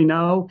didn't really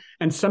know,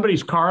 and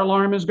somebody's car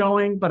alarm is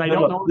going, but I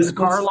don't know this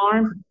car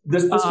alarm.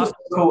 This was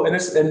cool,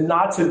 and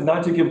not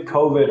to give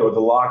COVID or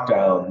the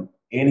lockdown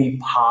any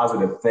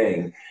positive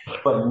thing.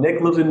 But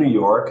Nick lives in New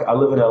York. I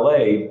live in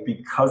LA.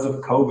 Because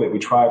of COVID, we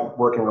tried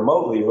working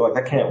remotely. We're like,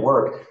 that can't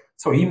work.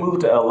 So he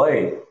moved to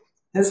LA.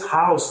 His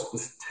house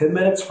was 10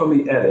 minutes from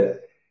the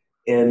edit.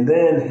 And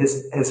then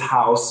his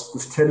house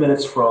was 10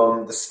 minutes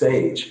from the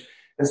stage.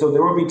 And so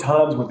there would be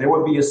times where there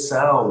would be a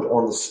sound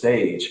on the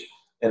stage.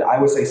 And I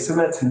would say, send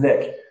that to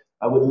Nick.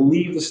 I would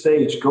leave the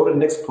stage, go to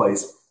Nick's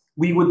place.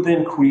 We would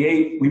then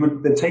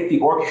take the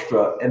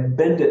orchestra and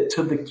bend it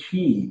to the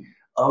key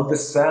of the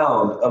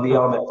sound of the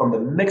element from the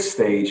mixed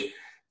stage.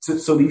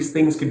 So these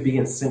things could be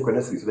in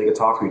synchronicity, so they could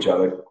talk to each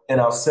other.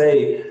 And I'll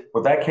say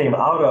what that came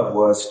out of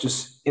was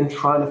just in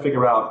trying to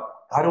figure out,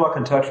 how do I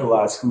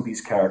contextualize who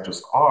these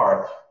characters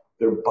are?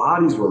 Their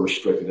bodies were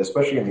restricted,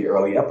 especially in the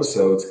early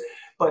episodes,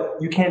 but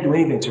you can't do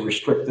anything to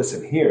restrict this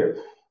in here.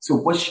 So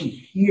what she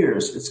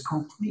hears is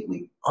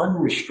completely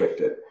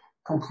unrestricted,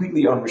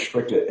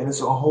 and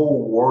it's a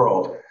whole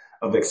world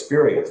of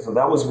experience. So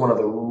that was one of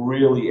the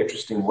really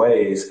interesting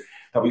ways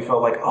that we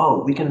felt like,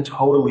 oh, we can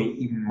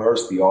totally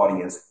immerse the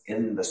audience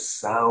in the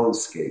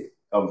soundscape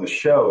of the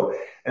show.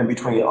 And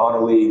between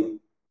Annalie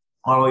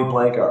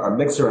Blank, our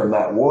mixer, and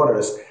Matt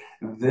Waters,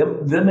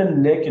 them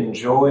and Nick and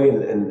Joy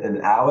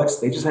and Alex,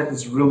 they just had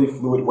this really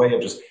fluid way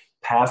of just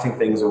passing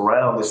things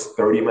around this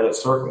 30-minute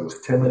circle. It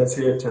was 10 minutes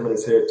here, 10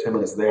 minutes here, 10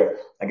 minutes there,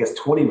 I guess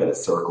 20-minute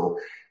circle.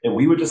 And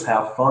we would just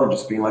have fun,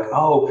 just being like,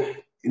 oh,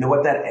 you know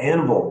what, that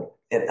anvil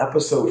in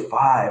episode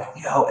 5,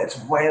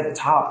 it's way at the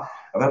top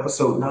of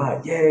episode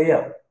 9.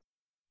 Yeah.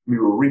 We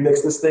will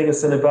remix this thing and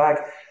send it back.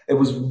 It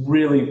was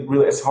really,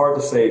 really, it's hard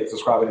to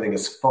describe anything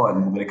as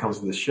fun when it comes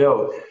to the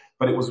show,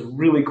 but it was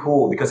really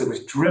cool because it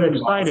was driven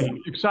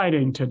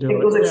exciting to do it.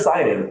 It was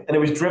exciting, and it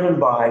was driven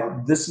by,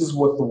 this is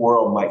what the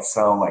world might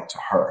sound like to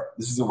her.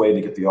 This is a way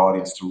to get the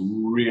audience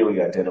to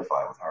really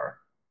identify with her.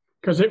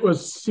 Because it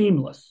was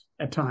seamless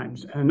at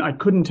times, and I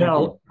couldn't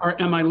tell,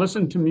 am I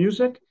listening to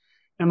music?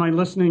 Am I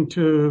listening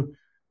to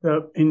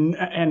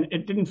and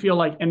it didn't feel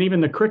like, and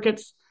even the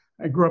crickets,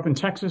 I grew up in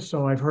Texas,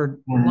 so I've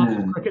heard lots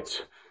of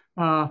crickets.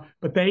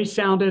 But they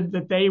sounded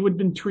that they would have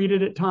been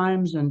treated at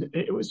times, and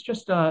it was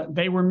just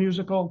they were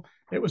musical.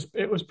 It was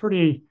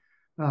pretty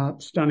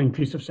stunning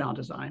piece of sound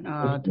design.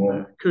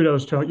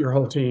 Kudos to your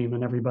whole team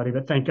and everybody.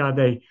 But thank God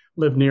they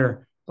live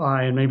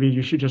nearby, and maybe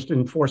you should just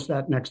enforce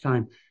that next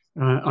time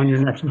on your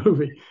next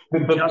movie.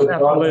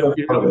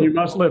 You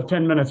must live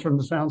 10 minutes from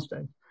the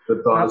soundstage.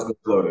 The thought is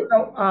exploded.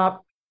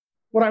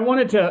 What I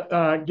wanted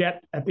to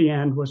get at the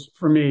end was,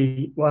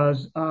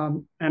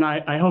 and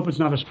I hope it's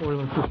not a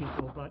spoiler for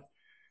people, but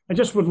I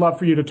just would love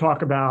for you to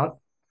talk about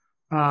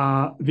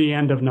the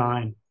end of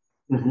 9,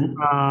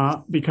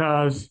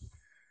 because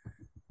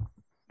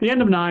the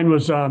end of 9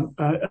 was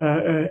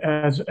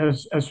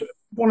as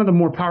one of the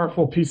more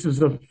powerful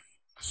pieces of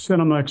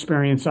cinema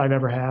experience I've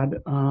ever had.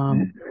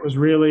 It was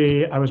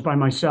really, I was by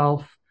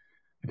myself.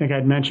 I think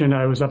I'd mentioned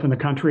I was up in the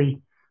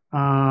country.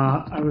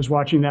 I was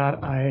watching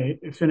that. I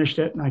finished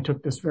it, and I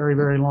took this very,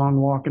 very long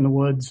walk in the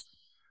woods.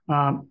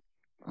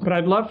 But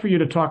I'd love for you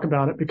to talk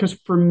about it, because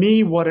for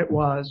me, what it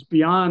was,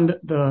 beyond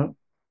the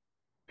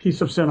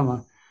piece of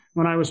cinema,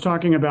 when I was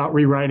talking about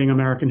rewriting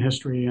American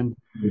history, and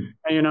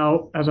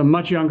as a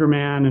much younger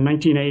man in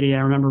 1980, I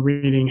remember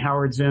reading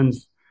Howard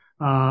Zinn's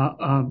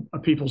A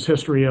People's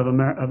History of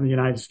the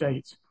United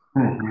States.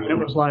 And it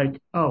was like,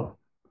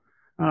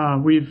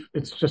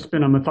 it's just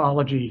been a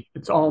mythology.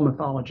 It's all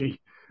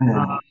mythology.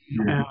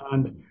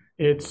 And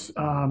it's,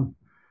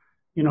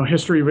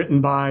 history written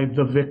by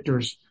the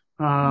victors.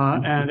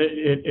 And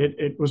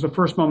it was the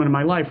first moment in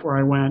my life where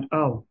I went,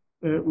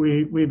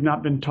 we've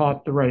not been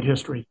taught the right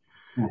history.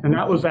 And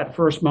that was that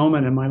first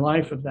moment in my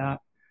life of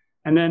that.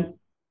 And then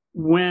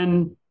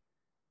when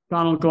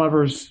Donald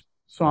Glover's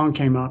song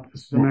came up,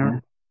 This is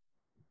America,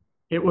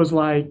 it was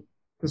like,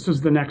 this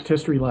is the next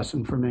history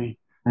lesson for me.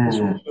 This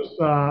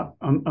was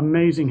an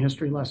amazing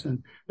history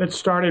lesson that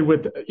started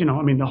with,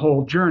 the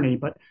whole journey,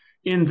 but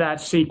in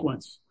that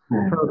sequence,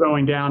 her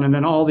going down, and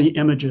then all the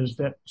images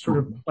that sort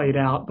of played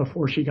out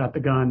before she got the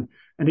gun.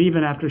 And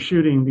even after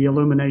shooting, the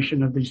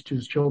illumination of these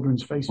two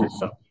children's faces.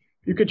 So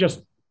if you could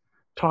just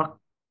talk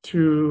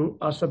to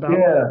us about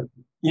that.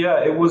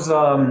 Yeah, it was,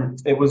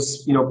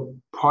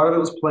 part of it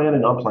was planned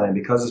and unplanned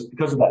because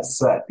of that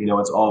set,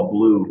 it's all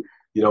blue,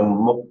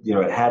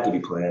 it had to be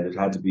planned. It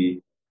had to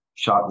be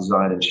shot,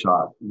 designed, and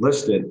shot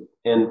listed.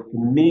 And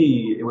for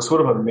me, it was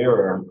sort of a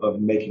mirror of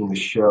making the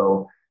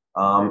show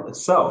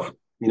itself,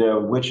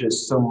 which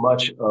is so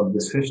much of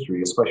this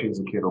history, especially as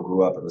a kid who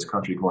grew up in this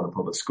country going to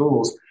public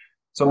schools.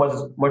 So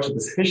much of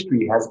this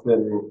history has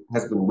been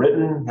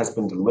written, has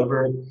been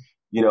delivered,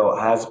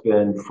 has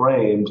been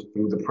framed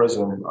through the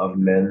prism of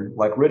men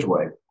like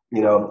Ridgway,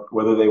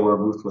 whether they were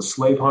ruthless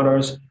slave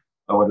hunters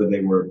or whether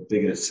they were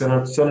bigoted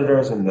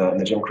senators in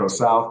the Jim Crow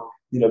South.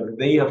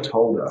 They have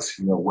told us,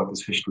 what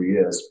this history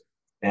is.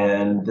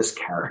 And this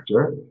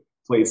character,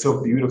 played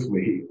so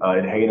beautifully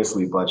and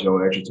heinously by Joe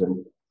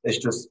Edgerton, is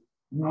just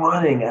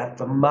running at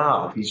the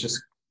mouth. He's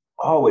just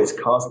always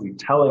constantly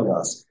telling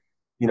us,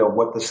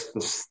 what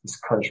this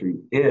country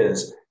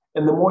is.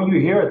 And the more you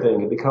hear a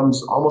thing, it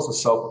becomes almost a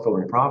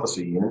self-fulfilling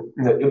prophecy. And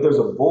if there's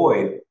a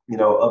void,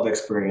 of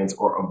experience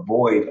or a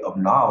void of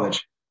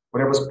knowledge,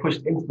 whatever's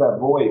pushed into that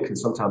void can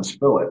sometimes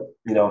fill it,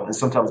 and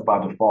sometimes by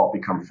default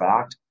become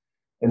fact.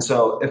 And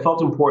so it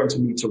felt important to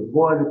me to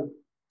one,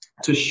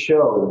 to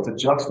show, to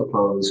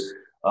juxtapose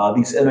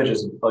these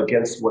images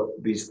against what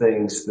these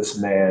things this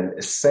man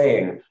is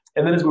saying.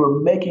 And then as we were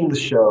making the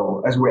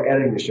show, as we were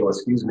editing the show,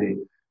 excuse me,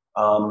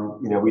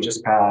 we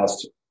just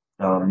passed,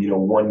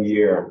 1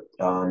 year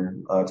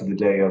to the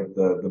day of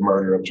the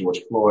murder of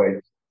George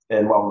Floyd.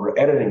 And while we were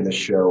editing the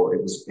show,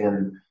 it was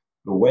in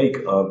the wake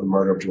of the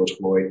murder of George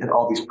Floyd, and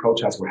all these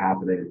protests were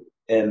happening.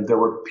 And there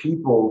were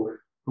people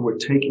who were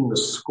taking the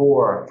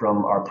score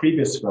from our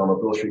previous film, of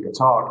Beale Street Could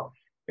Talk,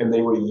 and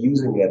they were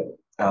using it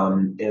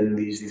in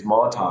these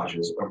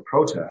montages of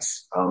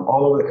protests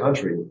all over the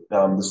country.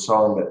 The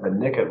song that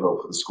Nick had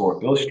wrote for the score of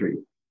Beale Street.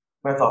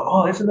 And I thought,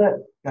 oh, isn't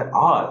that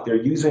odd?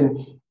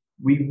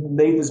 We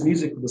made this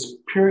music for this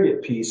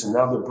period piece, and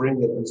now they're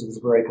bringing it into this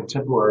very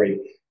contemporary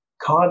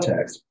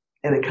context.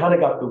 And it kind of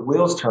got the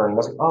wheels turning. I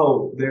was like,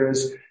 oh,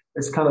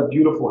 it's kind of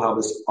beautiful how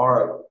this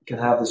art can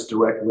have this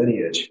direct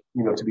lineage,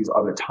 to these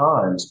other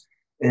times.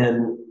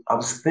 And I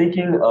was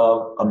thinking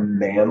of a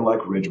man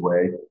like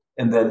Ridgway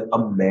and then a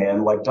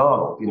man like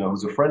Donald,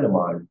 who's a friend of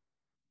mine.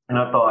 And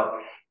I thought,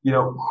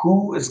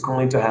 who is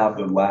going to have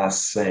the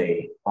last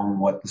say on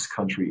what this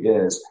country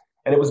is?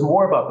 And it was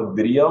more about the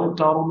video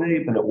Donald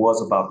made than it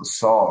was about the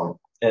song.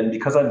 And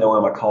because I know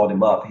him, I called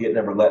him up. He had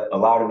never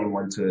allowed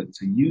anyone to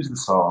use the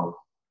song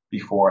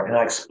before. And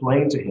I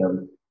explained to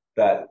him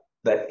that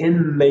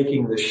in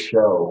making the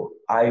show,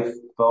 I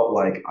felt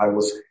like I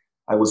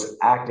was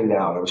acting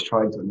out. I was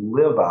trying to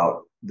live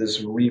out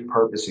this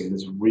repurposing,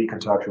 this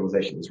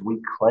recontextualization, this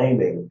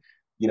reclaiming,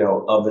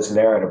 of this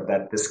narrative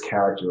that this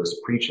character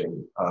is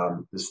preaching,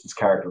 this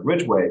character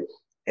Ridgway.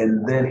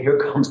 And then here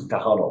comes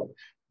Donald,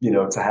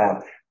 to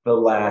have the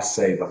last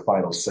say, the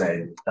final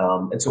say.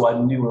 And so I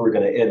knew we were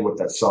going to end with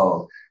that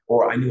song,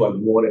 or I knew I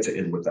wanted to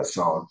end with that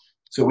song.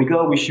 So we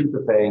shoot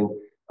the thing.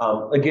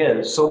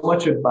 Again, so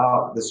much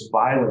about this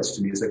violence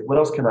to me is like, what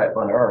else can I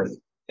unearth?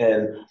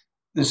 And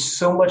there's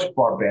so much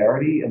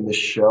barbarity in this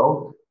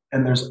show,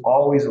 and there's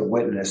always a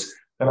witness.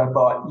 And I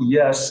thought,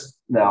 yes,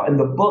 now in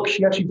the book,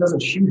 she actually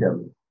doesn't shoot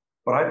him,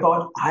 but I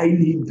thought, I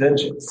need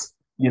vengeance.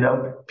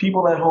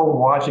 People at home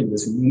watching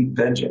this need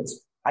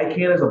vengeance. I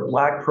can't, as a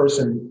Black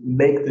person,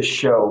 make the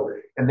show,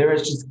 and there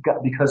is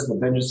because the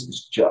vengeance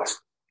is just,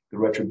 the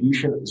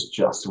retribution is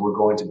just, so we're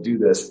going to do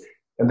this.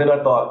 And then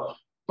I thought,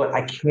 but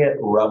I can't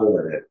revel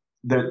in it.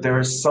 There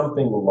is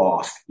something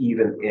lost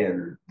even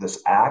in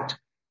this act.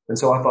 And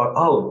so I thought,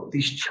 oh,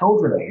 these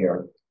children are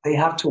here. They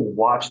have to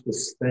watch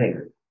this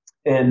thing.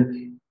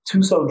 And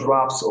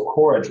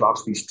Okora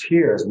drops these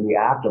tears in the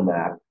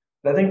aftermath.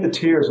 And I think the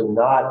tears are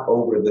not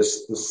over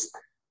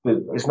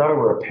it's not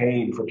over a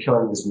pain for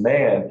killing this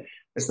man.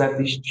 It's that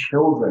these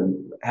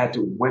children had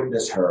to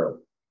witness her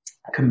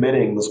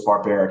committing this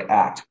barbaric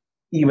act,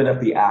 even if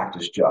the act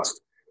is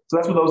just. So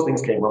that's where those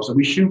things came from. So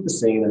we shoot the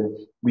scene and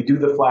we do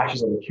the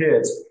flashes of the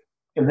kids,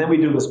 and then we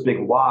do this big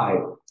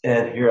wide.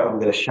 And here I'm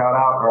going to shout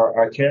out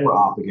our camera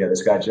op again,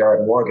 this guy,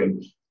 Jared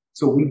Morgan.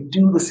 So we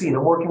do the scene.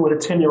 I'm working with a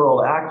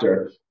 10-year-old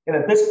actor. And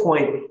at this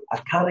point,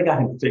 I've kind of got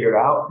him figured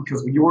out,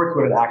 because when you work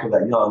with an actor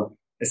that young,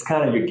 it's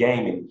kind of your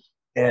gaming.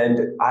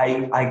 And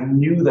I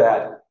knew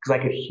that because I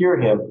could hear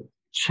him.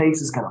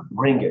 Chase is going to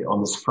bring it on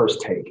this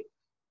first take.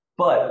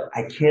 But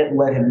I can't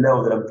let him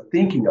know that I'm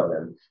thinking of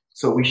him.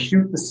 So we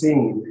shoot the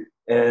scene,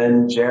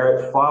 and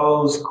Jared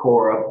follows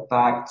Cora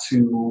back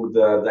to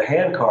the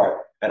hand cart.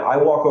 And I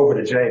walk over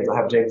to James. I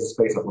have James's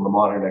face up on the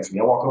monitor next to me.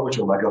 I walk over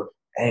to him. I go,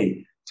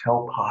 hey,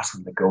 tell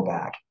Possum to go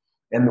back.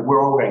 And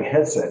we're all wearing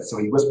headsets. So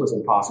he whispers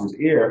in Possum's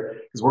ear,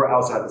 because we're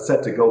outside the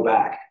set, to go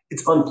back.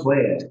 It's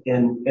unplanned.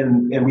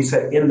 And we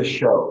said in the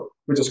show.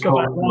 We're just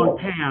going the long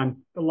pan.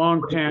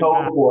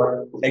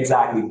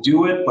 Exactly.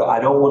 Do it, but I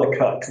don't want to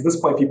cut. Because at this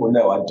point, people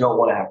know I don't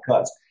want to have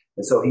cuts.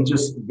 And so he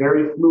just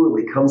very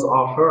fluidly comes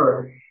off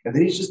her, and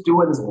then he's just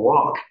doing his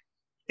walk.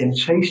 And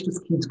Chase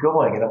just keeps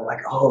going. And I'm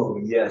like, oh,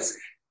 yes.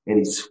 And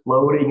he's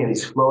floating, and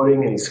he's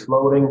floating, and he's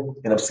floating.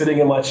 And I'm sitting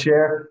in my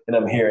chair, and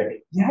I'm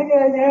hearing, yeah.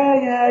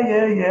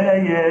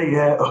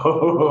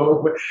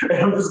 Oh, and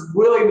I'm just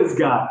willing this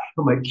guy.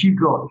 I'm like, keep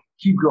going.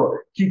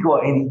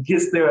 And he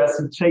gets there.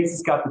 As Chase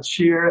has got the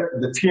tear,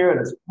 and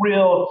it's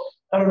real.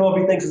 I don't know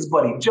if he thinks his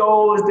buddy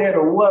Joel is dead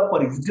or what,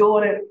 but he's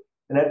doing it.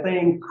 And that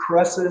thing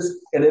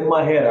cresses. And in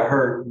my head, I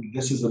heard,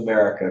 this is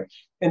America.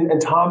 And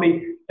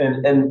Tommy,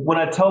 and when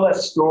I tell that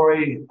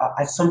story,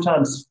 I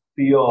sometimes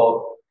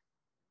feel,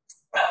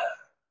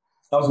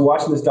 I was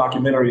watching this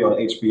documentary on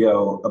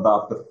HBO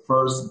about the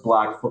first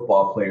Black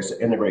football players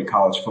to integrate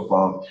college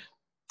football,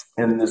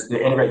 and they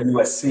integrate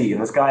USC.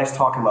 And this guy's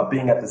talking about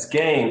being at this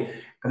game.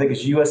 I think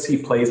it's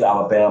USC plays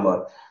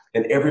Alabama,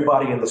 and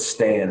everybody in the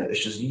stand is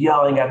just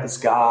yelling at this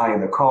guy,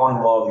 and they're calling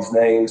him all these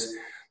names.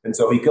 And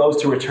so he goes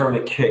to return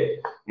a kick,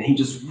 and he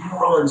just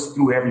runs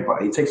through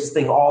everybody. He takes this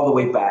thing all the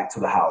way back to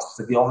the house. He's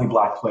like the only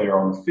Black player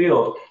on the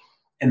field.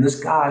 And this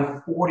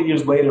guy, 40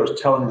 years later, is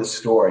telling this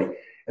story,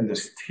 and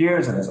there's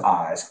tears in his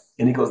eyes.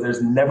 And he goes,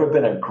 there's never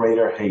been a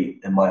greater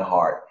hate in my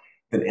heart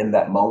than in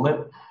that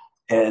moment.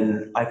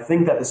 And I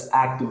think that this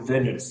act of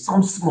vengeance,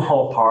 some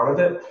small part of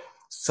it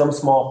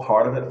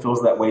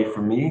feels that way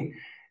for me.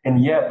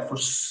 And yet for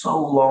so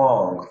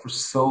long,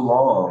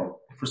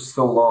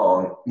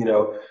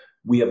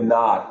 we have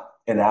not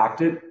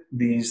enacted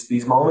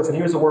these moments. And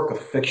here's a work of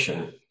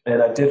fiction.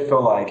 And I did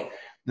feel like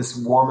this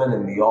woman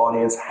in the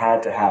audience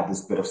had to have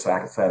this bit of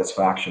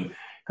satisfaction,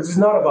 because it's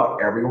not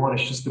about everyone.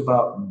 It's just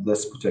about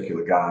this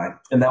particular guy.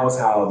 And that was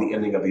how the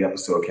ending of the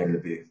episode came to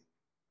be.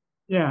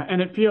 Yeah.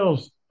 And it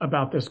feels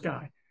about this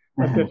guy,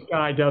 but this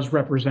guy does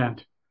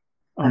represent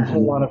a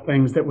whole lot of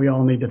things that we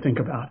all need to think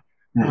about.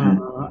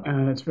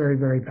 And it's very,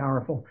 very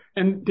powerful.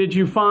 And did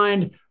you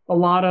find a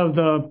lot of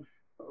the,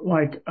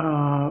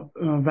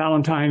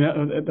 Valentine,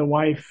 the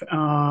wife,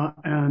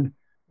 and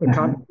the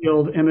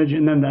Copperfield image,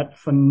 and then that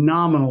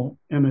phenomenal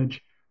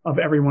image of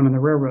everyone in the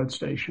railroad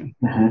station,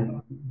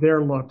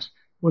 their looks.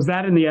 Was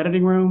that in the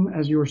editing room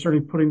as you were sort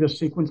of putting this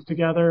sequence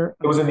together?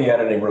 It was in the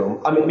editing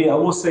room. I mean, I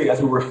will say,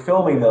 as we were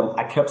filming them,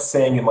 I kept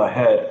saying in my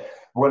head,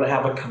 we're going to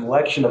have a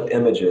collection of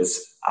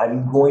images.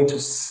 I'm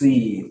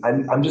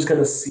just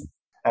going to see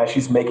as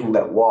she's making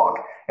that walk.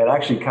 And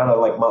actually, kind of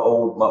like my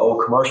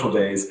old commercial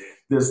days,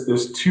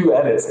 there's two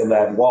edits in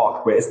that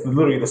walk where it's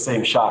literally the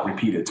same shot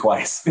repeated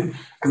twice. Because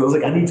I was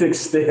like, I need to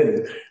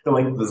extend the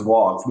length of this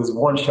walk. So there's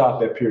one shot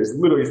that appears,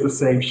 literally it's the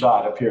same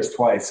shot appears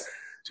twice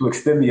to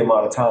extend the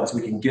amount of time so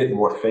we can get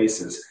more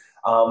faces.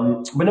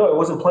 But no, it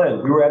wasn't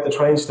planned. We were at the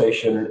train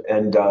station,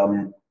 and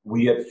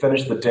we had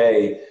finished the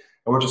day,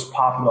 and we're just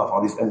popping off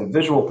all these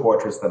individual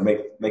portraits that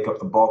make up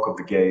the bulk of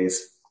the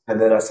gaze. And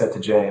then I said to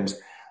James,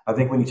 I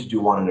think we need to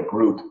do one in a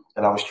group.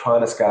 And I was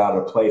trying to scout out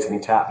a place, and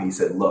he tapped me. He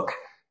said, look.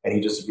 And he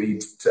just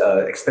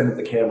extended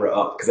the camera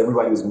up because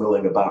everybody was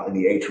milling about in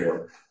the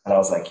atrium. And I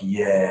was like,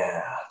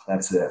 yeah,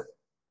 that's it.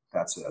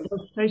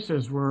 Those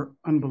faces were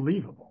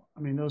unbelievable. I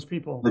mean, those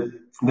people.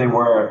 They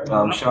were.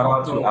 Shout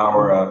out to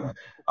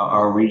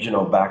our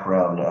regional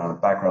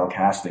background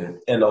casting.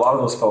 And a lot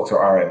of those folks are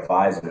our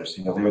advisors.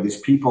 There are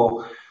these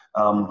people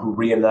who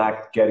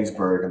reenact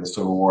Gettysburg in the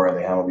Civil War, and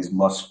they have all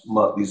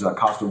these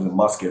costumes and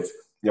muskets.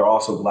 There are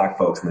also Black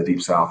folks in the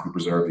Deep South who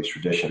preserve these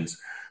traditions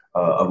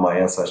of my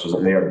ancestors,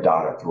 and they are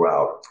dotted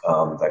throughout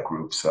that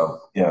group. So,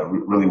 yeah,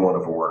 really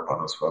wonderful work by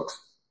those folks.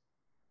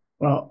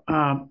 Well,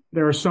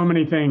 there are so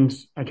many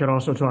things I could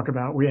also talk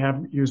about. We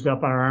have used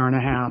up our hour and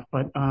a half,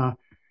 but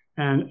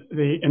and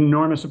the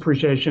enormous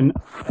appreciation.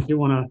 I do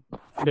want to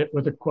end it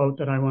with a quote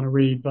that I want to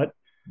read, but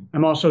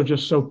I'm also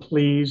just so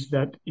pleased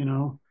that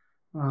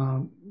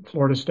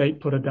Florida State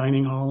put a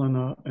dining hall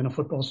in a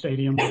football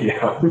stadium.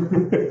 Yeah,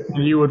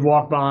 and you would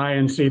walk by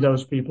and see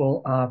those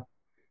people.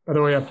 By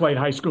the way, I played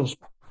high school,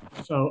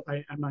 so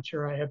I'm not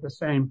sure I had the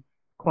same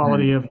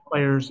quality of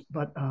players,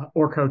 but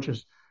or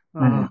coaches.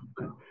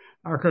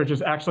 Our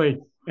coaches actually,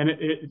 and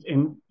it's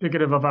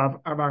indicative of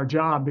our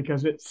job,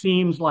 because it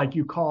seems like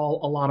you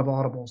call a lot of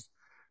audibles.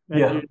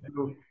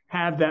 You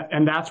have that,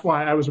 and that's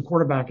why I was a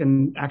quarterback.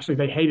 And actually,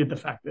 they hated the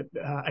fact that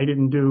I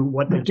didn't do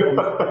what they told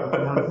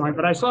me.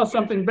 But I saw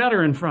something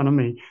better in front of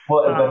me.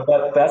 Well,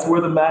 that's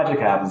where the magic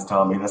happens,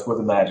 Tommy. That's where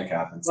the magic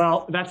happens.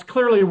 Well, that's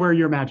clearly where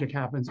your magic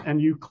happens,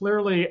 and you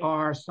clearly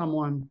are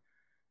someone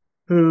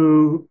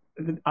who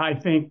I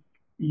think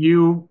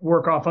you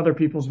work off other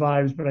people's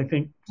vibes, but I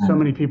think so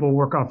many people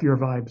work off your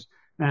vibes.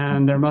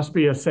 And there must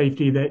be a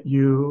safety that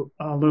you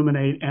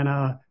illuminate and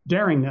a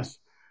daringness,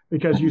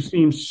 because you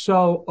seem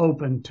so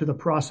open to the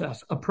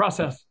process, a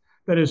process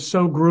that is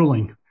so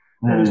grueling,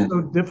 that is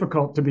so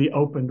difficult to be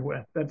opened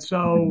with, that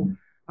so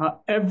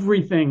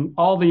everything,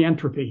 all the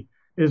entropy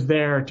is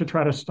there to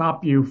try to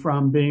stop you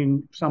from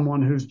being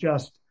someone who's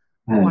just,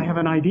 I have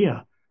an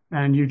idea,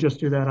 and you just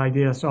do that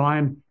idea. So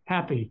I'm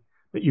happy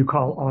that you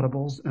call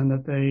audibles and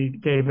that they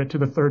gave it to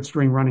the third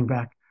string running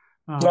back.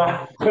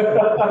 But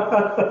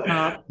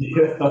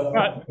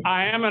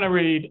I am going to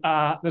read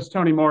this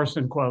Toni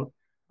Morrison quote.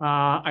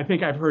 I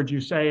think I've heard you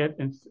say it.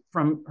 It's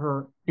from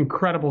her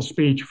incredible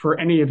speech. For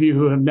any of you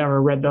who have never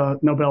read the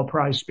Nobel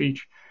Prize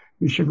speech,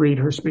 you should read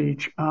her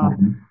speech.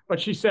 But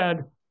she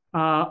said,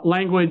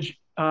 language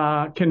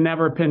can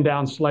never pin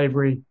down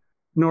slavery,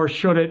 nor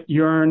should it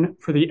yearn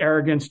for the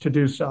arrogance to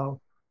do so.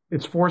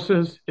 Its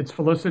forces, its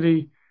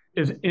felicity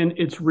is in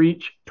its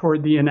reach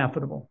toward the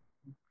ineffable.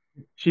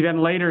 She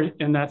then later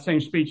in that same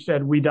speech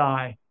said, we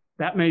die.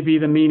 That may be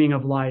the meaning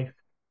of life,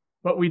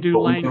 but we do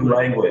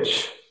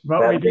language.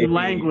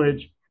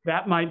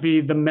 That might be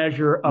the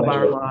measure of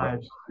our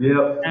lives.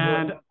 Yep.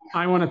 And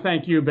I want to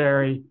thank you,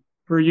 Barry,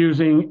 for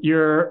using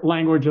your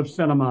language of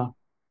cinema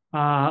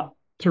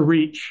to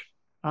reach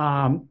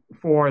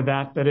for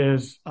that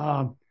is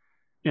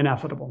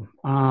ineffable.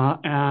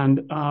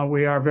 And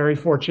we are very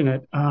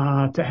fortunate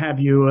to have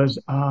you as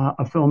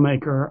a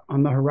filmmaker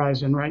on the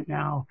horizon right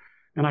now.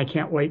 And I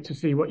can't wait to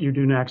see what you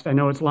do next. I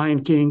know it's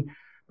Lion King,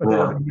 but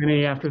there'll be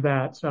many after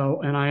that. So,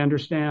 and I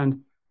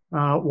understand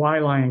why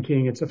Lion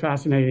King. It's a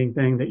fascinating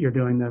thing that you're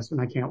doing this, and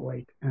I can't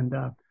wait. And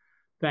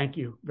Thank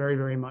you very,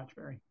 very much,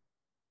 Barry.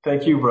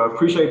 Thank you, bro.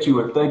 Appreciate you.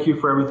 And thank you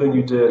for everything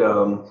you did. You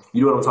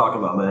know what I'm talking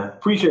about, man.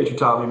 Appreciate you,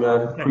 Tommy, man.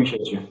 Okay.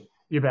 Appreciate you.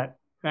 You bet.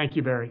 Thank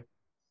you, Barry.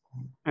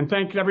 And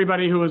thank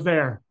everybody who was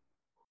there.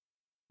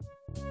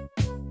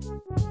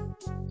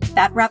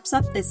 That wraps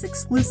up this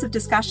exclusive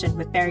discussion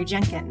with Barry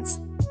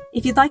Jenkins.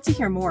 If you'd like to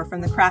hear more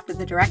from the Craft of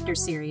the Director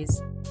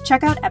series,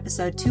 check out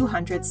episode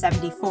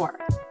 274,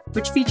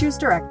 which features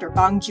director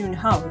Bong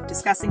Joon-ho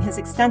discussing his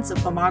extensive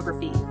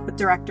filmography with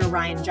director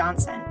Rian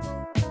Johnson.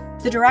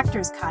 The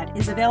Director's Cut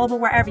is available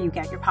wherever you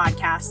get your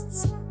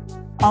podcasts.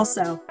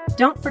 Also,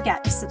 don't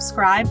forget to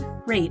subscribe,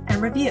 rate,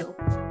 and review.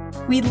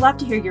 We'd love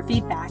to hear your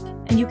feedback,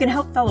 and you can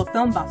help fellow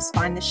film buffs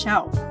find the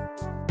show.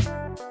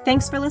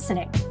 Thanks for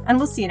listening, and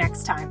we'll see you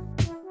next time.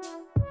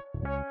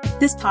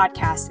 This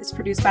podcast is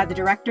produced by the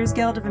Directors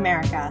Guild of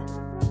America.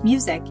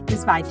 Music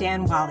is by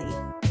Dan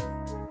Wally.